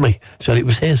take it off me. Said it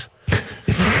was his.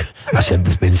 I said,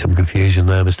 there's been some confusion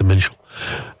there, Mr. Minshall.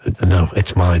 No,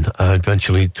 it's mine. I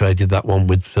eventually traded that one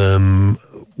with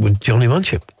Johnny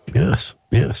Manship. Yes.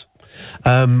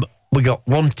 We got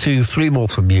 1, 2, 3 more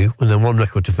from you, and then 1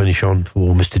 record to finish on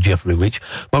for Mr. Jeffrey Leach.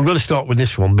 But I'm going to start with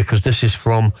this one, because this is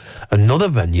from another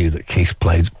venue that Keith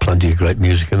played plenty of great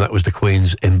music, and that was the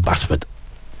Queen's in Basford.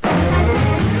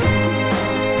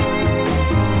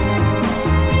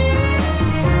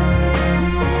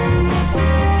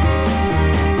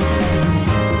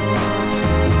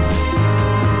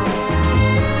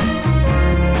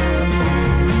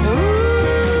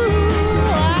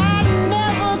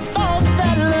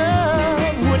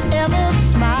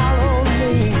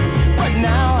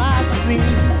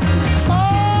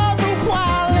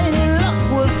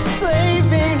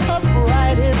 Saving her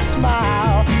brightest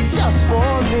smile just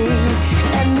for me.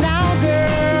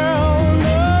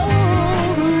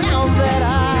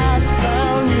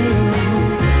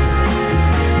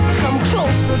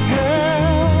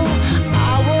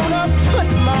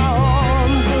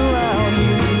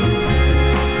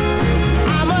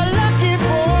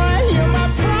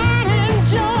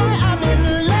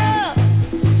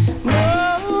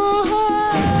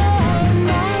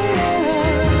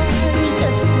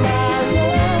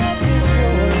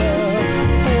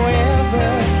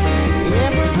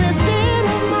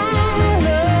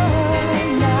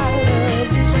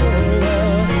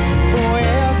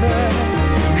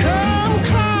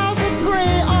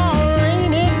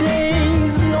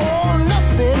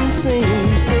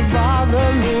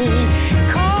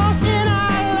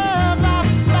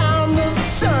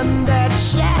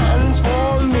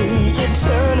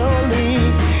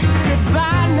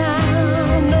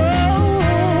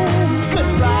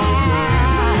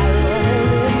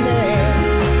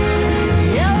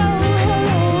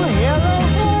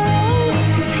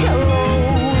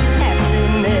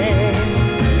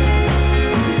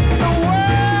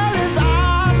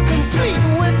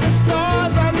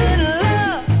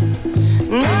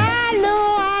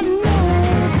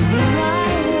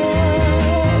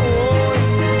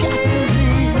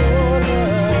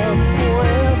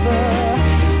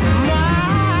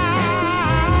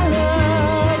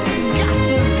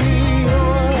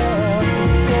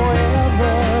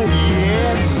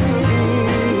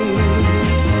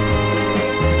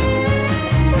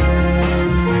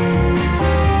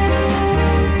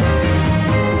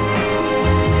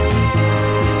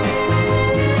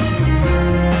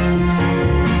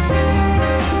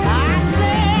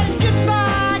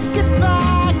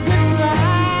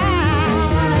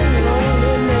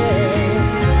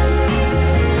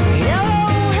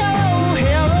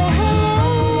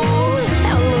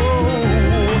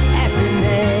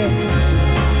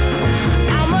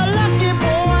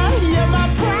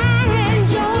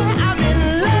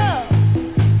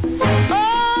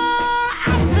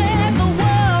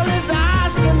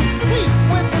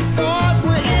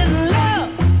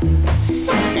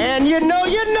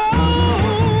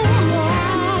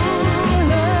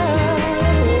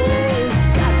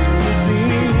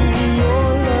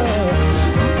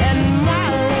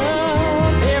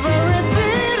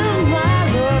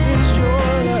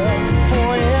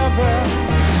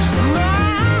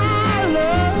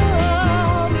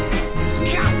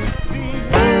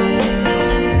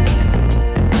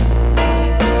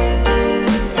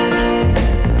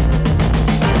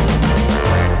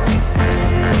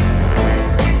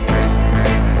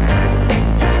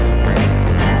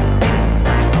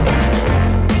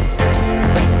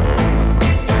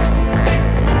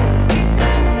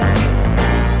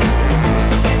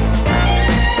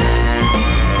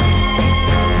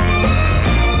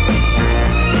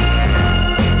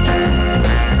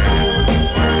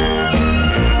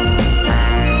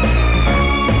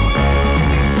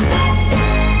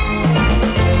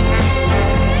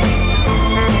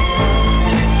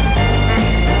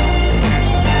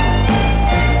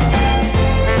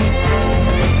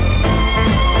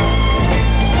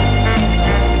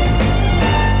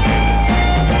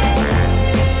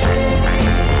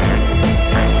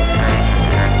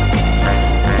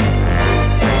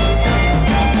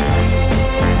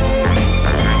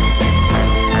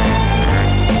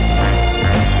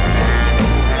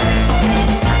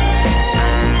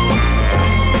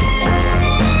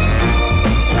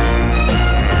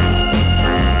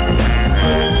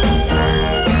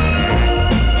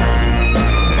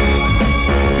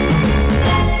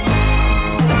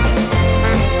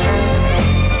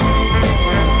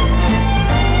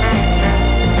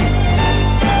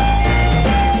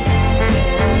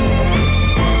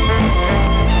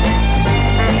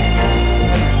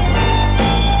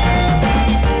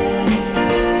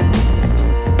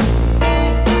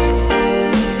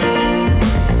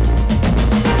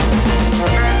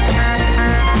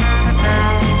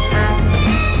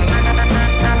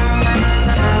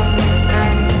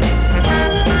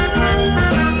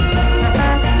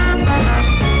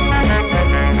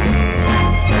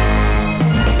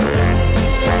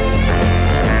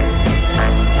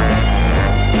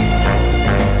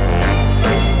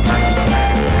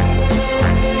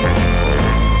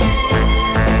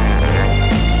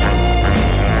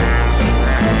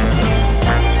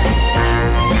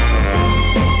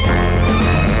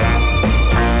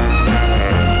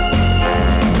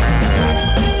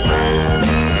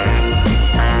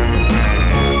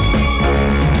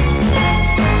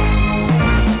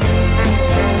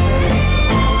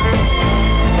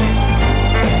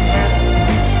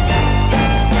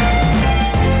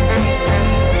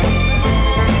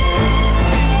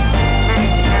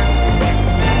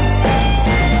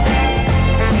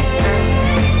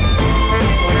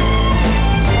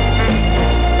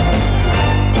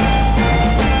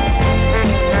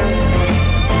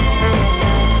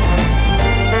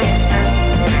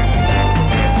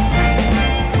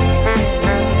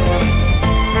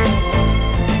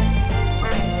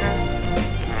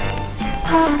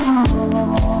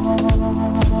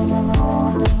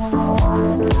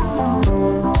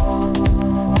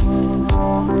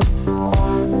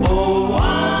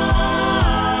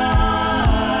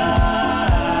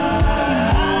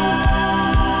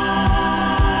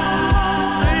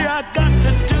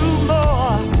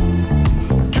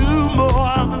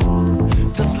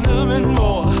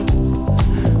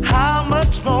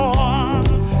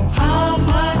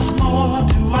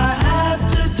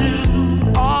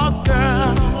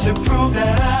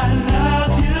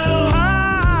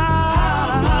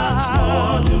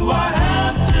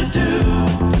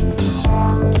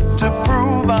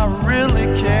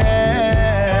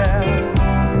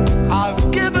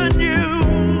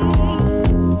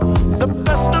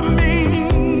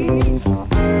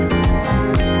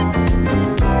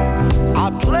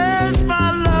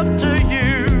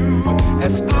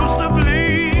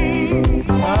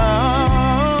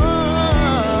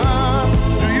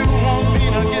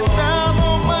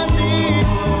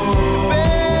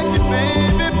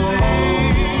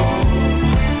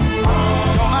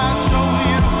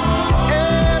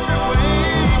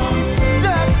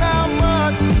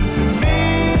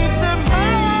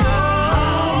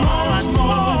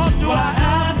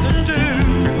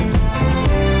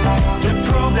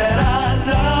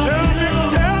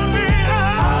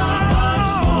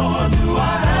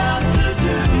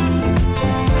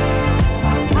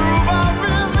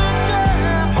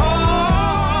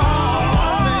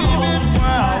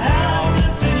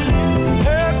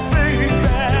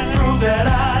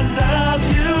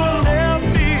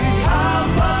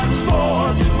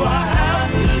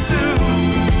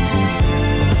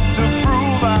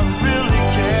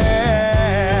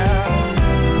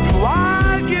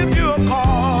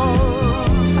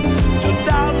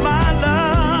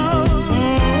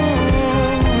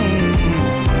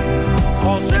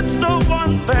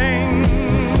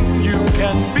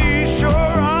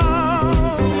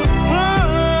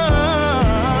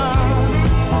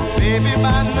 Baby,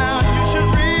 by now you should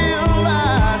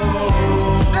realize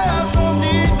there's no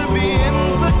need to be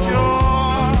insecure.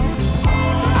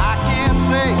 I can't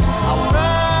say I'll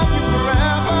love you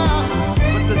forever,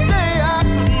 but today I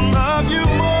couldn't love you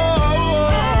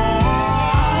more.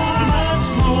 How much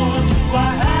more do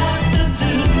I have to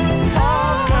do,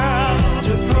 oh girl,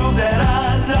 to prove that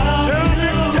I love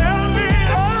you? Tell me,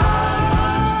 how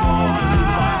much more do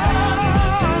I have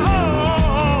to do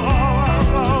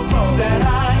to prove that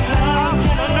I love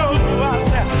you? I know I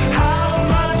said, how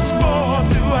much more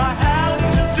do I have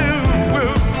to do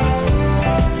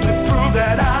to prove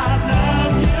that I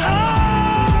love you? How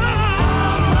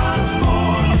much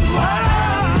more do I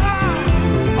have to do,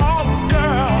 oh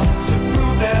girl, to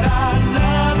prove that I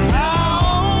love you? I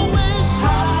always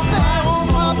stand on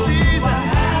my feet,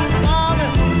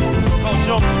 darling, 'cause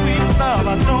your sweet love,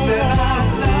 I don't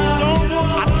want,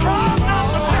 I try not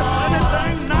to miss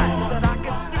anything nice that I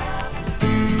can do.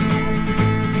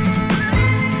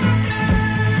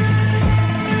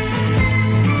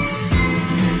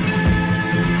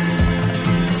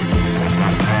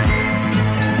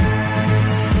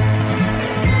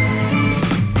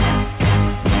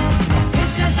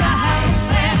 This is the house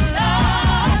where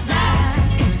love died.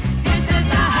 This is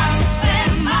the house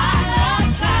where my love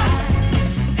tried.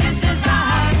 This is the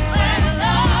house where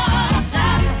love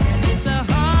died. And it's a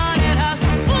haunted house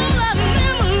full of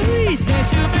memories since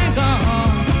you've been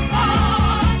gone.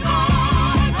 Gone,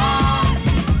 gone, gone.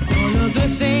 All of the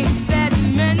things that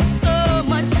meant so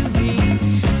much to me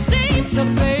seem to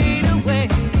fade away.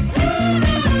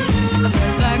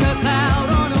 Just like a cloud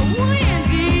on a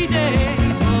windy day,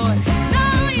 boy.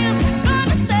 Now you're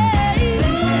gonna stay.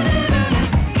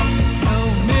 No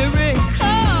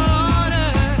miracle on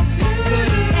earth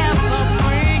could ever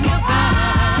bring you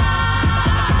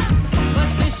back. But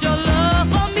since your love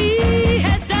for me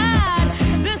has died,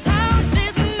 this house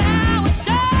is now a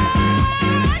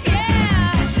shame.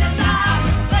 Yeah, this is the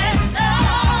house where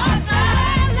love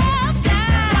died. Love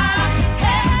died.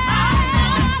 Hey,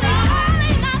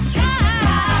 darling, I've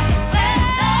tried.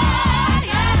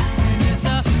 Yeah, and it's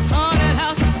a haunted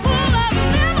house full of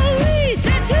memories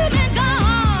since you've been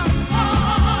gone.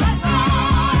 Gone,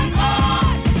 gone,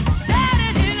 gone.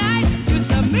 Saturday night used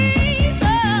to mean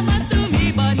so much to me,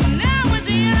 but now it's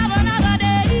the end of another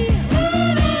day.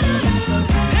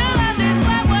 Realize this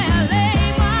right where I lay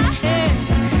my head,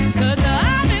 'cause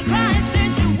I've been crying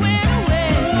since you went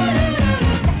away.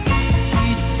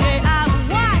 Each day I've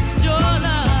watched your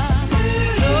love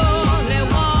slowly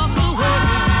walk away.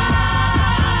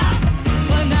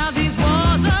 But now these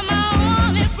walls are my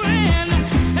only friend, and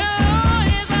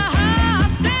oh, is a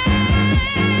house stay.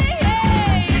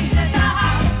 This is the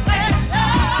house where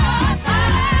love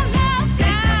died. Love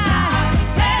died.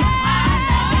 Hey,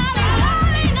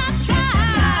 darling, I've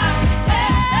tried.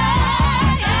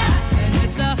 Yeah, and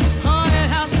it's a haunted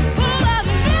house full of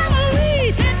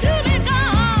memories since you've been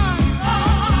gone.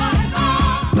 Gone,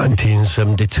 gone.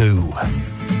 1972.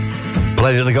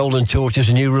 Played at the Golden Torches,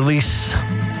 a new release.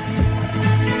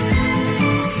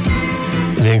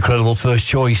 The incredible First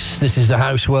Choice. This is the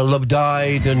house where love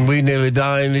died, and we nearly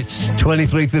died. It's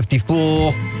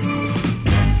 23:54.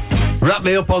 Wrap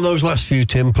me up on those last few,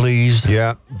 Tim, please.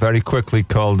 Yeah, very quickly,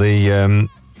 Cole. The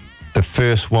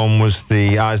first one was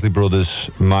the Isley Brothers,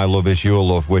 My Love Is Your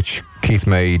Love, which Keith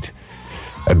made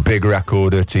a big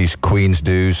record at his Queen's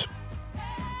Dues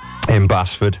in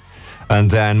Basford. And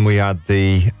then we had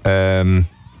the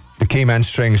Keymen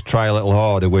Strings, Try a Little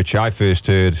Harder, which I first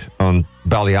heard on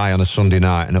Ballyeye on a Sunday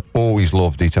night, and I always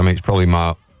loved it. I mean, it's probably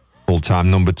my all-time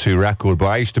number 2 record, but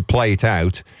I used to play it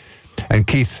out, and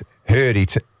Keith heard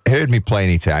me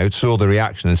playing it out, saw the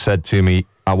reaction, and said to me,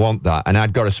 I want that. And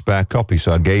I'd got a spare copy,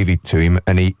 so I gave it to him,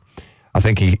 and I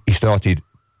think he started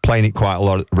playing it quite a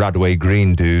lot at Radway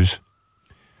Green Dues.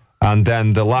 And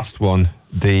then the last one,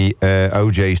 the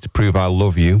OJ's To Prove I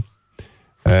Love You,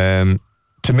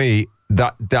 to me,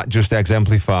 that just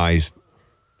exemplifies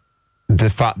the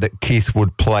fact that Keith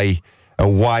would play a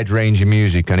wide range of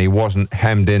music, and he wasn't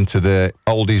hemmed into the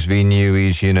oldies v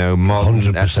newies, modern,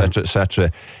 100%. etc.,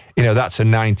 etc. That's a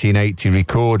 1980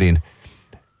 recording,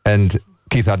 and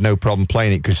Keith had no problem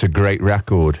playing it because it's a great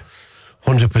record.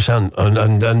 100%, and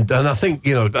I think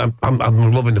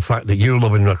I'm loving the fact that you're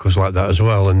loving records like that as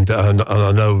well, and I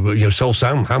know Soul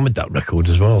Sound hammered that record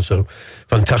as well. So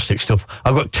fantastic stuff.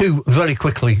 I've got 2 very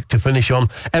quickly to finish on.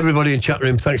 Everybody in chat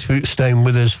room, thanks for staying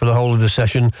with us for the whole of the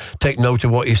session. Take note of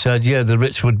what you said. Yeah, the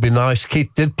Ritz would be nice. Keith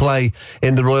did play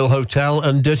in the Royal Hotel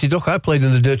and Dirty Duck. I played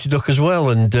in the Dirty Duck as well,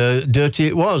 and dirty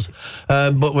it was.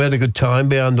 But we had a good time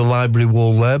behind the library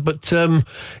wall there. But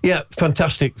yeah,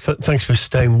 fantastic. Thanks for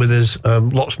staying with us.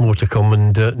 Lots more to come,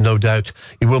 and no doubt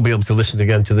you will be able to listen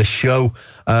again to this show.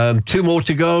 2 more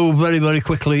to go, very, very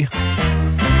quickly.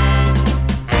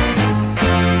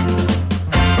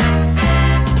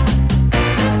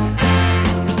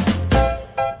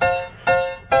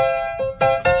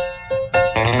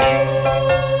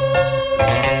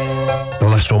 The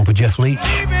last one for Jeff Leach.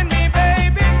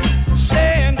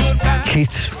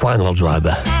 Keith's Final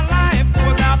Driver.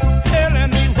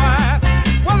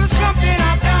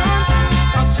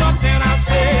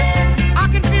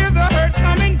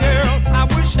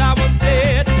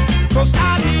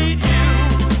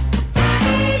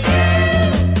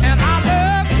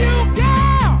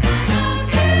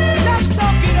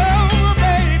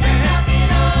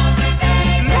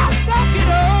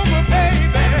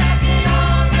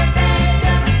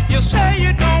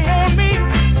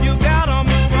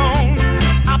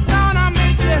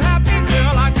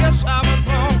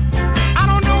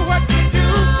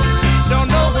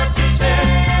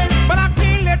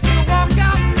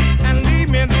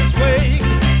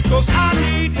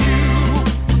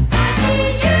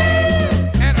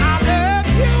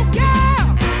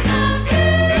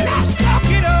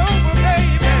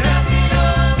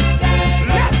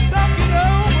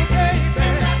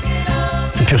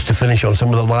 Just to finish on some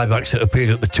of the live acts that appeared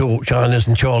at the Torch, Inez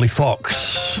and Charlie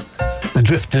Fox, the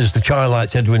Drifters, the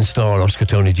Chilites, Edwin Starr, Oscar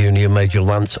Tony Jr., Major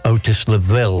Lance, Otis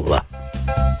Laville,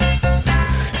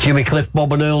 Jimmy Cliff,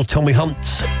 Bob and Earl, Tommy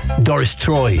Hunt, Doris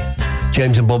Troy,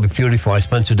 James and Bobby Purify,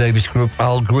 Spencer Davis Group,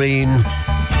 Al Green,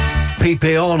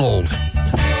 P.P. Arnold,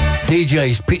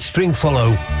 DJs, Pete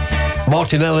Stringfellow,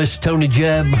 Martin Ellis, Tony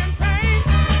Jebb,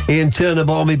 Ian Turner,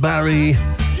 Barmy Barry,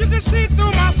 You can see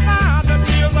through my smile the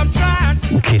tears I'm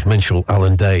trying. Keith Minshall,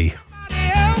 Alan Day,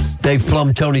 Dave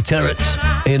Plum, Tony Terrett,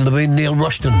 Ian Levine, Neil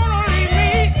Rushton,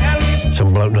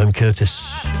 some bloke named Curtis.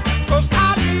 Cause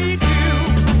I need you.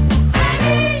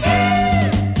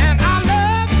 And I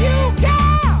love you,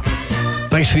 girl.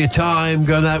 Thanks for your time.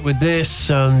 Going out with this,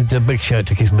 and a big shout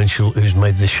to Keith Minshall, who's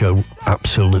made this show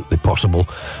absolutely possible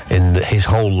in his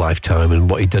whole lifetime and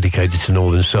what he dedicated to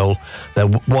Northern Soul. There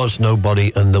was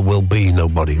nobody and there will be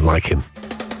nobody like him.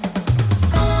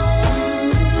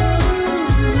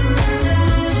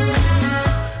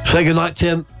 Say goodnight,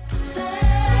 Tim.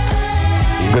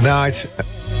 Good night.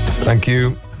 Thank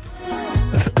you.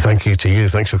 Thank you to you.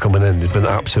 Thanks for coming in. It's been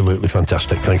absolutely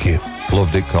fantastic. Thank you.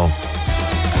 Loved it, Cole.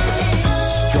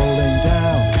 Strolling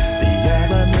down the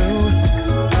avenue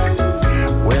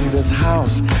when this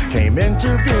house came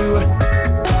into view,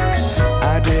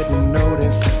 I didn't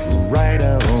notice right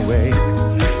away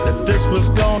that this was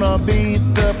gonna be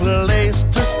the place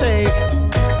to stay.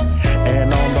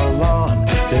 And on the lawn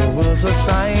there was a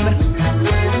sign,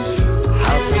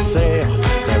 house for sale,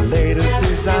 the latest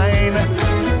design.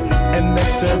 And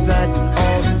next to that,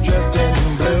 all dressed in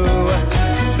blue,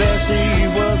 there she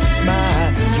was,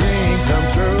 my dream come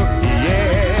true,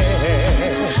 yeah.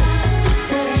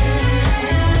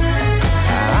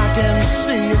 I can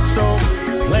see it so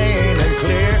plain and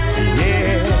clear,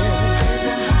 yeah.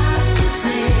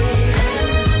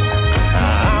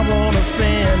 I wanna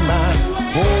spend my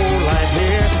whole life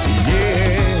here,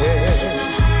 yeah.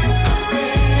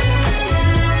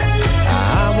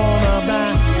 I wanna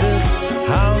buy this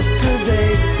house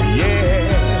today, yeah.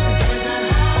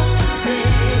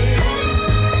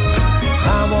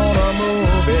 I wanna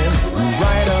move in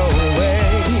right away.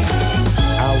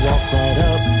 I walked right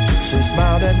up, she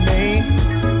smiled at me.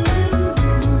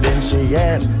 Then she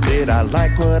asked, did I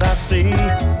like what I see?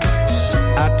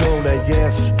 I told her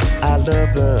yes, I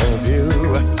love the view.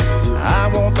 I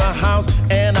want the house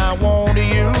and I want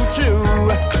you too.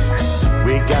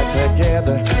 We got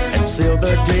together and sealed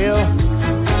the deal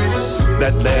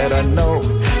that let her know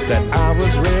that I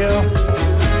was real.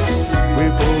 We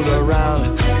fooled around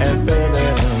and